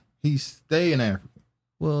African.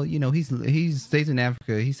 Well, you know, he stays in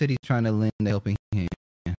Africa. He said he's trying to lend a helping hand.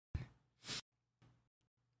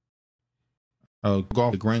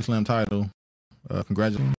 Golf, the Grand Slam title.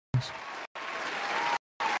 Congratulations. Is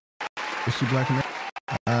she Black American?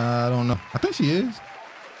 I don't know. I think she is.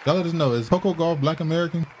 Y'all let us know. Is Coco Golf Black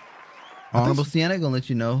American? Honorable Sienna gonna let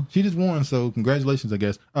you know. She just won, so congratulations, I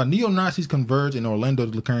guess. Neo-Nazis converge in Orlando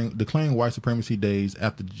declaring white supremacy days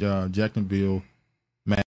after Jacksonville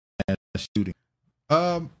mass shooting.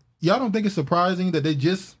 Y'all don't think it's surprising that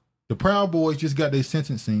the Proud Boys just got their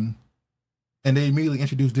sentencing and they immediately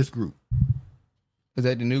introduced this group? Is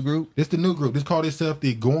that the new group? It's the new group. This call themselves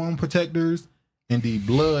the Gorham Protectors and the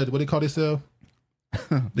Blood. What they call themselves?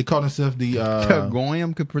 They call themselves the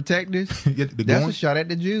Goyim Protectors. Yeah, That's a shot at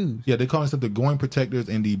the Jews. Yeah, they call themselves the Goyim Protectors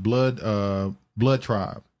and the Blood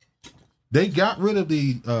Tribe. They got rid of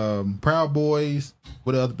the Proud Boys,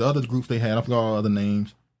 what the other groups they had. I forgot all other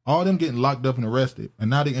names. All of them getting locked up and arrested, and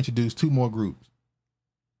now they introduced two more groups.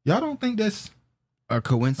 Y'all don't think that's a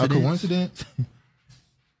coincidence?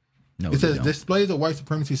 No, it says displays of white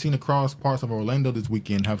supremacy seen across parts of Orlando this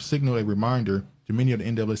weekend have signaled a reminder to many of the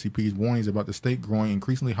NAACP's warnings about the state growing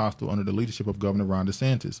increasingly hostile under the leadership of Governor Ron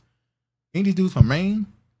DeSantis. Ain't these dudes from Maine?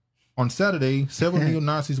 On Saturday, several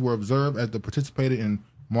neo-Nazis were observed as they participated in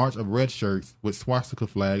March of Red Shirts with swastika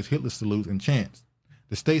flags, Hitler salutes, and chants.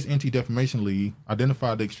 The state's Anti-Defamation League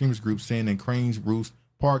identified the extremist group seen in Cranes Roost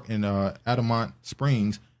Park in Adamant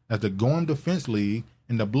Springs as the Gorham Defense League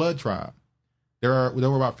and the Blood Tribe. There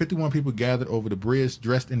were about 51 people gathered over the bridge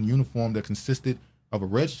dressed in uniform that consisted of a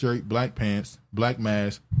red shirt, black pants, black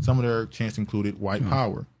mask. Some of their chants included white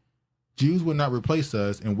power. Jews will not replace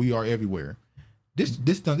us, and we are everywhere. This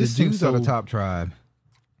Jews are the top tribe.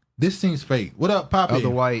 This seems fake. What up, Poppy? Of the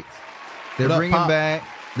whites. They're bringing back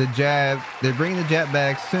the jab. They're bringing the jab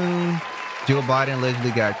back soon. Joe Biden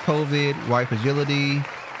allegedly got COVID. White fragility.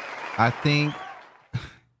 I think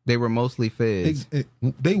they were mostly feds.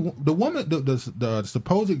 The woman, the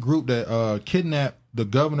supposed group that kidnapped the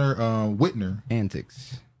governor, Whitner.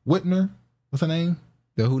 Antics. Whitner, what's her name?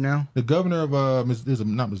 The who now? The governor of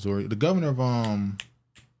not Missouri. The governor of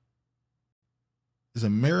is it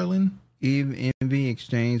Maryland? Envy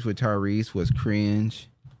exchange with Tyrese was cringe.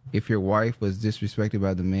 If your wife was disrespected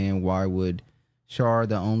by the man, why would Char,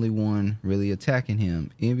 the only one really attacking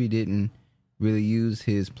him? Envy didn't really use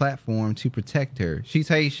his platform to protect her. She's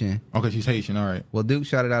Haitian. Okay, she's Haitian. All right. Well, Duke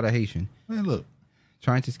shouted out a Haitian. Man, look.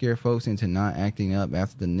 Trying to scare folks into not acting up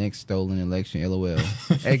after the next stolen election. LOL.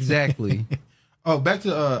 Exactly. Oh, back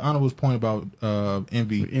to Honorable's point about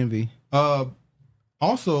Envy.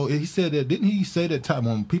 Also, he said that, didn't he say that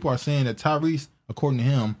when people are saying that Tyrese, according to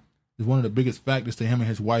him, is one of the biggest factors to him and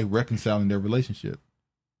his wife reconciling their relationship.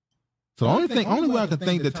 So the only way I can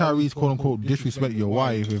think that Tyrese, quote unquote, disrespected your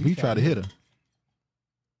wife if he tried to hit her.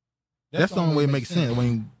 That's the only way it makes sense. I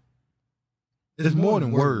mean, it's more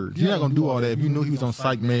than words. You're not gonna do all that. If you knew he was on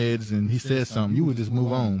psych meds and he said something, you would just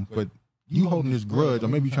move on. But you holding this grudge, or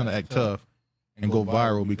maybe you're trying to act tough and go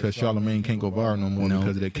viral because Charlamagne can't go viral no more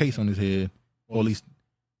because of that case on his head, or at least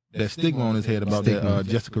that stigma on his head about that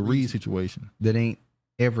Jessica Reed situation. That ain't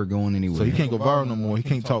ever going anywhere. So he can't go viral no more. He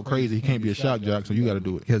can't talk crazy. He can't be a shock jock. So you got to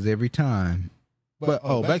do it. Because every time. But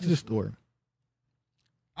back to the story.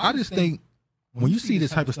 I just think when you see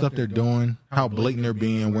this type of stuff they're doing, how blatant they're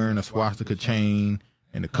being, wearing a swastika chain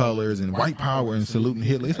and the colors and white power and saluting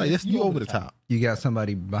Hitler, it's like that's you over the top. You got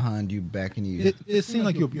somebody behind you backing you. It seems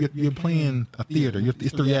like you're playing a theater.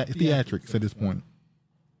 It's theatrics at this point.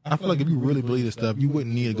 I feel like if you really believe this stuff, you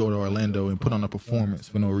wouldn't need to go to Orlando and put on a performance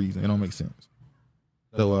for no reason. It don't make sense.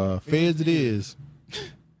 So, feds it is.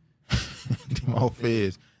 All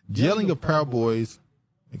feds. Yelling of Proud Boys,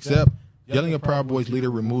 except yelling of Proud Boys leader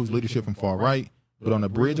removes leadership from far right. But on the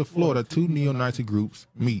bridge of Florida, two neo-Nazi groups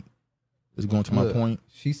meet. Is going to my point.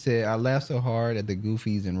 She said, I laughed so hard at the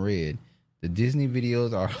goofies in red. The Disney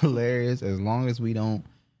videos are hilarious as long as we're not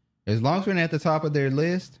at the top of their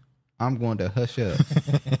list. I'm going to hush up.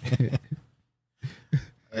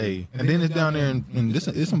 Hey, and then it's down there, and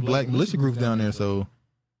there's some black militia groups down there, so,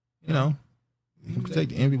 you know, you can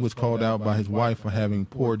take Envy was called out by his wife for having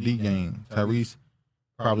poor D game. Tyrese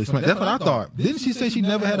probably smacked. That's what I thought. Didn't she say she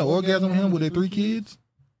never had an orgasm with him with their 3 kids?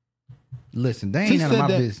 Listen, they ain't none of my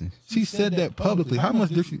business. She said that publicly. How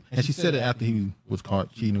much did she? And she said it after he was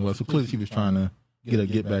caught cheating. Well, so clearly she was trying to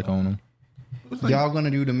get back on him. Like, y'all gonna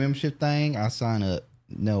do the membership thing? I sign up.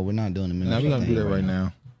 No, we're not doing the membership thing. No, we're gonna do that right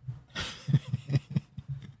now.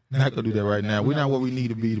 We're not gonna do that right now. We're not where we need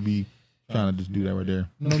to be trying to just do that right there.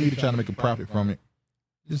 No need to try to make a profit from it.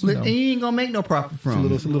 Just, he ain't gonna make no profit from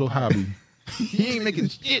it. It's a little hobby. He ain't making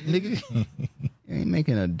shit, nigga. He ain't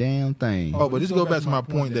making a damn thing. Oh, but this goes back to my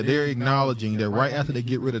point that they're acknowledging that right after they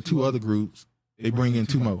get rid of 2 other groups, they bring in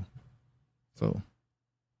 2 more. So,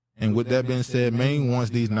 and with that being said, Maine wants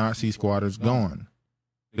these Nazi squatters gone.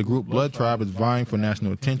 The group Blood Tribe is vying for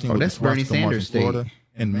national attention with that's the swastika Bernie march in Sanders' Florida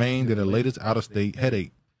and Maine. They're the latest out-of-state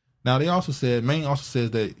headache. Now, Maine also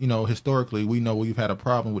says that, you know, historically, we know we've had a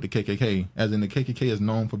problem with the KKK, as in the KKK is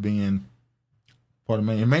known for being part of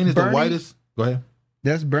Maine. And Maine is the whitest. Go ahead.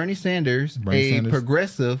 That's Bernie Sanders,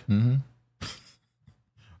 progressive. Mm-hmm.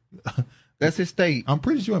 That's his state. I'm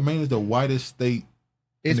pretty sure Maine is the whitest state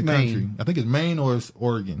in the Maine. country. I think it's Maine or it's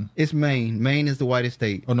Oregon. It's Maine. Maine is the whitest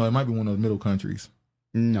state. Oh, no, it might be one of those middle countries.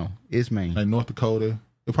 No, it's Maine. Like North Dakota.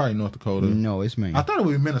 It's probably North Dakota. No, it's Maine. I thought it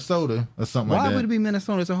would be Minnesota or something like that. Why would it be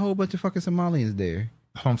Minnesota? There's a whole bunch of fucking Somalians there.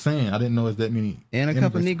 That's what I'm saying. I didn't know it's that many. And a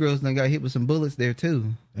couple of Negroes done got hit with some bullets there,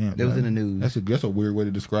 too. Damn, that was in the news. That's a weird way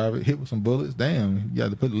to describe it. Hit with some bullets. Damn. You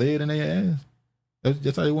got to put lead in their ass. That's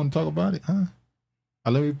just how you want to talk about it, huh?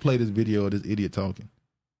 Let me play this video of this idiot talking.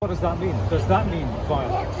 What does that mean? Does that mean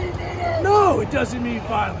violence? No, it doesn't mean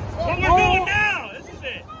violence. What we're doing now, this is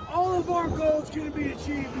it. All of our goals can be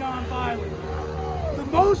achieved non-violently.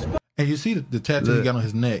 The most... And you see the tattoo he got on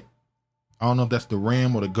his neck. I don't know if that's the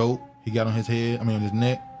ram or the goat he got on his head. I mean, on his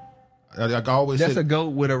neck. I always that's a goat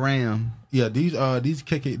with a ram. Yeah, these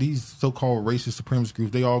so-called racist supremacist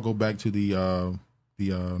groups, they all go back to the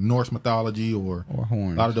Norse mythology or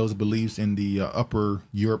horns. A lot of those beliefs in the upper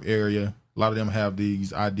Europe area. A lot of them have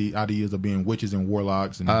these ideas of being witches and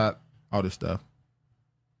warlocks and all this stuff.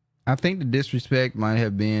 I think the disrespect might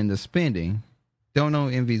have been the spending. Don't know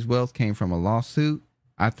Envy's wealth came from a lawsuit.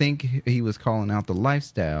 I think he was calling out the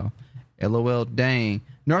lifestyle. LOL, dang.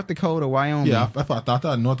 North Dakota, Wyoming. Yeah, I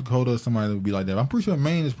thought North Dakota or somebody would be like that. I'm pretty sure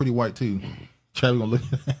Maine is pretty white too. Travis gonna look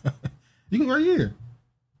at that. You can right here.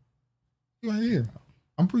 Right here.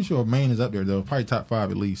 I'm pretty sure Maine is up there, though. Probably top 5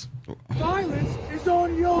 at least. Violence is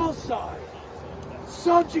on your side.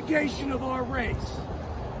 Subjugation of our race.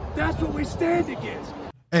 That's what we stand against.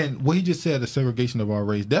 And what he just said, the segregation of our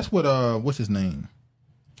race, that's what, what's his name?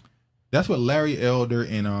 That's what Larry Elder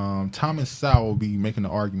and Thomas Sowell will be making the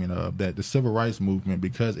argument of, that the civil rights movement,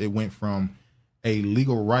 because it went from a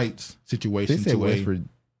legal rights situation to a...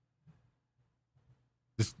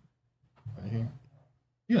 This, right here.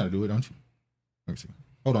 You gotta do it, don't you? Let me see.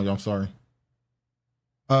 Hold on, y'all. I'm sorry.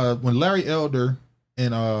 When Larry Elder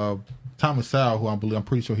and Thomas Sowell, who I'm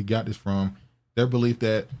pretty sure he got this from, their belief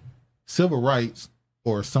that civil rights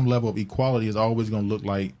or some level of equality is always going to look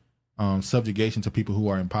like subjugation to people who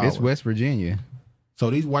are in power. It's West Virginia. So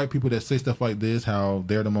these white people that say stuff like this, how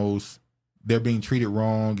they're being treated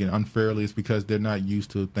wrong and unfairly, is because they're not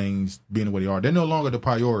used to things being the way they are. They're no longer the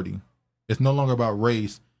priority. It's no longer about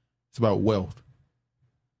race. It's about wealth.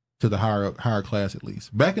 To the higher class, at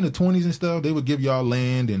least. Back in the 20s and stuff, they would give y'all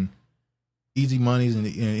land and easy monies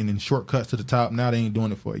and shortcuts to the top. Now they ain't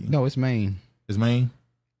doing it for you. No, it's Maine. It's Maine?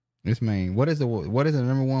 It's Maine. What is the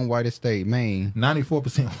number one whitest state? Maine.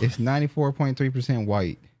 94%. It's 94.3%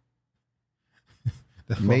 white.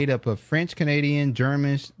 Made up of French, Canadian,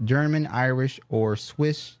 German, Irish, or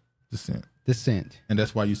Swiss descent. And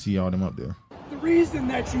that's why you see all them up there. The reason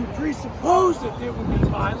that you presuppose that there would be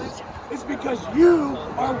violence is because you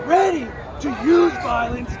are ready to use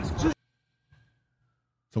violence to...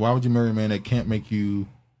 So why would you marry a man that can't make you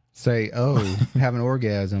say, oh, have an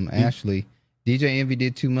orgasm? Ashley, DJ Envy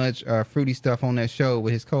did too much fruity stuff on that show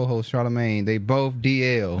with his co-host Charlamagne. They both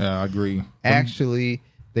DL. Yeah, I agree. Actually,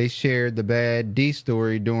 they shared the bad D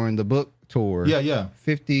story during the book tour. Yeah.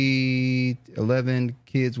 11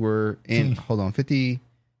 kids were in,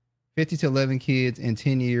 50 to 11 kids in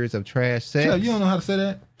 10 years of trash sex. Yeah, you don't know how to say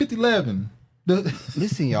that? 50-11.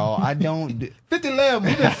 Listen, y'all, I don't... 50-11.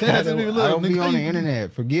 We just said that since we were little. I don't be on the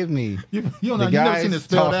internet. Forgive me. You never seen it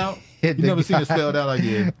spelled out? You never seen it spelled out like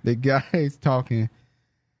that. The guy's talking.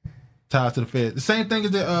 Ties to the Fed. The same thing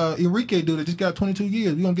as the Enrique dude that just got 22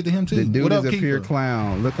 years. We gonna get to him too. The dude what is up, a pure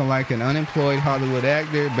clown. Looking like an unemployed Hollywood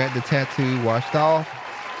actor. Bet the tattoo washed off.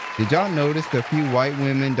 Did y'all notice the few white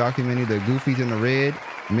women documenting the goofies in the red?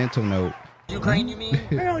 Mental note. Ukraine, you mean?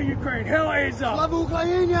 Hell Ukraine. Hell is up. Love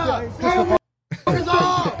Ukraine.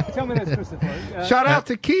 Tell me this, Christopher. Shout out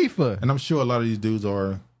to Kiefer. And I'm sure a lot of these dudes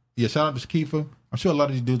are... Yeah, shout out to Kiefer. I'm sure a lot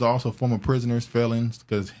of these dudes are also former prisoners, felons,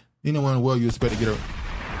 because you know when in the world you expect to get a...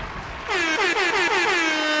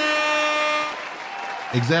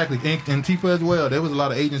 Exactly. And Tifa as well. There was a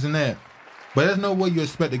lot of agents in that. But there's no way you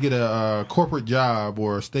expect to get a corporate job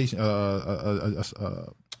or a station...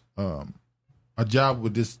 a job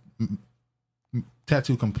with this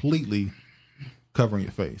tattoo completely covering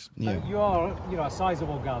your face. Yeah. You are, a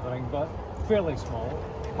sizable gathering, but fairly small.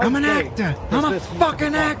 I'm an actor. I'm a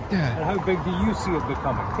fucking actor. And how big do you see it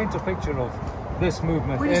becoming? Paint a picture of this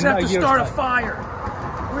movement. We just have to start a fire.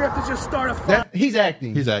 We have to just start a fire. He's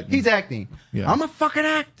acting. He's acting. Yeah. I'm a fucking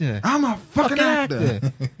actor. I'm a fucking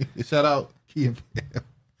actor. Shout out Key and Peele.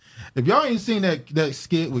 If y'all ain't seen that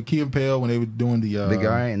skit with Key and Peele when they were doing the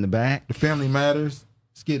guy in the back, the Family Matters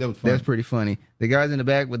skit, that was funny. That's pretty funny. The guys in the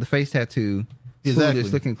back with the face tattoo, exactly,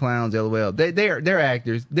 foolish looking clowns. LOL. They're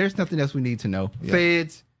actors. There's nothing else we need to know. Yeah.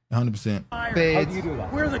 Feds, 100%. How do you do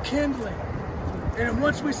that? We're the kindling, and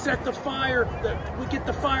once we set the fire, we get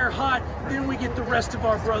the fire hot. Then we get the rest of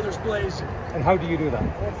our brothers blazing. And how do you do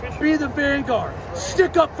that? Be the vanguard.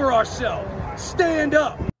 Stick up for ourselves. Stand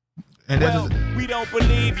up. And we don't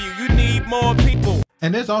believe you. You need more people.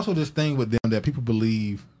 And there's also this thing with them that people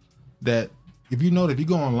believe that if you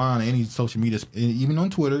go online, any social media, even on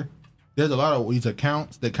Twitter, there's a lot of these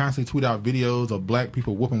accounts that constantly tweet out videos of black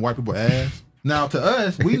people whooping white people's ass. Now, to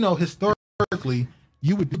us, we know historically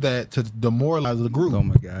you would do that to demoralize the group. Oh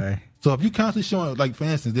my God. So if you constantly showing, like for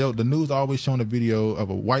instance, the news always showing a video of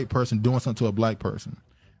a white person doing something to a black person,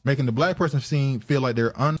 making the black person feel like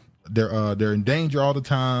they're in danger all the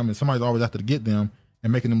time, and somebody's always after to get them,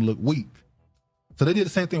 and making them look weak. So they did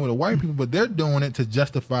the same thing with the white people, but they're doing it to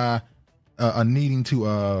justify a needing to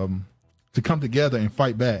come together and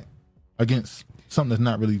fight back against something that's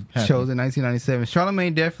not really happening. Shows in 1997.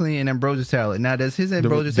 Charlamagne definitely an ambrosia salad. Now, does his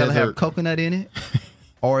ambrosia salad have coconut in it,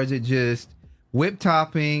 or is it just whipped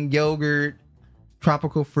topping, yogurt,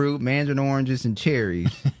 tropical fruit, mandarin oranges, and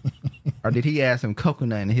cherries? Or did he add some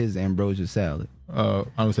coconut in his ambrosia salad? I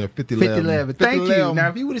would say 50-11. Thank you. Now,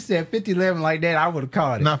 if you would have said 50-11 like that, I would have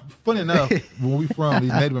caught it. Now, funny enough, when we from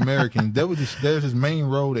these Native Americans, there's this main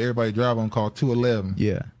road that everybody drive on called 211.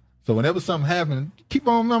 Yeah. So whenever something happened, keep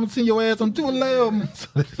on, I'm gonna send your ass on 211.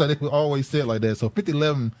 So they would always say it like that. So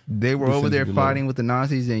 5011. They were over there fighting with the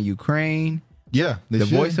Nazis in Ukraine. Yeah, the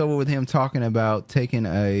voiceover with him talking about taking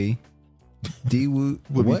a D-Woot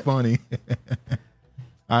would be funny.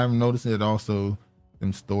 I'm noticing it also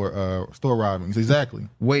in store robbings. Exactly.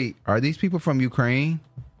 Wait, are these people from Ukraine?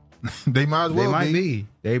 They might as well. They might be.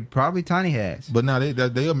 They probably tiny hats. But now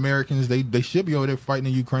they Americans. They should be over there fighting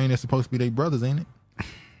in Ukraine. They're supposed to be their brothers, ain't it?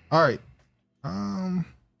 All right.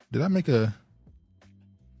 Did I make a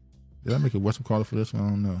what's it called for this one? I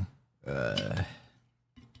don't know.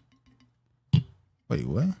 Wait,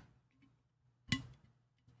 what?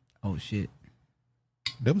 Oh shit.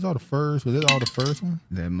 That was all the first. Was that all the first one?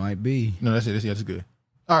 That might be. No, that's it. That's good.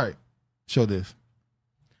 All right. Show this.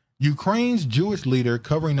 Ukraine's Jewish leader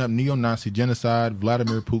covering up neo-Nazi genocide,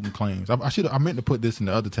 Vladimir Putin claims. I meant to put this in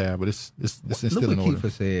the other tab, but it's still in order.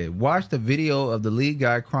 Kiefer said, watch the video of the lead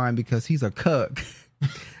guy crying because he's a cuck.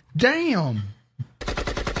 Damn.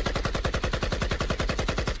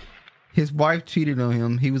 His wife cheated on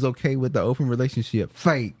him. He was okay with the open relationship.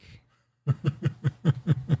 Fake. Go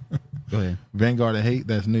ahead. Vanguard of Hate,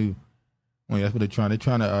 that's new. Well, that's what they're trying. They're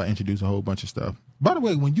trying to introduce a whole bunch of stuff. By the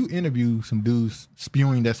way, when you interview some dudes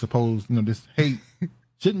spewing that supposed, this hate,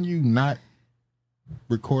 shouldn't you not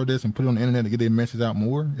record this and put it on the internet to get their message out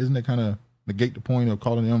more? Isn't that kind of negate the point of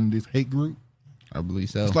calling them this hate group? I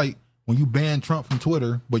believe so. It's like when you ban Trump from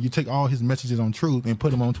Twitter, but you take all his messages on Truth and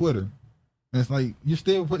put them on Twitter. And it's like, he's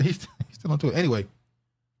still on Twitter. Anyway,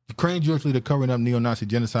 Ukraine Jewish leader covering up neo-Nazi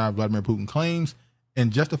genocide, Vladimir Putin claims,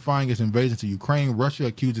 and justifying its invasion to Ukraine, Russia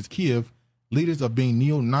accuses Kiev leaders of being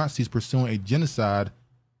neo-Nazis pursuing a genocide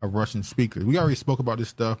of Russian speakers. We already spoke about this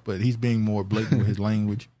stuff, but he's being more blatant with his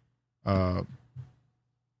language. Also,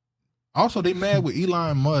 they mad with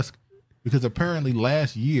Elon Musk because apparently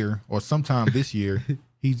last year or sometime this year,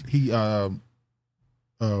 what's his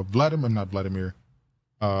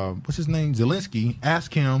name? Zelensky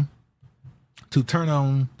asked him to turn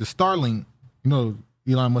on the Starlink.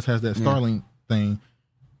 Elon Musk has that Starlink thing.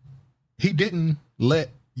 He didn't let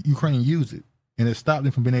Ukraine use it, and it stopped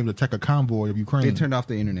him from being able to attack a convoy of Ukraine. They turned off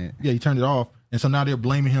the internet. Yeah, he turned it off, and so now they're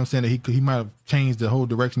blaming him, saying that he might have changed the whole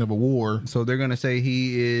direction of a war. So they're gonna say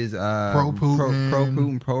he is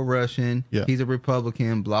pro-Putin, pro-Russian. Yeah. He's a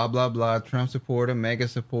Republican. Blah blah blah. Trump supporter, mega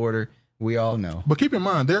supporter. We all know. But keep in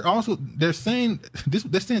mind, they're saying this.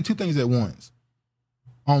 They're saying two things at once.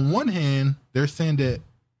 On one hand, they're saying that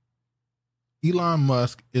Elon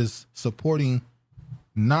Musk is supporting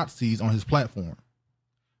Nazis on his platform.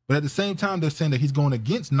 But at the same time, they're saying that he's going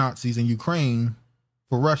against Nazis in Ukraine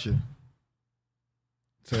for Russia.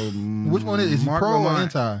 So which one is he, pro or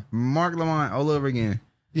anti? Marc Lamont all over again.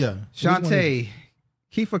 Yeah. Shantae,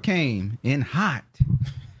 Kiefer came in hot.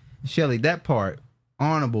 Shelly, that part,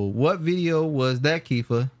 honorable. What video was that,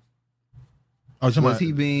 Kiefer? Was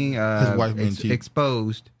he being his wife being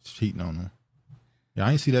exposed? Cheating on him. Yeah, I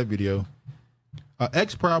didn't see that video.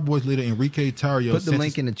 Ex-Proud Boys leader Enrique Tarrio. Put the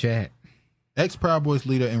link in the chat. Ex-Proud Boys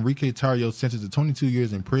leader Enrique Tarrio sentenced to 22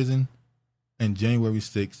 years in prison in January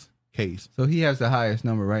 6th case. So he has the highest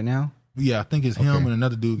number right now? Yeah, I think it's him and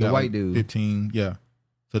another dude. The white dude. 15, yeah.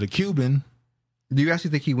 So the Cuban. Do you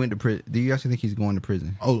actually think he went to prison? Do you actually think he's going to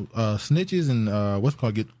prison? Oh, snitches and what's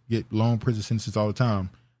called get long prison sentences all the time.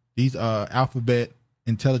 These alphabet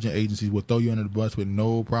intelligence agencies will throw you under the bus with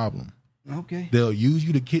no problem. Okay. They'll use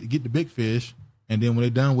you to get the big fish. And then when they're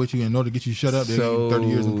done with you, in order to get you shut up, they'll give you 30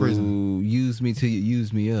 years in prison. Use me till you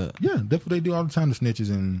use me up. Yeah, that's what they do all the time, the snitches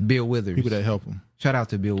and Bill Withers. People that help them. Shout out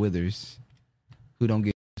to Bill Withers, who don't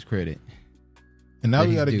get his credit. And now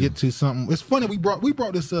we got to get to something. It's funny, we brought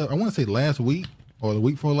this up, I want to say last week or the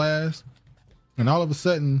week before last. And all of a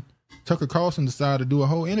sudden, Tucker Carlson decided to do a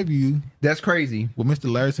whole interview. That's crazy. With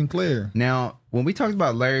Mr. Larry Sinclair. Now, when we talked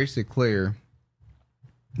about Larry Sinclair,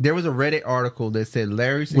 there was a Reddit article that said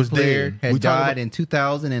Larry Sinclair had died in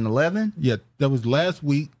 2011. Yeah, that was last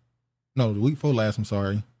week. No, the week before last, I'm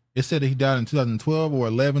sorry. It said that he died in 2012 or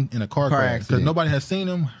 11 in a car crash. Because nobody has seen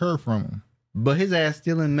him, heard from him. But his ass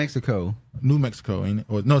still in Mexico. New Mexico, ain't it?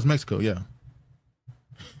 Or, no, it's Mexico, yeah.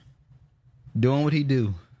 Doing what he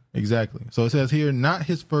do. Exactly. So it says here, not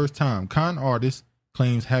his first time. Con artist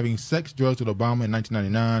claims having sex drugs with Obama in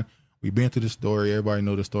 1999. We've been through the story. Everybody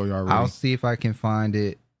know the story already. I'll see if I can find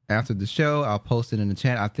it after the show. I'll post it in the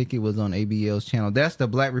chat. I think it was on ABL's channel. That's the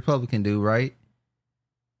Black Republican dude, right?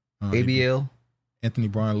 ABL? Anthony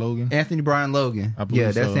Brian Logan. Anthony Brian Logan. I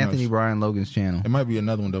believe that's Anthony Brian Logan's channel. It might be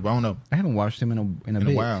another one, though, but I don't know. I haven't watched him in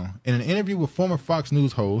a while. In an interview with former Fox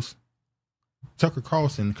News host Tucker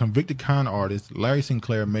Carlson, convicted con artist Larry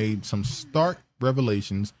Sinclair made some stark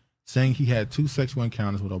revelations saying he had 2 sexual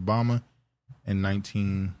encounters with Obama in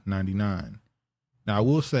 1999. Now, I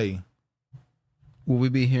will say, will we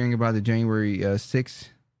be hearing about the January 6th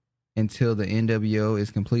until the NWO is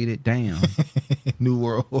completed? Damn. New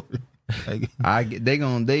World Order. Like, they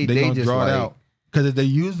gonna just draw like, it out because they're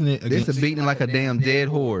using it against. This is beating like a damn dead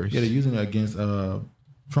horse. Yeah, they're using it against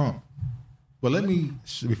Trump. But let me,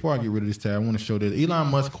 before I get rid of this tab, I want to show that Elon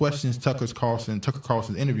Musk questions Tucker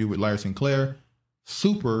Carlson's interview with Larry Sinclair.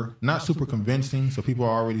 Not super convincing. So people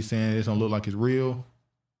are already saying it don't look like it's real.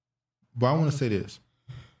 But I want to say this.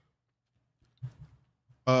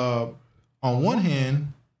 On one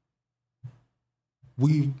hand,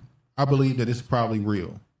 I believe that it's probably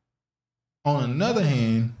real. On another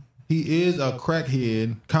hand, he is a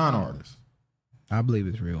crackhead con artist. I believe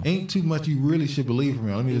it's real. Ain't too much you really should believe from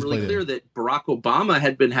him. Let me just really play clear that Barack Obama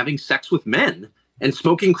had been having sex with men and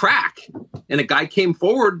smoking crack. And a guy came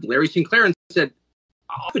forward, Larry Sinclair, and said,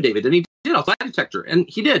 affidavit, and he did, a lie detector, and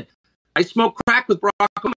he did. I smoked crack with Barack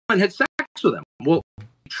Obama and had sex with him. Well,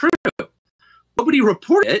 true. Nobody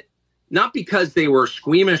reported it, not because they were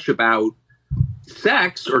squeamish about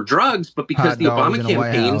sex or drugs, but because the Obama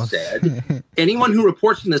campaign said anyone who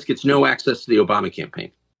reports on this gets no access to the Obama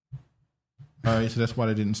campaign. All right, so that's why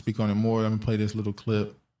they didn't speak on it more. Let me play this little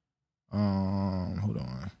clip. Hold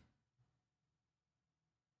on.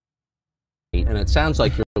 And it sounds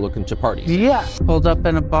like you're looking to parties. Yeah, pulled up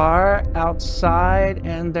in a bar outside,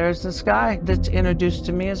 and there's this guy that's introduced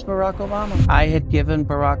to me as Barack Obama. I had given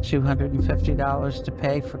Barack $250 to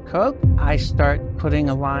pay for coke. I start putting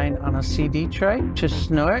a line on a CD tray to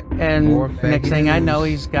snort, and next thing I know,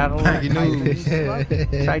 he's got a line. So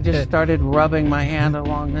I just started rubbing my hand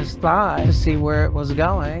along his thigh to see where it was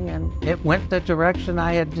going, and it went the direction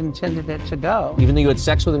I had intended it to go. Even though you had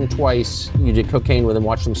sex with him twice, you did cocaine with him,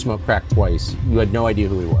 watched him smoke crack twice, you had no idea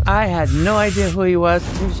who he was. I had no idea who he was.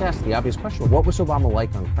 Let me just ask the obvious question. What was Obama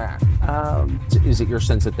like on crack? Is it your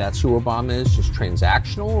sense that that's who Obama is, just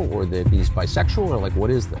transactional, or that he's bisexual, or like, what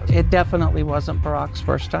is this? It definitely wasn't Barack's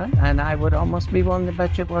first time, and I would almost be willing to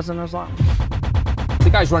bet you it wasn't as long. The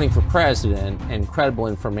guy's running for president, and credible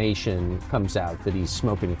information comes out that he's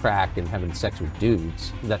smoking crack and having sex with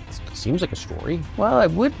dudes. That seems like a story. Well, it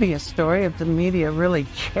would be a story if the media really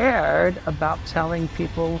cared about telling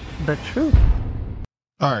people the truth.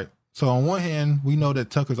 All right. So on one hand, we know that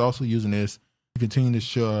Tucker's also using this to continue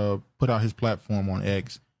to put out his platform on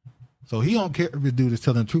X. So he don't care if this dude is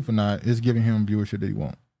telling the truth or not. It's giving him viewership that he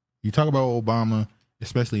wants. You talk about Obama,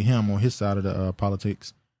 especially him on his side of the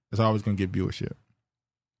politics, it's always going to get viewership.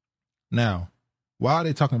 Now, why are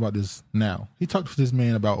they talking about this now? He talked to this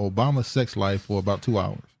man about Obama's sex life for about 2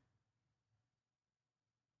 hours.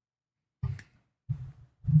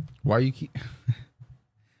 Why you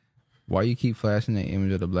keep flashing the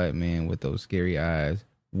image of the black man with those scary eyes?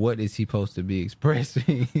 What is he supposed to be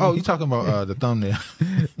expressing? Oh, you talking about the thumbnail?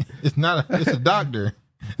 It's not. It's a doctor.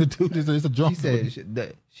 The dude is a drunk.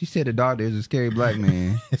 She said the doctor is a scary black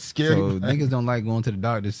man. Scary. So niggas don't like going to the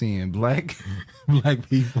doctor seeing black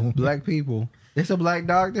people. Black people. It's a black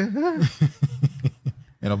doctor.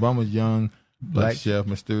 And Obama's young black chef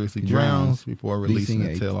mysteriously drowns before releasing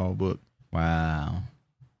a tell-all book. Wow.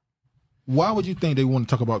 Why would you think they want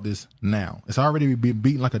to talk about this now? It's already been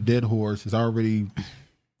beaten like a dead horse. It's already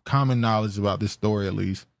common knowledge about this story, at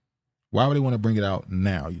least. Why would they want to bring it out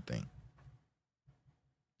now, you think?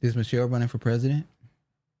 Is Michelle running for president?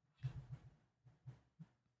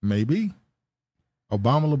 Maybe.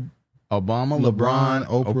 Obama, LeBron,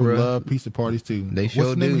 Oprah love pizza parties too. They sure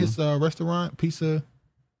What's the name of his restaurant? Pizza.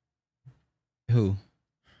 Who?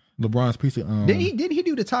 LeBron's Pizza. Did he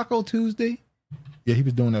do the Taco Tuesday? Yeah, he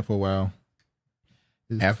was doing that for a while.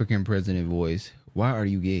 African president voice. Why are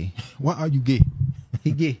you gay? Why are you gay?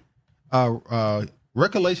 He gay.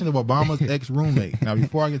 Recollection of Obama's ex-roommate. Now,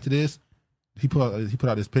 before I get to this, he put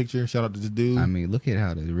out this picture. Shout out to this dude. I mean, look at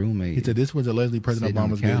how the roommate. He said this was allegedly President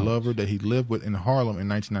Obama's gay lover that he lived with in Harlem in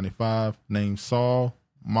 1995, named Saul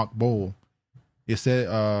Maqbol. It said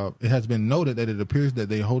it has been noted that it appears that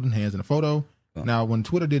they holding hands in a photo. Oh. Now, when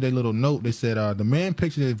Twitter did a little note, they said the man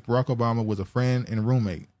pictured of Barack Obama was a friend and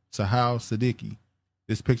roommate, Sahal Siddiqui.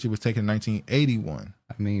 This picture was taken in 1981.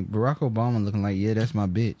 I mean, Barack Obama looking like, yeah, that's my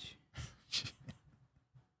bitch.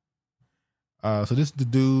 So this is the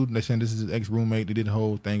dude. They're saying this is his ex-roommate. They did the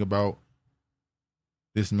whole thing about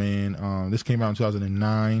this man. This came out in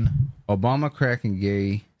 2009. Obama crack and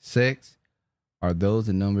gay sex. Are those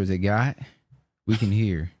the numbers they got? We can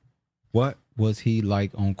hear. What was he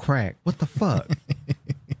like on crack? What the fuck?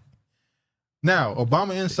 Now,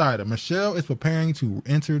 Obama Insider. Michelle is preparing to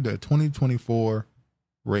enter the 2024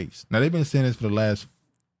 race. Now, they've been saying this for the last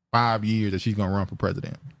 5 years that she's going to run for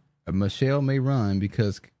president. Michelle may run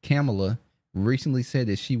because Kamala recently said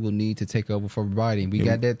that she will need to take over for Biden. We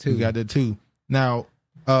got that too. Now,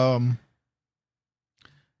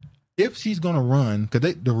 if she's going to run,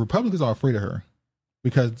 because the Republicans are afraid of her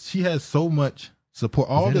because she has so much support.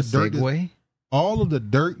 All of the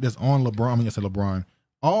dirt that's on LeBron,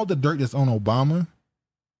 all the dirt that's on Obama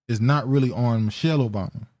is not really on Michelle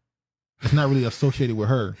Obama. It's not really associated with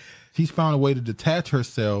her. She's found a way to detach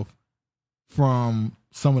herself from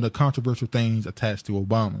some of the controversial things attached to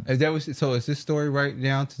Obama. So is this story right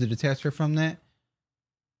down to detach her from that?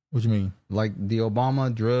 What do you mean? Like the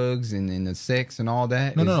Obama drugs and the sex and all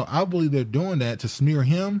that? No. I believe they're doing that to smear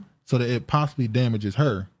him so that it possibly damages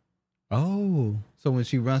her. Oh. So when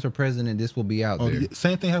she runs for president, this will be out there.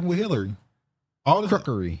 Same thing happened with Hillary. All the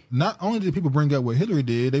crookery. Not only did people bring up what Hillary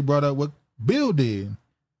did, they brought up what Bill did.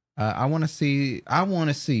 I want to see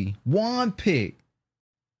one pic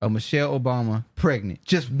of Michelle Obama pregnant.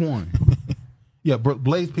 Just one. Yeah,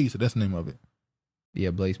 Blaze Pizza. That's the name of it.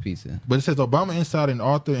 Yeah, Blaze Pizza. But it says Obama insider and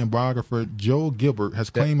author and biographer Joel Gilbert has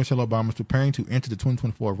claimed Michelle Obama is preparing to enter the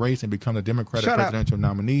 2024 race and become the Democratic presidential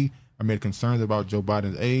nominee amid concerns about Joe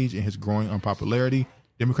Biden's age and his growing unpopularity.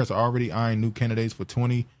 Democrats are already eyeing new candidates for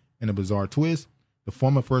 20 in a bizarre twist. The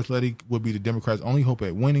former First Lady would be the Democrats' only hope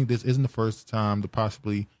at winning. This isn't the first time the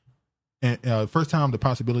possibility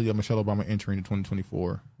of Michelle Obama entering the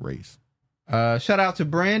 2024 race. Shout out to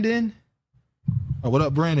Brandon. Oh, what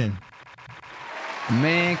up, Brandon?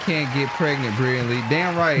 Man can't get pregnant brilliantly.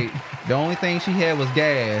 Damn right. The only thing she had was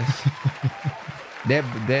gas.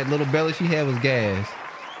 that little belly she had was gas.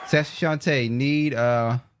 Sassy Shantae need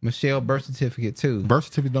Michelle birth certificate too. Birth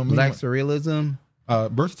certificate don't mean Black surrealism.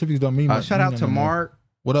 Birth certificates don't mean much. Shout out to Marc.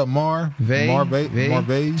 What up, Marve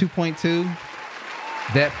 2.2.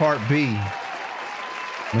 That part B.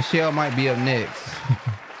 Michelle might be up next.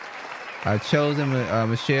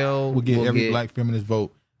 Michelle will get every black feminist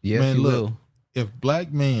vote. Yes, man, look, will. If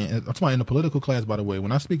black men, I'm talking in the political class, by the way,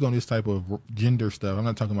 when I speak on this type of gender stuff, I'm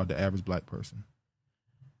not talking about the average black person.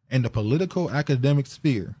 In the political academic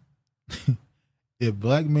sphere, if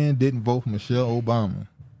black men didn't vote for Michelle Obama,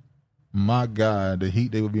 my God, the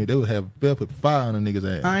heat they would have put fire on the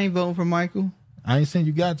niggas' ass. I ain't voting for Michael. I ain't saying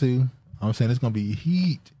you got to. I'm saying it's gonna be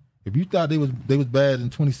heat. If you thought they was bad in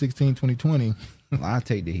 2016, 2020, I'll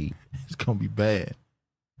take the heat. It's gonna be bad.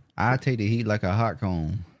 I take the heat like a hot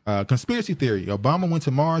cone. Conspiracy theory: Obama went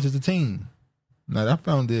to Mars as a teen. Now I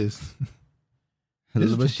found this.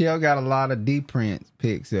 Michelle got a lot of D-print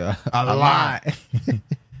pics. A lot.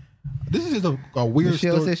 This is just a weird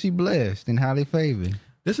Michelle story. said she blessed and highly favored.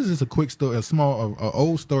 This is just a quick story,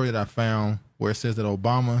 old story that I found where it says that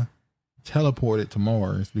Obama teleported to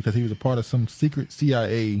Mars because he was a part of some secret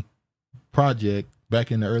CIA project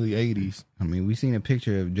back in the early 80s. I mean, we seen a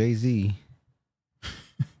picture of Jay-Z.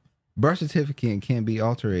 Birth certificate can't be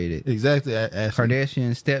alterated. Exactly.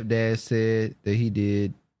 Kardashian's stepdad said that he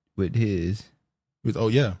did with his. Oh,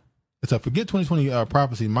 yeah. It's a forget 2020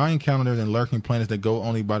 prophecy, Mayan calendars and lurking planets that go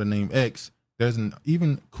only by the name X. There's an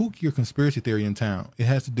even kookier conspiracy theory in town. It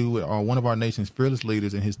has to do with one of our nation's fearless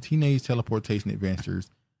leaders and his teenage teleportation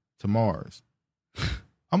adventures to Mars.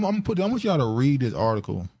 I want y'all to read this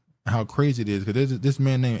article, how crazy it is, because there's this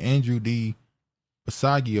man named Andrew D.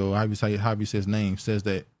 Basagio, how he says his name, says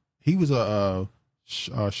that he was a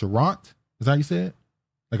charant. Is that how you say it?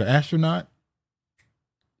 Like an astronaut?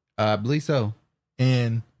 I believe so.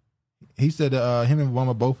 And he said that him and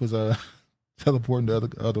Obama both was teleporting to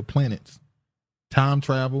other planets. Time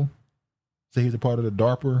travel. So he's a part of the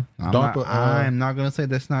DARPA. I'm not going to say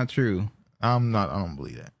that's not true. I don't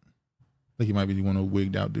believe that. I think he might be one of those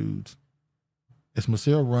wigged out dudes. If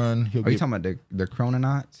Michelle run, you talking about the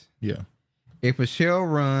chrononauts? Yeah. If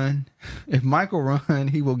Michael run,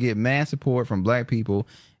 he will get mass support from black people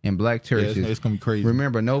and black churches. Yeah, it's gonna be crazy.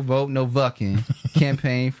 Remember, no vote, no vucking.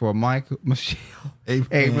 Campaign for Michelle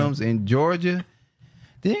Abrams in Georgia.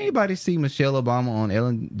 Did anybody see Michelle Obama on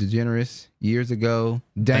Ellen DeGeneres years ago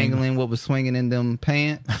dangling what was swinging in them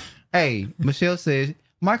pants? Hey, Michael said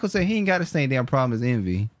he ain't got the same damn problem as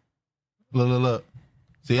envy. Look.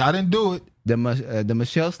 See, I didn't do it. The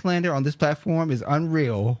Michelle slander on this platform is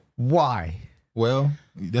unreal. Why? Well,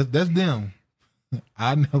 that's them.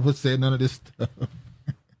 I never said none of this stuff.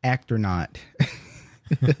 Act or not.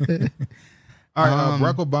 All right,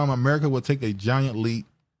 Barack Obama, America will take a giant leap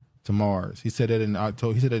to Mars. He said that in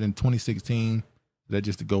October. He said that in 2016. That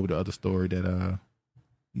just to go with the other story that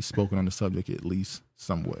he's spoken on the subject at least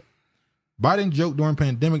somewhat. Biden joked during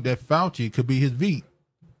pandemic that Fauci could be his V.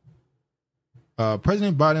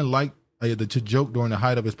 President Biden liked to joke during the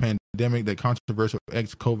height of his pandemic pandemic that controversial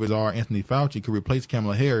ex-COVID czar Anthony Fauci could replace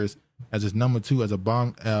Kamala Harris as his number 2, as a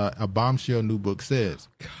bombshell new book says.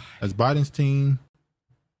 As Biden's team,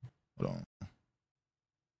 hold on.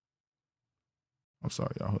 I'm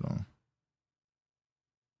sorry, y'all. Hold on.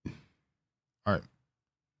 All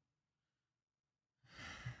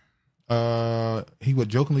right. He would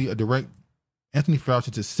jokingly direct Anthony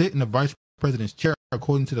Fauci to sit in the vice president's chair,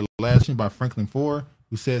 according to the last by Franklin Ford,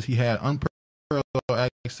 who says he had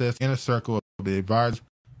unparalleled access to inner circle of the advisors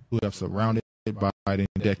who have surrounded Biden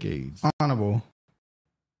in decades. Honorable.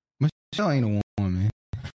 Michelle ain't a woman.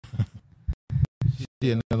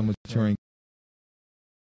 She another maturing.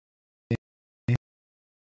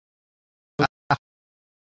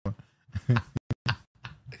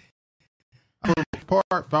 For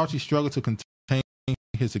part, Fauci struggled to contain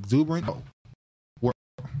his exuberant.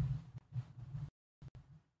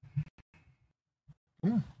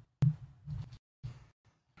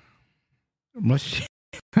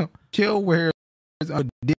 Michelle wears a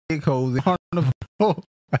dick hose on the floor.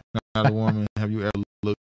 Not a woman. Have you ever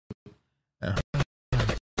looked at her?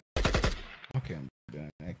 Okay, I'm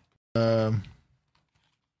done.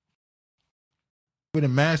 The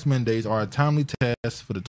mask mandates are a timely test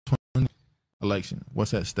for the 2020 election.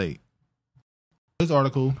 What's at stake? This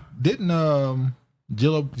article didn't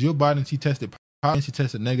Jill Biden, she tested positive, she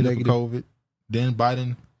tested negative for COVID. Then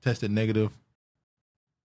Biden tested negative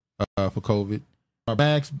for COVID.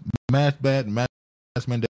 Mask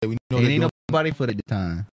mandate. We know ain't nobody for the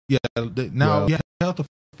time. Yeah, now health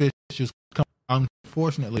officials come.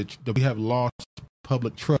 Unfortunately, we have lost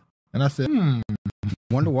public trust. And I said,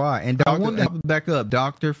 wonder why. And back up,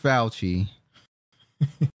 Dr. Fauci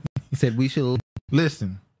said we should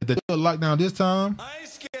listen. The lockdown this time. I ain't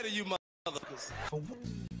scared of you, motherfuckers.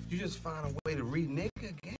 You just find a way to read nigga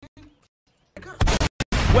again.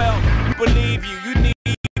 Well, we believe you. You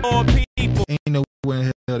need more people. Ain't no way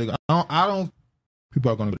in hell they go. I don't.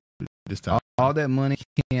 People are gonna go this time. All that money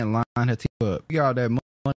can't line her teeth up. You got all that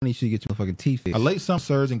money, should get your fucking teeth fixed. A late summer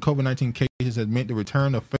surge in COVID-19 cases has meant the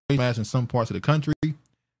return of face masks in some parts of the country.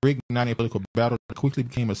 Reigniting a political battle that quickly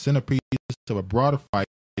became a centerpiece of a broader fight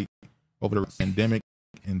over the pandemic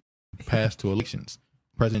and past 2 elections.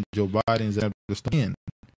 President Joe Biden is at the end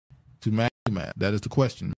to mask. That is the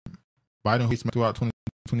question. Biden, who throughout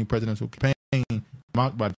 2020 presidential campaign,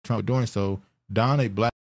 mocked by Trump for doing so, donned a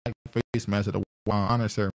black face mask at a honor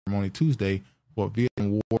ceremony Tuesday for a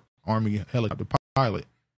Vietnam War Army helicopter pilot.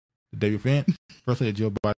 The day of the event, First Lady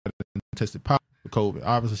Jill Biden tested positive for COVID.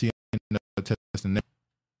 Obviously, she ended up testing negative.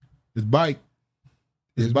 His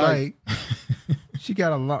bike. She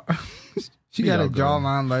got a lot. She got a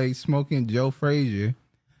jawline like smoking Joe Frazier.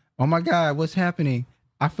 Oh my God, what's happening?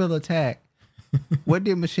 I feel attacked. What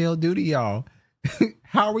did Michelle do to y'all?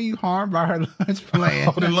 How were you harmed by her lunch plan?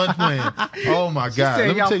 Oh, the lunch plan. Oh my God. She said,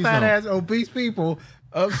 let me y'all tell you fat something. ass obese people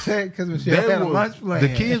upset because Michelle had a lunch plan.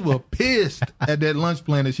 The kids were pissed at that lunch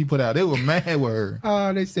plan that she put out. They were mad with her.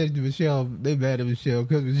 Oh, they said to Michelle, they mad at Michelle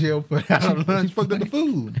because Michelle put out a lunch She fucked up the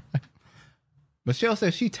food. Michelle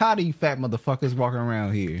said she tired of you fat motherfuckers walking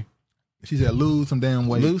around here. She said, lose some damn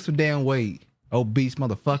weight. Lose some damn weight, obese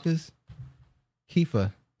motherfuckers.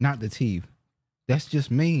 Kiefer, not the teeth. That's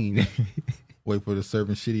just mean. Wait for the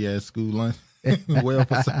serving shitty ass school lunch. Well,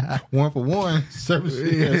 for one for one, serving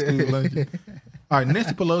shitty ass school lunch. All right,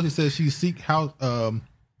 Nancy Pelosi says she seek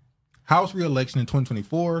House re-election in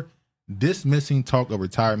 2024, dismissing talk of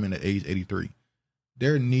retirement at age 83.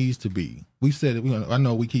 There needs to be. We said it. I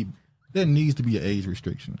know we keep. There needs to be an age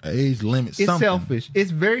restriction, an age limit. It's selfish.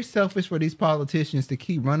 It's very selfish for these politicians to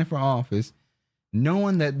keep running for office,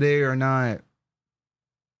 knowing that they are not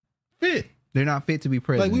fit. They're not fit to be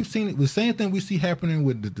president. Like we've seen it. The same thing we see happening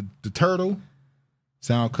with the turtle.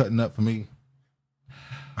 Sound cutting up for me.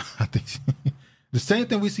 I think the same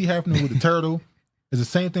thing we see happening with the turtle is the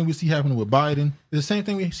same thing we see happening with Biden. It's the same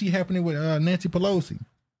thing we see happening with Nancy Pelosi.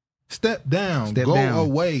 Step down. Go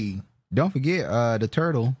away. Don't forget the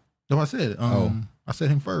turtle. No, I said. I said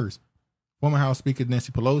him first. Former House Speaker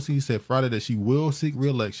Nancy Pelosi said Friday that she will seek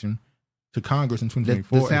re-election to Congress in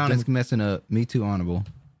 2024. The sound is messing up. Me too, Honorable.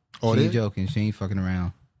 Oh, she ain't joking. She ain't fucking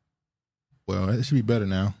around. Well, it should be better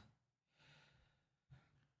now.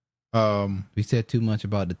 We said too much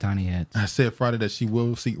about the tiny hats. I said Friday that she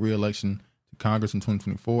will seek re-election to Congress in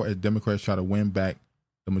 2024 as Democrats try to win back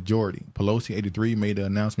the majority. Pelosi, 83, made the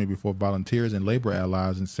announcement before volunteers and labor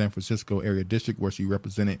allies in San Francisco area district where she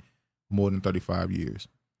represented for more than 35 years.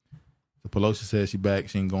 So Pelosi says she back.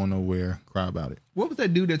 She ain't going nowhere. Cry about it. What was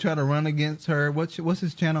that dude that tried to run against her? What's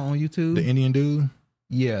his channel on YouTube? The Indian dude?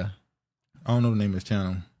 Yeah. I don't know the name of his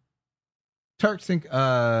channel. Turks and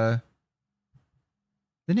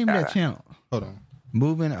The name of that channel. Hold on.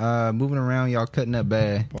 Moving around, y'all cutting up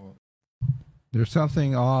bad. There's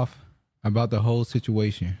something off about the whole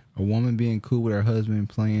situation. A woman being cool with her husband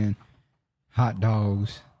playing with hot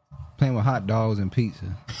dogs and pizza.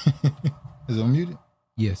 Is it unmuted?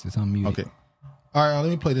 Yes, it's unmuted. Okay. All right, let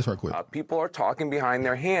me play this right quick. People are talking behind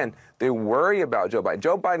their hand. They worry about Joe Biden.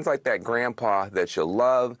 Joe Biden's like that grandpa that you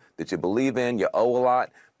love, that you believe in, you owe a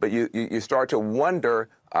lot, but you start to wonder,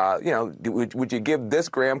 would you give this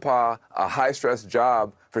grandpa a high-stress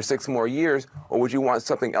job for 6 more years, or would you want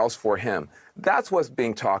something else for him? That's what's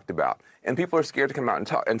being talked about. And people are scared to come out and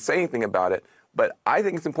talk and say anything about it. But I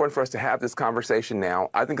think it's important for us to have this conversation now.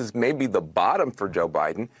 I think this may be the bottom for Joe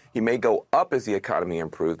Biden. He may go up as the economy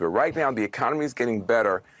improves. But right now, the economy is getting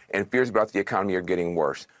better, and fears about the economy are getting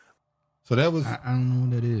worse. So that was... I don't know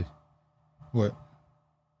what that is. What?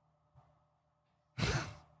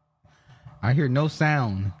 I hear no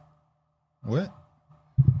sound. What?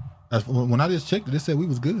 When I just checked it, it said we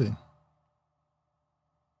was good.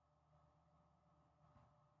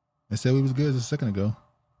 It said we was good just a second ago.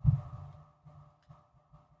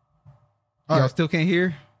 Y'all still can't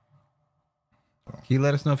hear? Can you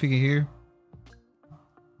let us know if you can hear?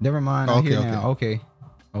 Never mind. I hear now. Okay.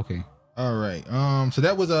 All right. So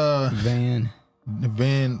that was Van.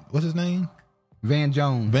 What's his name? Van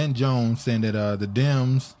Jones. Van Jones saying that the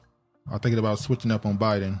Dems are thinking about switching up on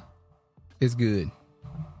Biden. It's good.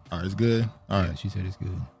 All right, it's good. All right. She said it's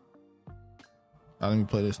good. Let me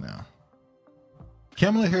play this now.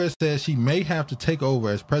 Kamala Harris says she may have to take over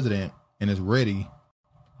as president and is ready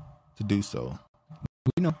to do so.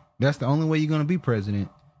 We know that's the only way you're going to be president.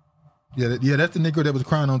 Yeah, that's the Negro that was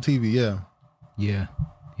crying on TV. Yeah,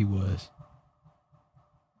 he was.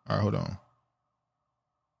 All right, hold on.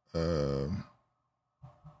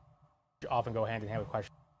 Often go hand in hand with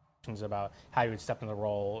questions about how you would step in the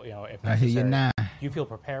role, if necessary. I hear you now. Do you feel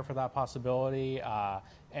prepared for that possibility?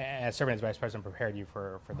 And serving as vice president prepared you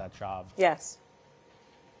for that job? Yes.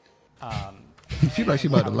 She like she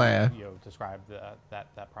about to laugh. Describe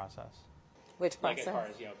that process. Which process? As far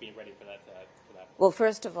as being ready for that. Well,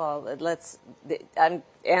 first of all, I'm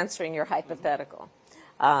answering your hypothetical,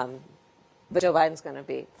 but Joe Biden's going to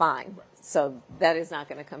be fine, so that is not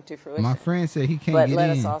going to come to fruition. My friend said he can't but get in. But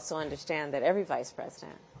let us also understand that every vice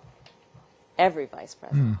president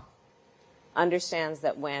understands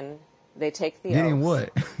that when they take the oath,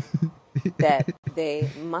 that they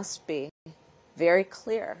must be very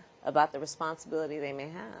clear about the responsibility they may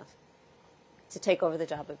have to take over the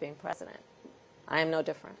job of being president. I am no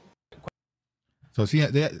different. So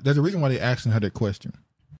there's a reason why they're asking her that question.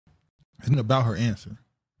 It's not about her answer.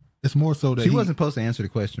 It's more so that she wasn't supposed to answer the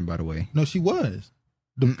question, by the way. No, she was.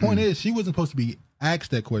 The point is, she wasn't supposed to be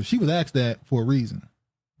asked that question. She was asked that for a reason.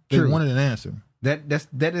 They wanted an answer. That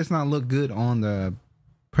does not look good on the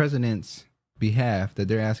president's behalf that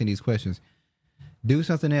they're asking these questions. Do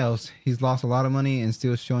something else. He's lost a lot of money and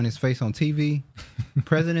still showing his face on TV.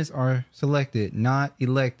 Presidents are selected, not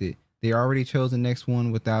elected. They already chose the next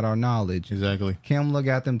one without our knowledge. Exactly. Kamala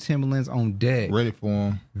got them Timberlands on deck. Ready for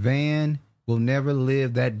him. Van will never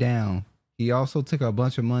live that down. He also took a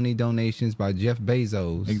bunch of money donations by Jeff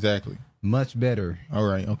Bezos. Exactly. Much better. All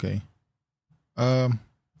right. Okay. Let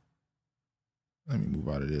me move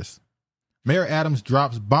out of this. Mayor Adams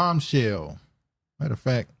drops bombshell. Matter of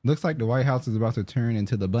fact, looks like the White House is about to turn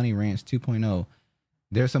into the Bunny Ranch 2.0.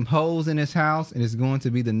 There's some hoes in this house, and it's going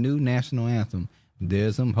to be the new national anthem.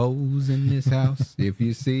 There's some hoes in this house. If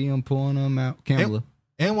you see them, pulling them out. Kamala.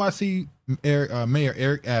 NYC Mayor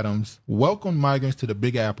Eric Adams welcomed migrants to the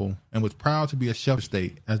Big Apple and was proud to be a shelter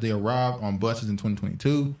state as they arrived on buses in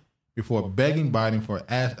 2022 before begging Biden for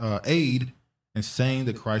aid and saying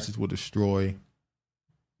the crisis will destroy.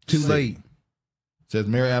 Too late. Says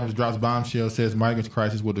Mayor Adams drops bombshell, says migrants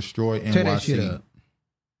crisis will destroy NYC. Tear that shit up.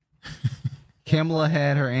 Kamala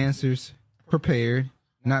had her answers prepared,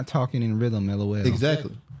 not talking in rhythm, LOL.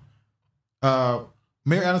 Exactly.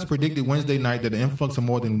 Mayor Adams predicted Wednesday night that the influx of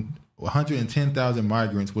more than 110,000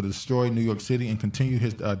 migrants will destroy New York City and continue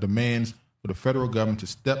his demands for the federal government to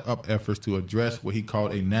step up efforts to address what he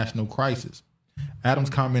called a national crisis. Adams'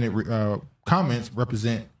 comments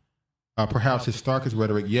represent perhaps his starkest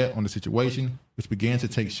rhetoric yet on the situation, which began to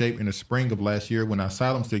take shape in the spring of last year when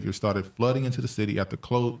asylum seekers started flooding into the city after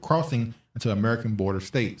crossing into American border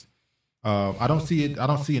states. I don't see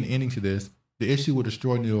an ending to this. The issue will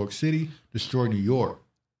destroy New York City, destroy New York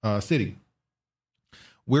City.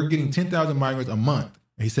 We're getting 10,000 migrants a month,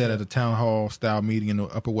 he said at a town hall style meeting in the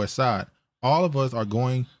Upper West Side. All of us are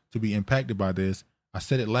going to be impacted by this. I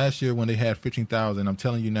said it last year when they had 15,000. I'm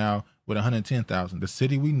telling you now with 110,000. The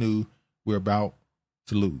city we knew we're about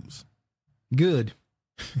to lose. Good.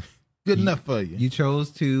 Good enough for you. You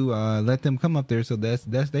chose to let them come up there, so that's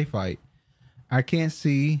their fight. I can't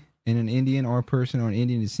see in an Indian or a person on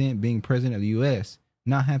Indian descent being president of the U.S.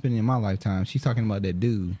 Not happening in my lifetime. She's talking about that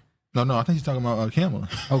dude. No, I think she's talking about Kamala.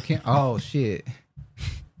 Oh shit.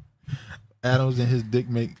 Adams and his dick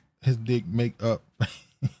make up.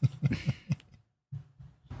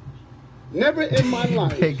 Never in my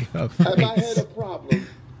life have I had a problem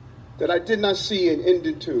that I did not see an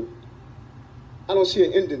ending to. I don't see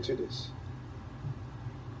an ending to this.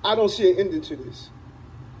 I don't see an ending to this.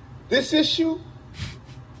 This issue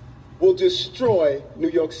will destroy New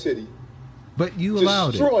York City. But you allowed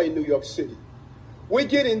it. Destroy New York City. We're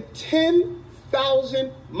getting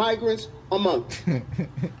 10,000 migrants a month.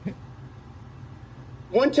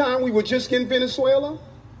 One time we were just getting Venezuela.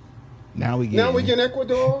 Now we get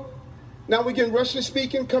Ecuador. Now we're getting Russian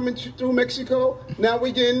speaking coming through Mexico. Now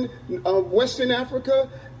we're getting Western Africa.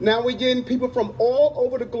 Now we're getting people from all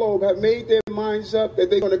over the globe have made their minds up that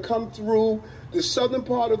they're going to come through the southern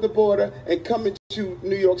part of the border and come into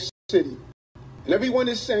New York City. And everyone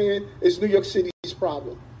is saying it's New York City's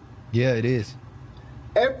problem. Yeah, it is.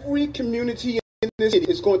 Every community in this city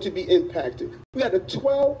is going to be impacted. We got a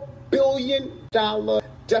 $12 billion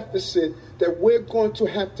deficit that we're going to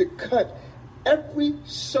have to cut. Every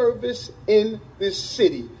service in this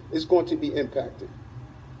city is going to be impacted.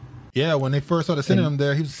 Yeah, when they first started sending them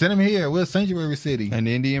there, he was sending them here. We're a sanctuary city. An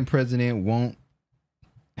Indian president won't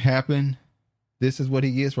happen. This is what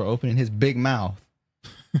he gets for opening his big mouth.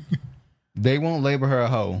 They won't label her a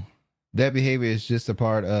hoe. That behavior is just a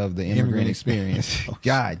part of the immigrant experience.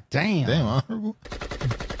 God damn. Damn, honorable.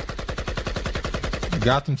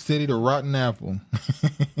 Gotham City to Rotten Apple.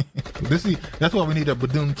 That's why we need a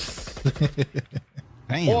badoon.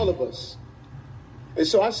 All of us. And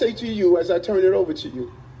so I say to you, as I turn it over to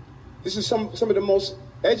you, this is some of the most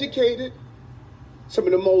educated, some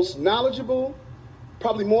of the most knowledgeable,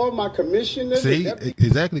 probably more of my commissioners. See,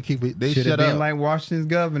 exactly. They should have shut been up like Washington's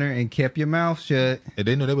governor and kept your mouth shut. And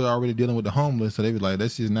they knew they were already dealing with the homeless, so they was like,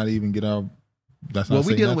 let's just not even get our. Well,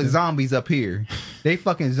 we dealing with zombies up here. They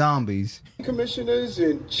fucking zombies. Commissioners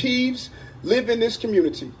and chiefs live in this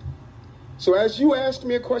community. So as you asked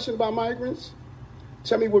me a question about migrants,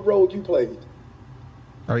 tell me what role you played.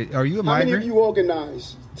 Are you a migrant? How many of you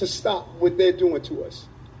organized to stop what they're doing to us?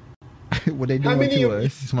 What they doing to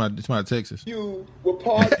us? It's my Texas. You were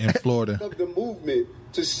part in Florida of the movement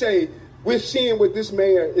to say, we're seeing what this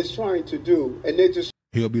mayor is trying to do, and they're just...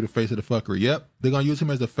 He'll be the face of the fuckery. Yep. They're going to use him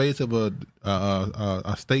as the face of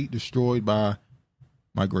a state destroyed by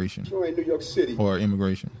migration. Destroying New York City. Or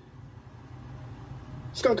immigration.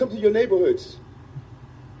 It's going to come to your neighborhoods.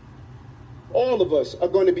 All of us are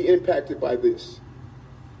going to be impacted by this.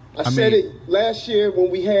 I said it last year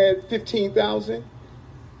when we had 15,000.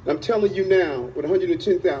 I'm telling you now, with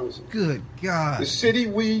 110,000. Good God. The city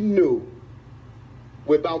we knew,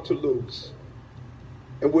 we're about to lose.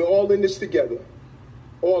 And we're all in this together.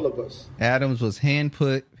 All of us. Adams was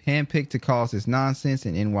handpicked to cause this nonsense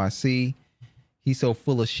in NYC. He's so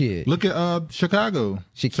full of shit. Look at Chicago.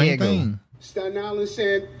 Same thing. Staten Island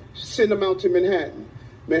saying, send them out to Manhattan.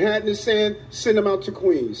 Manhattan is saying, send them out to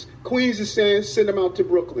Queens. Queens is saying, send them out to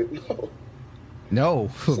Brooklyn. No.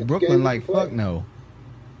 Brooklyn like fuck no.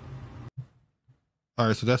 All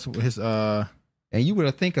right, so that's his and you would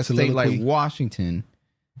have think a state like Washington,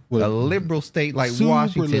 a liberal state like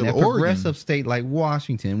Washington, a progressive state like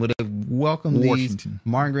Washington would have welcomed these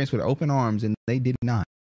migrants with open arms, and they did not.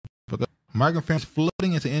 Migrant families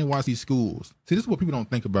flooding into NYC schools. See, this is what people don't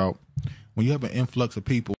think about. When you have an influx of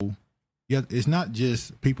people, it's not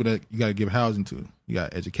just people that you got to give housing to. You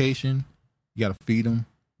got education, you got to feed them,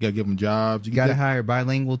 you got to give them jobs. You got to hire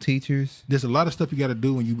bilingual teachers. There's a lot of stuff you got to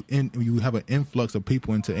do when you have an influx of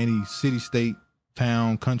people into any city, state,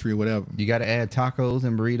 town, country, or whatever. You got to add tacos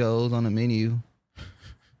and burritos on the menu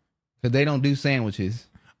because they don't do sandwiches.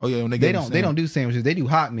 Oh yeah, when they don't do sandwiches. They do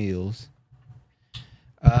hot meals.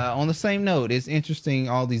 On the same note, it's interesting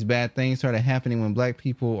all these bad things started happening when black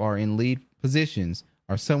people are in lead positions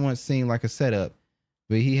or somewhat seem like a setup.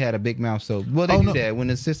 But he had a big mouth, so they do that when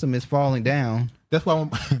the system is falling down. That's why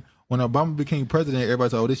when Obama became president,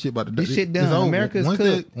 everybody said, "Oh, this shit about to this shit done. America's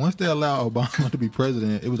cooked." Once they allow Obama to be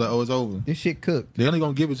president, it was like, "Oh, it's over. This shit cooked." They're only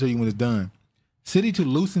gonna give it to you when it's done." City to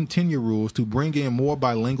loosen tenure rules to bring in more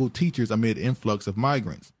bilingual teachers amid influx of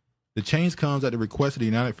migrants. The change comes at the request of the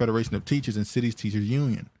United Federation of Teachers and Cities Teachers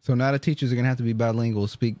Union. So now the teachers are gonna have to be bilingual,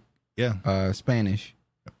 speak Spanish.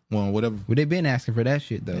 Well, whatever. Well, they've been asking for that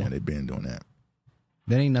shit though. Yeah, they've been doing that.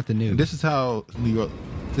 That ain't nothing new. And this is how New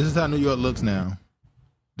York looks now.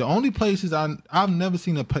 The only places I've never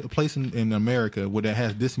seen a place in America where that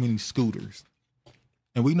has this many scooters.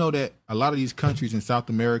 And we know that a lot of these countries in South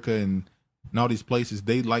America and all these places,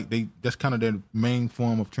 that's kind of their main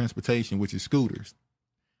form of transportation, which is scooters.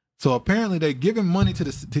 So apparently they're giving money to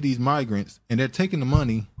these migrants, and they're taking the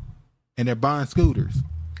money and they're buying scooters.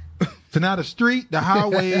 So now the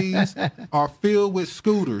highways are filled with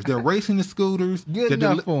scooters. They're racing the scooters. Good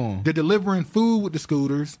enough for them. They're delivering food with the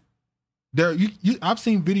scooters. I've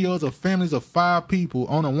seen videos of families of 5 people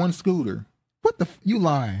on a one scooter. What you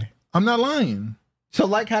lying? I'm not lying. So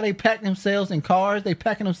like how they pack themselves in cars, they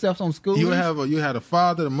packing themselves on scooters? You had a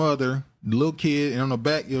father, the mother, the little kid, and on the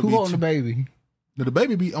back who holding the baby? The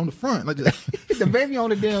baby be on the front. Like the baby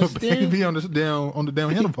on the damn steering? The baby be on the damn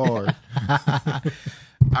handlebar.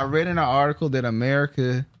 I read in an article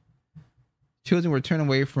that children were turned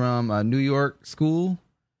away from New York school.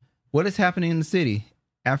 What is happening in the city?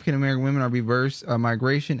 African American women are reverse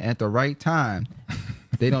migration at the right time.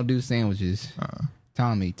 They don't do sandwiches.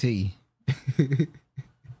 Tommy T.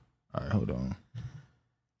 All right, hold on.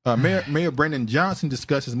 Mayor Brandon Johnson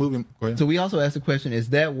discusses moving. So we also asked the question: is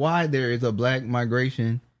that why there is a black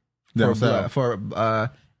migration for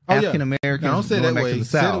African Americans? Don't say that way.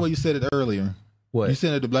 Say the way you said it earlier. What you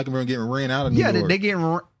said that the black Americans getting ran out of New York? Yeah, they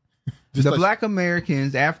getting black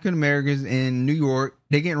Americans, African Americans in New York.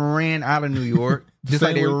 They getting ran out of New York, just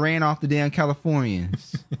like they ran off the damn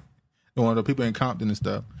Californians. One of the people in Compton and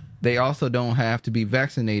stuff. They also don't have to be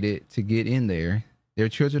vaccinated to get in there. Their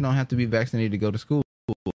children don't have to be vaccinated to go to school.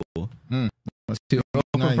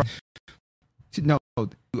 To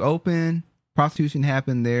open prostitution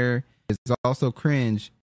happened there. It's also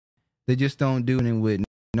cringe. They just don't do it with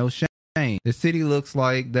no shame. The city looks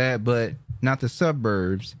like that, but not the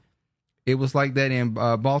suburbs. It was like that in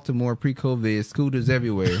Baltimore pre-COVID. Scooters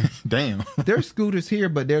everywhere. Damn. There's scooters here,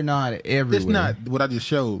 but they're not everywhere. It's not what I just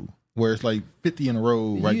showed, where it's like 50 in a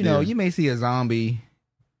row right there. You know, you may see a zombie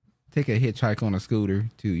take a hitchhike on a scooter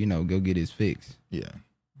to, go get his fix. Yeah.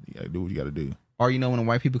 You got to do what you got to do. Or, when the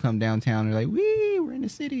white people come downtown, they're like, we're in the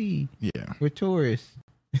city. Yeah. We're tourists.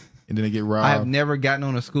 And then they get robbed. I have never gotten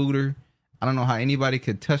on a scooter. I don't know how anybody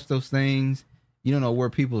could touch those things. You don't know where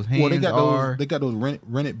people's hands are. They got those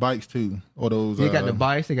rented bikes too, or those. They got the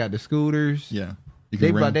bikes. They got the scooters. Yeah, they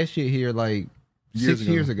brought that shit here like 6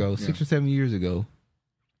 years ago, 6 or 7 years ago.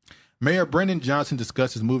 Mayor Brandon Johnson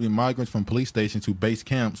discusses moving migrants from police stations to base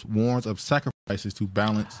camps. Warns of sacrifices to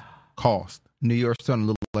balance cost. New York's starting to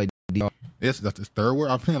look like DR. Yes, that's the third word.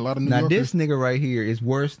 I've seen a lot of New Yorkers. Now this nigga right here is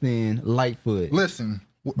worse than Lightfoot. Listen.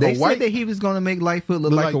 They said that he was going to make Lightfoot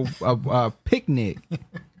look like a picnic.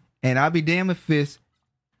 And I'll be damned if this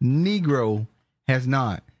Negro has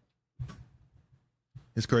not.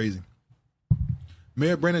 It's crazy.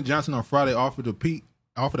 Mayor Brandon Johnson on Friday offered a peek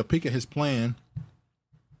at his plan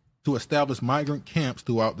to establish migrant camps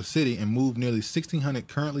throughout the city and move nearly 1,600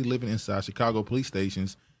 currently living inside Chicago police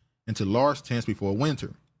stations into large tents before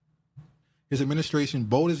winter. His administration's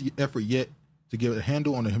boldest effort yet to give a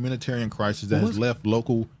handle on the humanitarian crisis that has left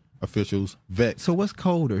local officials vexed. So what's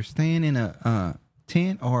colder, staying in a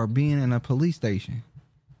tent or being in a police station?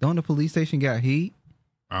 Don't the police station got heat?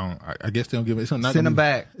 I guess they don't give it. Send them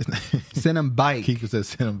back. Send them back. Keeper said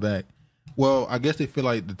send them back. Well, I guess they feel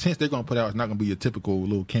like the tents they're going to put out is not going to be your typical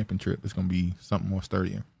little camping trip. It's going to be something more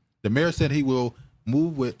sturdier. The mayor said he will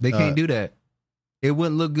move with... They can't do that. It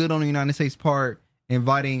wouldn't look good on the United States part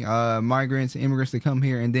inviting migrants, immigrants to come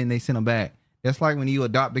here and then they send them back. That's like when you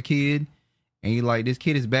adopt a kid and you're like, this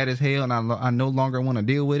kid is bad as hell and I no longer want to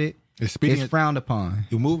deal with it. It's frowned upon.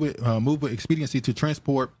 You move with expediency to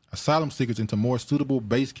transport asylum seekers into more suitable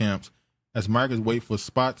base camps as migrants wait for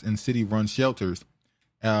spots in city-run shelters.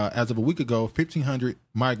 As of a week ago, 1,500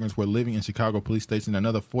 migrants were living in Chicago police station.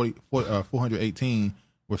 Another 418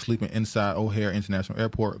 were sleeping inside O'Hare International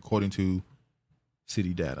Airport, according to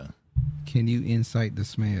city data. Can you incite the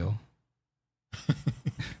smell?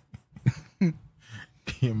 Can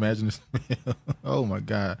you imagine the smell? Oh my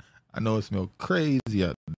God. I know it smells crazy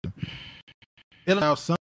out there. It allows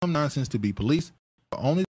some nonsense to be policed, but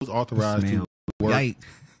only those authorized to work. Yikes.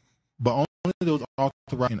 But only those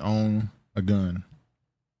authorized can own a gun.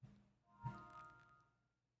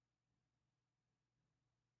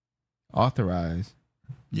 Authorized?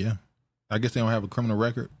 Yeah. I guess they don't have a criminal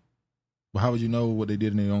record. But how would you know what they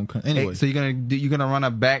did in their own country? Anyway. Hey, so you're gonna run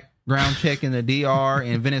a background check in the DR,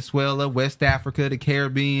 in Venezuela, West Africa, the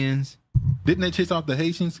Caribbeans? Didn't they chase off the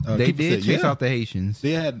Haitians? They did chase off the Haitians.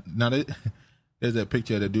 They had there's that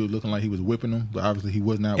picture of that dude looking like he was whipping them, but obviously he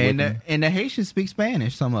was not whipping them. And the Haitians speak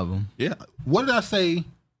Spanish, some of them. Yeah. What did I say?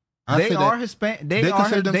 They are Hispanic. They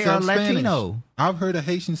are Latino. I've heard a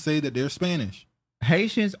Haitian say that they're Spanish.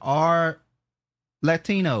 Haitians are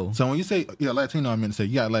Latino. So when you say Latino, I meant to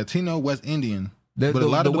say Latino, West Indian, The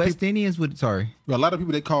lot of the West Indians would. Sorry, a lot of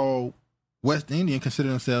people they call West Indian consider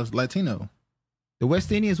themselves Latino. The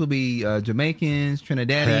West Indians will be Jamaicans,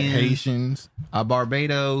 Trinidadians, Haitians,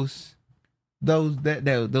 Barbados,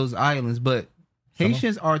 those islands. But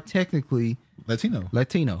Haitians are technically Latino.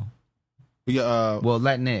 Yeah. Well,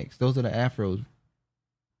 Latinx. Those are the Afro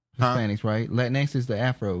Hispanics, right? Latinx is the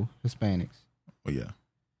Afro Hispanics. Oh yeah.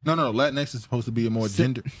 No. Latinx is supposed to be a more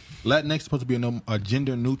gender. Latinx is supposed to be a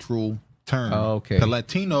gender neutral term. Oh, okay. The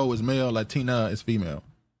Latino is male. Latina is female.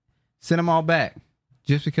 Send them all back.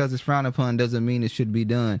 Just because it's frowned upon doesn't mean it should be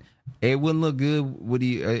done. It wouldn't look good with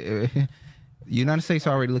the United States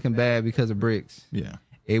already looking bad because of BRICS. Yeah.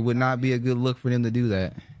 It would not be a good look for them to do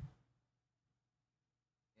that.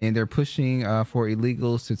 And they're pushing for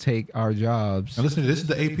illegals to take our jobs. Now listen, this is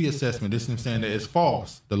the AP assessment. This is saying that it's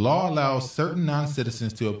false. The law allows certain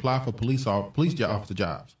non-citizens to apply for police officer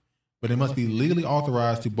jobs, but they must be legally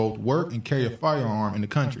authorized to both work and carry a firearm in the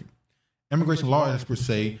country. Immigration law experts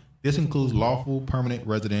say this includes lawful permanent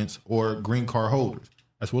residents or green card holders,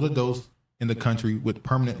 as well as those in the country with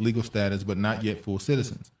permanent legal status but not yet full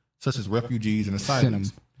citizens, such as refugees and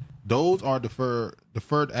asylees. Those are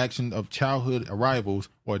deferred action of childhood arrivals,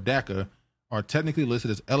 or DACA, are technically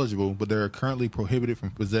listed as eligible, but they are currently prohibited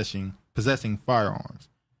from possessing firearms.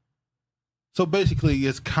 So basically,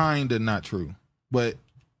 it's kind of not true, but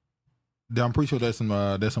I'm pretty sure there's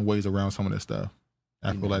some ways around some of that stuff.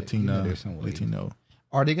 Afro Latino.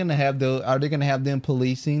 Are they gonna have them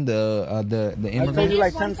policing the immigrants? I told you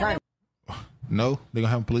like 10 times. No, they're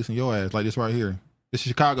gonna have them policing your ass like this right here. This is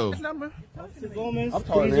Chicago. I'm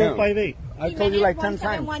calling 3058. I told you like 10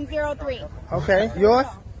 times. 103. Okay, yours?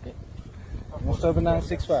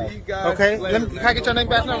 17965. Okay, can I get your name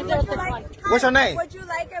back now? What's your name? Would you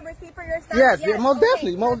like a receipt for yourself? Yes, most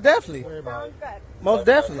definitely. Sounds good. Most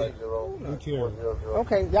definitely.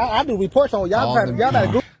 Okay, y'all, I do reports on y'all. Y'all better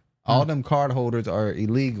Google. All them card holders are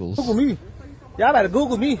illegals. Google me. Y'all better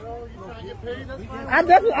Google me. I'm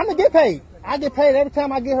gonna get paid. I get paid every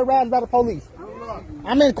time I get harassed by the police.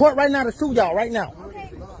 I'm in court right now to sue y'all right now.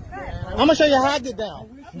 I'm gonna show you how I get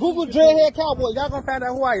down. Google Dreadhead Cowboy. Y'all gonna find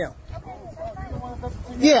out who I am.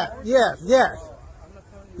 Yes.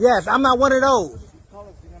 I'm not one of those.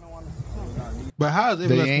 But how is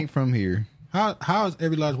every they ain't from here? How is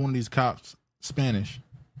every last one of these cops Spanish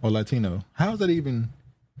or Latino? How is that even?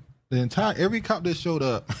 Every cop that showed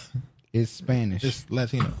up is Spanish. It's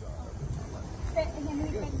Latino.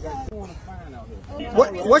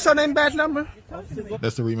 What's your name badge number?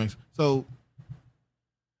 That's the remix. So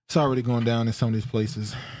it's already going down in some of these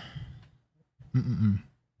places.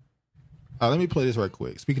 Let me play this right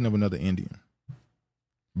quick. Speaking of another Indian.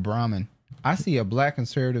 Brahmin. I see a black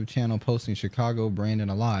conservative channel posting Chicago Brandon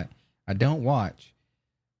a lot. I don't watch,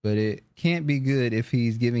 but it can't be good if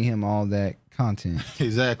he's giving him all that content.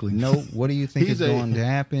 Exactly. No, what do you think is going to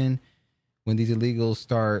happen when these illegals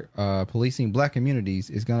start policing black communities?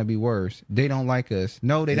 It's going to be worse. They don't like us.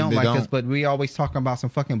 No, they don't like us, but we always talking about some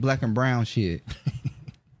fucking black and brown shit.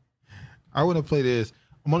 I want to play this.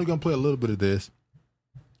 I'm only going to play a little bit of this.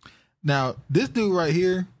 Now, this dude right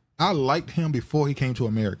here, I liked him before he came to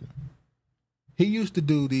America. He used to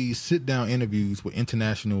do these sit-down interviews with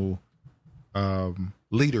international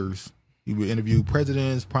leaders. He would interview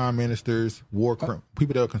presidents, prime ministers,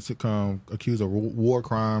 people that are accused of war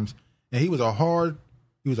crimes. And he was a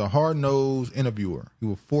hard-nosed interviewer. He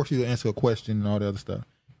would force you to answer a question and all the other stuff.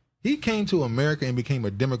 He came to America and became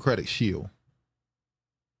a Democratic shield.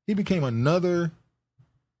 He became another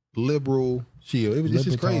liberal shield. It was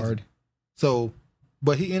just crazy. So,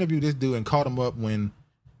 but he interviewed this dude and caught him up when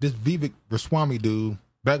this Vivek Ramaswamy dude,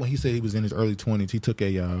 back when he said he was in his early 20s, he took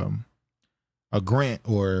a grant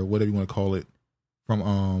or whatever you want to call it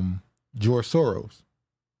from George Soros,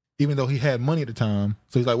 even though he had money at the time.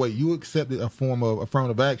 So he's like, wait, you accepted a form of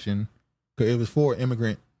affirmative action because it was for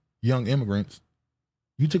young immigrants.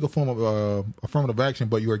 You took a form of affirmative action,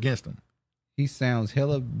 but you were against them. He sounds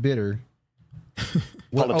hella bitter.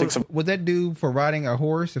 Was that dude for riding a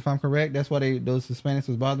horse, if I'm correct? That's why those Hispanics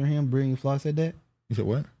was bothering him? Brilliant Flaw said that? You said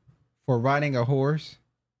what? For riding a horse?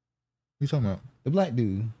 What you talking about? The black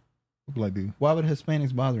dude. What black dude? Why would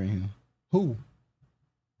Hispanics bothering him? Who?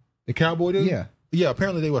 The cowboy dude? Yeah. Yeah,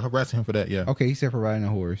 apparently they were harassing him for that, yeah. Okay, he said for riding a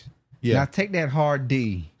horse. Yeah. Now take that hard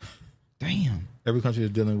D. Damn. Every country is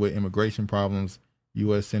dealing with immigration problems.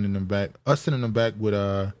 U.S. sending them back. Us sending them back with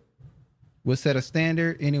would set a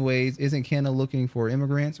standard. Anyways, isn't Canada looking for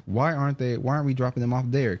immigrants? Why aren't we dropping them off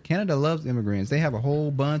there? Canada loves immigrants. They have a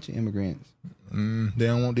whole bunch of immigrants. They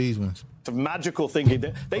don't want these ones. Of magical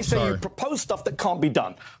thinking. They say you propose stuff that can't be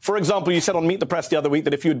done. For example, you said on Meet the Press the other week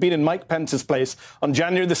that if you had been in Mike Pence's place on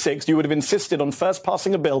January the 6th, you would have insisted on first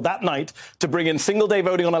passing a bill that night to bring in single-day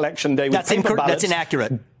voting on Election Day with paper ballots. That's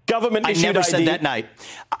inaccurate. Government-issued ID. I never said that night.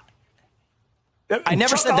 I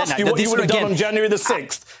never said that night. You what you would have done on January the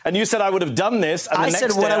 6th, and you said I would have done this. And I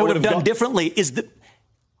said what I would have done differently is that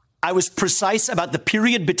I was precise about the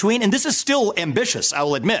period between, and this is still ambitious, I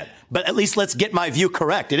will admit, but at least let's get my view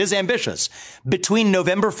correct. It is ambitious. Between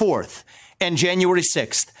November 4th and January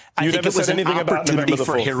 6th, I think it was an opportunity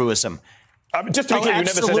for heroism. Just to be clear, you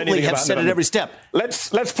never said anything about said it every step. Let's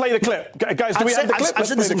play the clip. Guys, do we have the clip? I've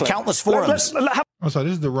said this in countless forums. I'm sorry,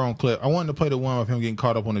 this is the wrong clip. I wanted to play the one of him getting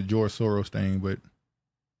caught up on the George Soros thing, but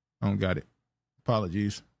I don't got it.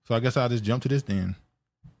 Apologies. So I guess I'll just jump to this then.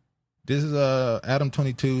 This is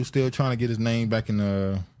Adam22 still trying to get his name back in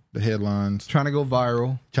the headlines. Trying to go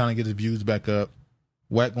viral. Trying to get his views back up.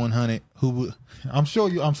 Whack 100, I'm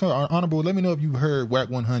sorry, Honorable, let me know if you heard Whack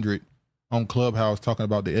 100 on Clubhouse talking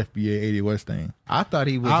about the FBA 80 West thing. I thought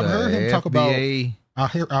he was I've heard him talk about FBA.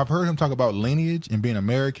 I've heard him talk about lineage and being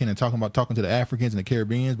American and talking to the Africans and the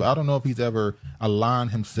Caribbeans, but I don't know if he's ever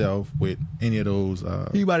aligned himself with any of those.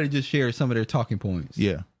 He might have just shared some of their talking points.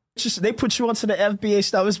 Yeah. Just they put you onto the FBA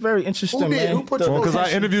stuff. It's very interesting, man. Who put you on? Because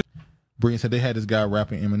I interviewed. Brian said they had this guy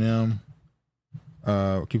rapping Eminem.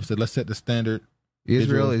 People said, let's set the standard.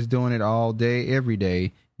 Israel is doing it all day, every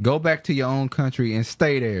day. Go back to your own country and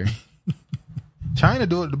stay there. China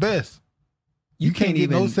do it the best. You can't get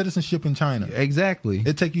no citizenship in China. Exactly.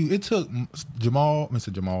 It took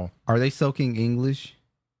Mr. Jamal. Are they soaking English?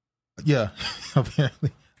 Yeah,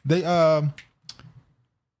 apparently. They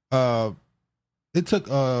it took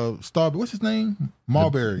what's his name?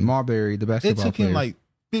 Marbury, the basketball player. It took him like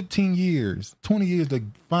 15 years, 20 years to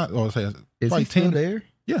find. Is he still there?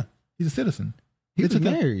 Yeah, he's a citizen. He was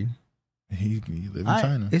married. He lived in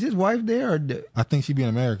China. Is his wife there? I think she be in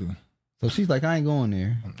America. So she's like, I ain't going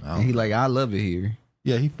there. And he like, I love it here.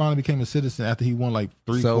 Yeah, he finally became a citizen after he won like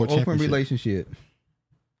 3-4 championships. Open relationship.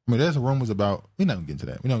 I mean, there's rumors about. We're not gonna get into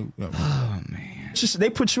that. We don't. Oh man. Just they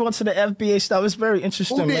put you onto the FBA stuff. It's very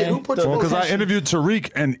interesting, man. Who put you because I interviewed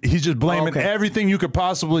Tariq and he's just blaming everything you could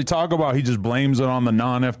possibly talk about. He just blames it on the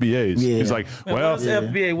non-FBAs. Yeah. He's like, well, what's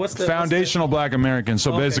FBA? What's the foundational black Americans?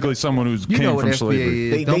 So basically, someone who's came from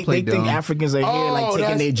slavery. They think Africans are here, like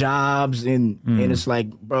taking their jobs, and it's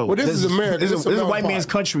like, bro, well, this is America. This is a white man's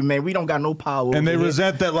country, man. We don't got no power. And they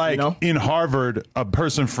resent that, like in Harvard, a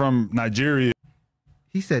person from Nigeria.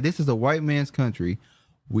 He said, "This is a white man's country.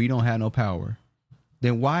 We don't have no power."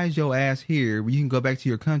 Then why is your ass here where you can go back to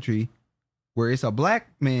your country where it's a black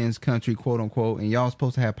man's country, quote unquote, and y'all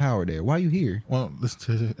supposed to have power there? Why are you here? Well, listen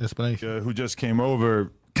to the explanation. Who just came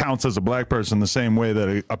over counts as a black person the same way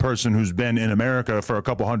that a person who's been in America for a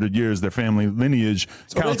couple hundred years, their family lineage,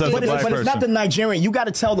 counts as a black person. But it's not the Nigerian. You got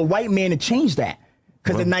to tell the white man to change that.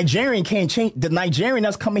 Because the Nigerian can't change. The Nigerian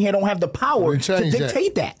that's coming here don't have the power to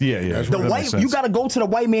dictate that. Yeah. The white, you got to go to the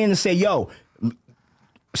white man and say, yo,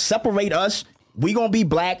 separate us. We gonna be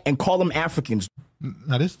black and call them Africans.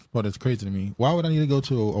 Now this part is crazy to me. Why would I need to go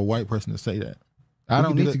to a white person to say that? I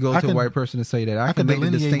don't need to go to a white person to say that. I can make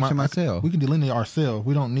the distinction myself. We can delineate ourselves.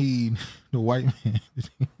 We don't need the white man.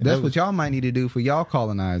 That's what y'all might need to do for y'all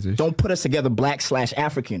colonizers. Don't put us together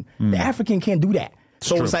black/African. The African can't do that.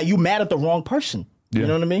 So it's like you mad at the wrong person. You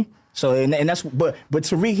know what I mean? So and that's but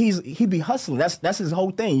Tariq he be hustling. That's his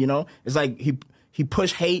whole thing. You know, it's like he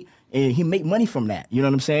push hate and he make money from that. You know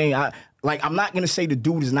what I'm saying? I'm not gonna say the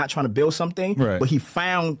dude is not trying to build something, but he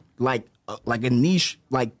found like a niche,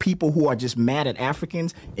 like people who are just mad at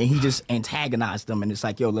Africans, and he just antagonized them. And it's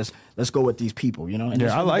like, yo, let's go with these people, you know? And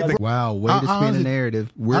I like that. Wow, way to spin the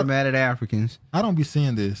narrative. We're mad at Africans. I don't be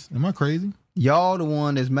seeing this. Am I crazy? Y'all the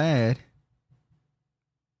one that's mad.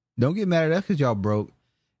 Don't get mad at us because y'all broke.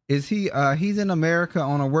 Is he? He's in America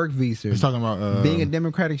on a work visa. He's talking about being a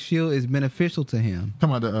Democratic shield is beneficial to him.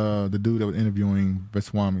 Talking about the dude that was interviewing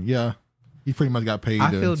Vaswami. Yeah. He pretty much got paid. I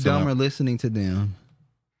feel dumber listening to them.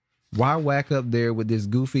 Why Whack up there with this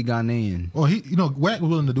goofy Ghanaian? Well, Whack was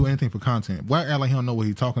willing to do anything for content. Whack act like he don't know what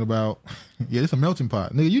he's talking about. Yeah, it's a melting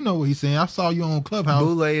pot. Nigga, you know what he's saying. I saw you on Clubhouse.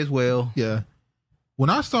 Boule as well. Yeah. When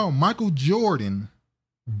I saw Michael Jordan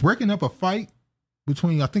breaking up a fight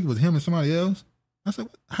between, I think it was him and somebody else, I said,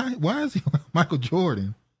 why is he Michael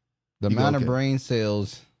Jordan? The amount of brain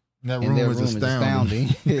cells in that room is astounding.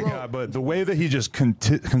 Yeah, but the way that he just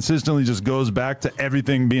consistently just goes back to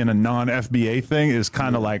everything being a non-FBA thing is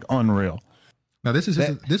kind of like unreal. Now this is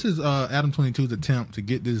Adam 22's attempt to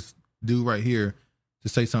get this dude right here to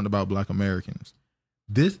say something about Black Americans.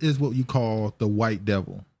 This is what you call the white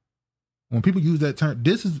devil. When people use that term,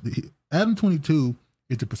 Adam 22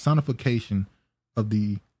 is the personification of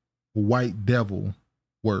the white devil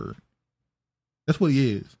word. That's what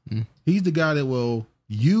he is. He's the guy that will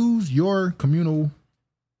use your communal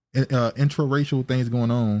intraracial things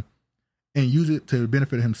going on and use it to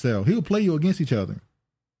benefit himself. He'll play you against each other.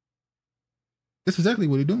 That's exactly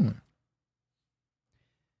what he's doing.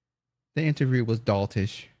 The interview was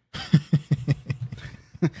doltish.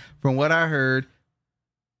 From what I heard,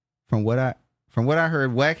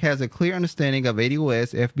 Wack has a clear understanding of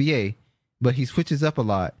ADOS FBA, but he switches up a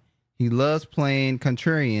lot. He loves playing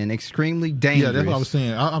contrarian, extremely dangerous. Yeah, that's what I was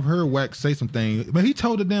saying. I've heard Wack say some things, but he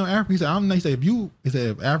told the damn Africa. He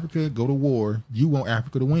said, if Africa go to war, you want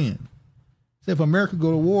Africa to win. He said, if America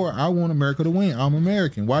go to war, I want America to win. I'm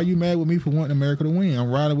American. Why are you mad with me for wanting America to win?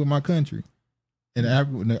 I'm riding with my country. And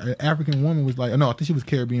the African woman was like, no, I think she was a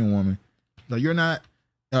Caribbean woman. Like, you're not,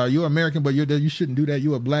 you're American, but you shouldn't do that.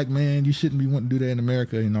 You're a black man. You shouldn't be wanting to do that in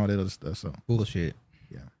America and all that other stuff. So bullshit.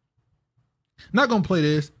 Yeah. Not gonna play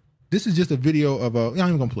this. This is just a video of I'm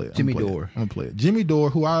even gonna play it. Jimmy Dore. I'm gonna play it. Jimmy Dore,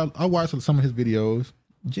 who I watched some of his videos.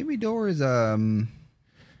 Jimmy Dore is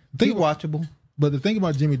watchable. But the thing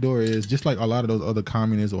about Jimmy Dore is, just like a lot of those other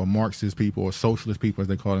communists or Marxist people or socialist people, as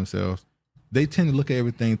they call themselves, they tend to look at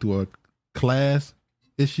everything through a class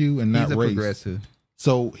issue and not he's a race. Progressive.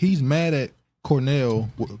 So he's mad at Cornell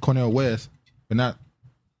West for not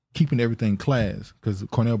keeping everything class, because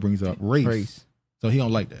Cornell brings up race. So he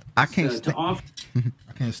don't like that. I can't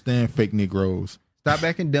I can't stand fake Negroes. Stop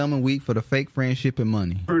acting dumb and weak for the fake friendship and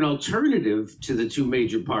money. For an alternative to the two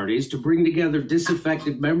major parties to bring together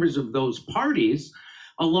disaffected members of those parties,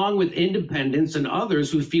 along with independents and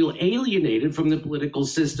others who feel alienated from the political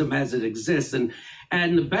system as it exists. And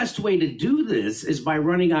the best way to do this is by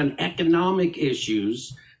running on economic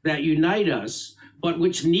issues that unite us, but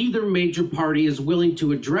which neither major party is willing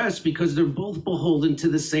to address because they're both beholden to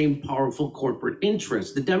the same powerful corporate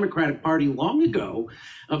interests. The Democratic Party long ago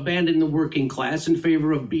abandoned the working class in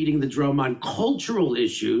favor of beating the drum on cultural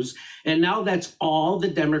issues, and now that's all the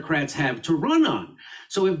Democrats have to run on.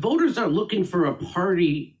 So if voters are looking for a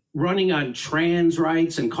party running on trans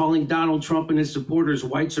rights and calling Donald Trump and his supporters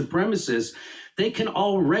white supremacists, they can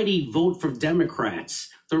already vote for Democrats.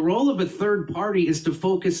 The role of a third party is to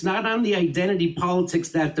focus not on the identity politics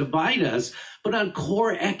that divide us, but on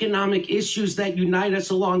core economic issues that unite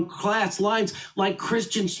us along class lines, like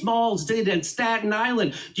Christian Smalls did at Staten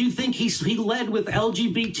Island. Do you think he led with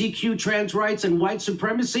LGBTQ trans rights and white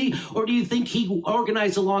supremacy? Or do you think he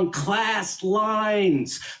organized along class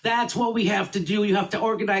lines? That's what we have to do. You have to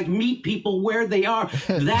organize, meet people where they are.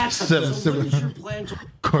 That's what is your plan to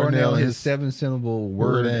Cornell, his 7-syllable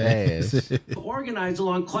word ass. organize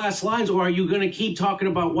along class lines, or are you going to keep talking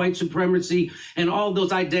about white supremacy and all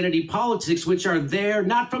those identity politics, which are there,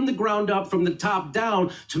 not from the ground up, from the top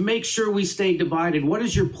down, to make sure we stay divided? What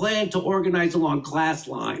is your plan to organize along class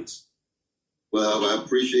lines? Well, I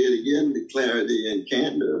appreciate again the clarity and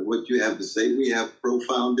candor of what you have to say. We have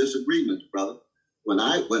profound disagreements, brother. When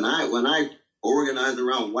I organize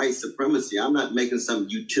around white supremacy, I'm not making some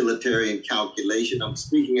utilitarian calculation. I'm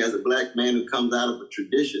speaking as a black man who comes out of a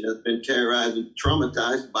tradition that's been terrorized and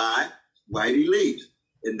traumatized by white elites.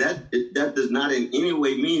 And that does not in any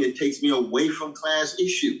way mean it takes me away from class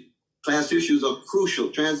issue. Class issues are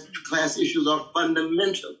crucial. Class issues are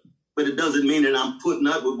fundamental. But it doesn't mean that I'm putting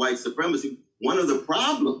up with white supremacy. One of the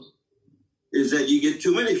problems is that you get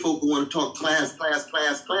too many folk who want to talk class,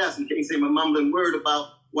 and can't say a mumbling word about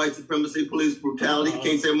white supremacy, police brutality. You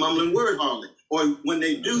can't say a mumbling word hardly. Or when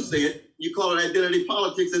they do say it, you call it identity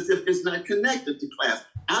politics as if it's not connected to class.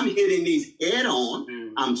 I'm hitting these head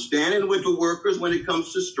on. I'm standing with the workers when it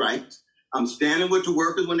comes to strikes. I'm standing with the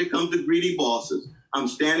workers when it comes to greedy bosses. I'm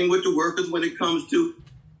standing with the workers when it comes to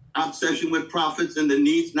obsession with profits and the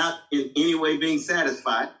needs not in any way being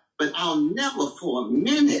satisfied. But I'll never for a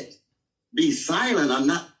minute be silent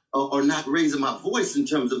or not raising my voice in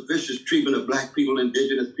terms of vicious treatment of black people,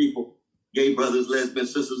 indigenous people, gay brothers, lesbian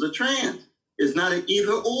sisters, or trans. It's not an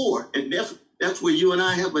either or. And that's where you and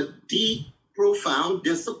I have a deep, profound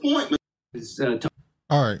disappointment.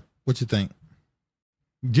 All right, what you think?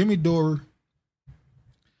 Jimmy Dore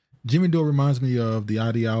reminds me of the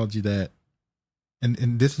ideology that,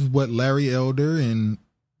 and this is what Larry Elder and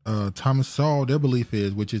Thomas Sowell, their belief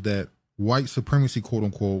is, which is that white supremacy, quote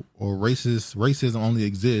unquote, or racism only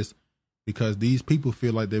exists because these people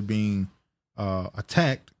feel like they're being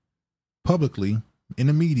attacked publicly in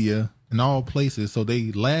the media in all places, so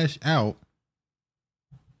they lash out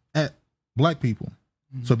at black people.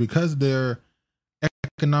 Mm-hmm. So because their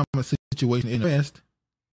economic situation in the West,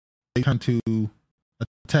 they tend to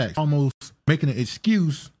attack, almost making an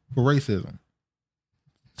excuse for racism.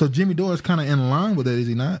 So Jimmy Dore is kind of in line with that, is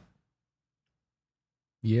he not?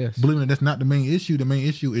 Yes. Believing that that's not the main issue. The main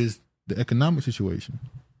issue is the economic situation.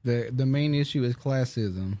 The main issue is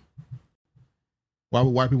classism. Why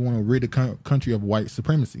would white people want to rid the country of white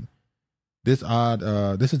supremacy? This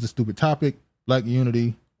is the stupid topic. Black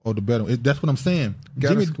unity or the better. That's what I'm saying.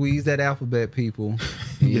 Gotta squeeze that alphabet, people.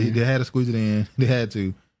 Yeah, they had to squeeze it in. They had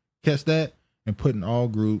to catch that and put in all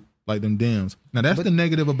group like them Dems. Now that's the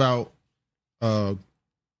negative about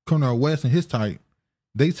Cornel West and his type.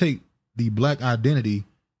 They take the black identity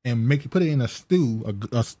and put it in a stew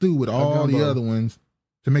with all the other ones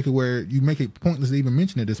to make it where you make it pointless to even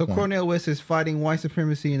mention it at this point. So Cornel West is fighting white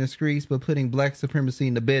supremacy in the streets, but putting black supremacy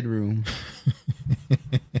in the bedroom.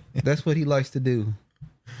 That's what he likes to do.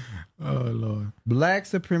 Oh, Lord. Black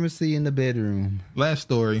supremacy in the bedroom. Last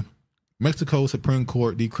story. Mexico Supreme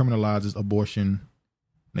Court decriminalizes abortion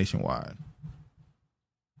nationwide.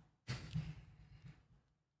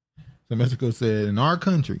 So Mexico said, in our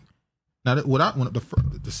country, now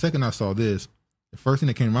the second I saw this, the first thing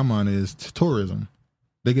that came to my mind is tourism.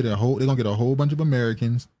 They're gonna get a whole bunch of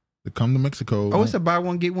Americans to come to Mexico. Oh, it's a buy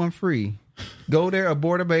one get one free. Go there,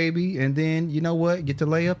 abort a baby, and then you know what? Get to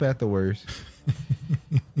lay up afterwards.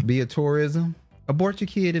 Be a tourism. Abort your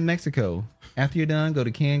kid in Mexico. After you're done, go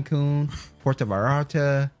to Cancun, Puerto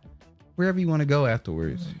Vallarta, wherever you want to go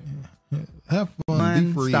afterwards. Have fun.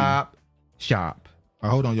 Be free. Stop. Shop.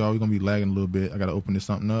 Hold on, y'all. We're gonna be lagging a little bit. I gotta open this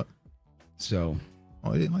something up. So.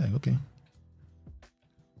 Oh, it didn't lag. Okay.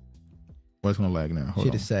 Well, it's gonna lag now. Hold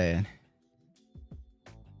on. Shit is sad.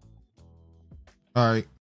 All right.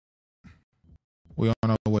 We on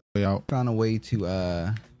our way out. Found a way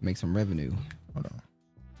to make some revenue. Hold on.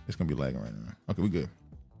 It's gonna be lagging right now. Okay, we good.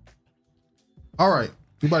 All right.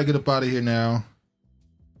 We about to get up out of here now.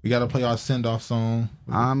 We gotta play our send-off song.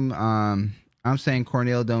 I'm saying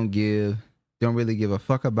Cornel don't really give a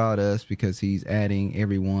fuck about us because he's adding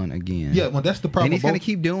everyone again. Yeah, well, that's the problem. And he's going to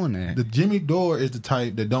keep doing that. The Jimmy Dore is the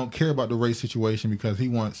type that don't care about the race situation because he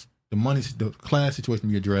wants the class situation to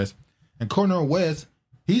be addressed. And Cornel West,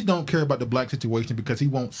 he don't care about the black situation because he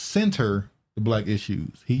won't center the black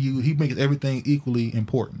issues. He makes everything equally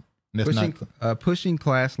important. And that's pushing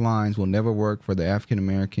class lines will never work for the African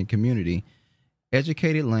American community.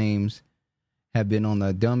 Educated lames have been on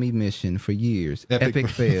a dummy mission for years. Epic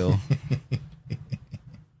fail.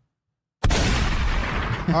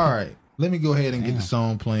 All right, let me go ahead and get the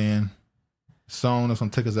song playing. Song that's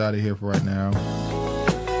gonna take us out of here for right now.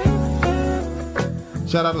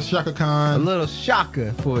 Shout out to Shaka Khan. A little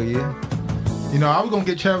Shaka for you. You know, I was gonna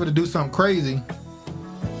get Travis to do something crazy.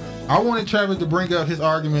 I wanted Travis to bring up his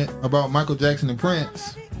argument about Michael Jackson and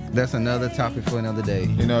Prince. That's another topic for another day.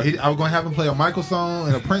 You know, I was gonna have him play a Michael song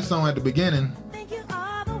and a Prince song at the beginning.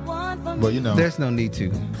 But you know, there's no need to.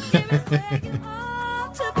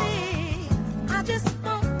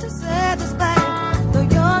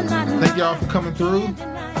 Thank y'all for coming through.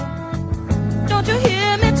 Don't you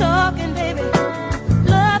hear me talking, baby?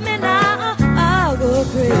 Love me now, I'll go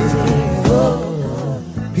crazy. Oh.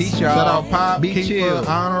 Peace, y'all. Shout out Pop, Be Keeper, chill.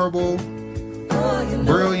 Honorable,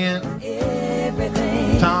 Brilliant,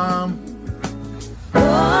 Tom,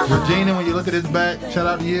 Regina. When you look at his back, shout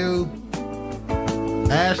out to you.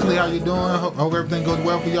 Ashley, how you doing? Hope everything goes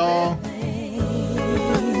well for y'all.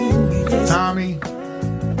 Tommy.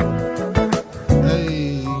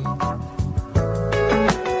 Hey.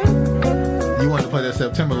 You wanted to play that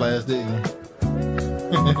September last, didn't you?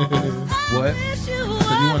 What? So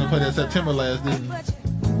you wanted to play that September last, didn't you?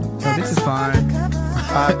 Oh, this is fine.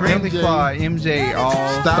 Bring the quad, MJ, all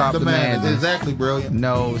stop the madness. Exactly, Brilliant.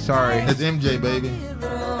 No, sorry. It's MJ, baby.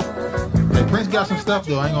 Hey, Prince got some stuff,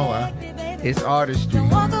 though. I ain't gonna lie. It's artistry.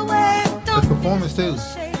 It's performance, too.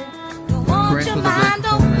 Prince was a great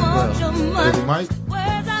performer as well. Is it Mike?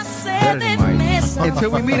 Better than Mike.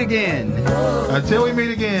 Until we meet again. Until we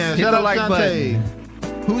meet again. Hit Shout the out like Shantae.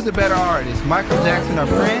 button. Who's the better artist, Michael Jackson or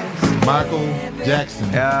Prince? Michael Jackson.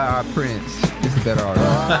 Prince is the better artist.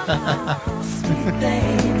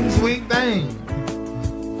 Sweet thing.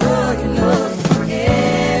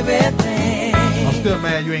 Everything. I'm still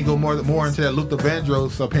mad you ain't go more into that Luther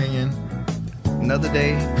Vandross opinion. Another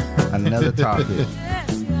day, another topic.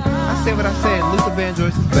 I said what I said. Luther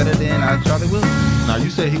Vandross is better than Charlie Wilson. Now you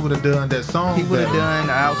said he would have done that song. He would have done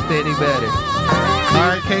Outstanding better. All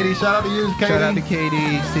right, Katie. Shout out to you, Katie. Shout out to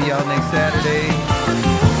Katie. See y'all next Saturday.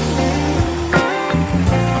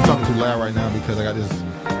 I'm talking too loud right now because I got this.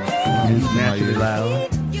 Naturally loud.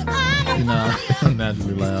 You know, I'm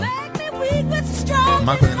naturally loud.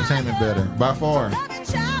 Michael Entertainment better by far.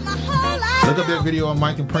 Look up that video on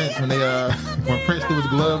Mike and Prince when they when Prince threw his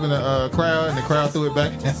glove in the crowd and the crowd threw it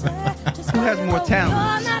back. Who has more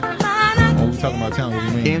talent? Oh, we talking about talent. What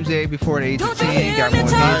do you mean? MJ before the age of 10 got more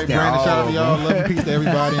hits than all. Brandon, shout out to y'all. Love and peace to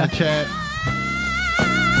everybody in the chat.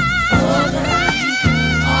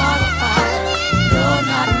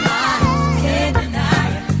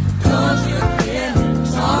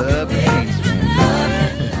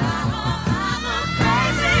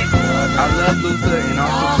 I love Luther and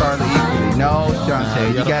also Charlie equally. No, Shantae,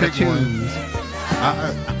 you gotta choose.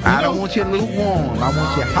 I don't want you lukewarm. I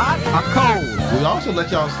want you hot or cold. We also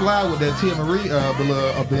let y'all slide with that Tia Marie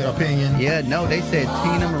opinion. Yeah, no, they said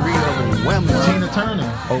Tina Marie over women. Tina Turner.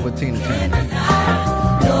 Over Tina Turner.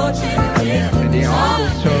 And then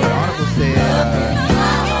Honorable said,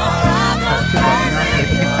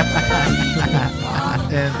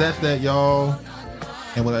 and that's that, y'all.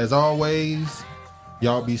 And as always,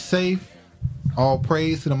 y'all be safe. All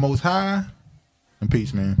praise to the Most High. And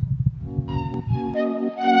peace, man.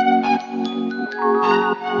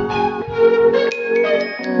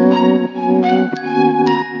 Thank you.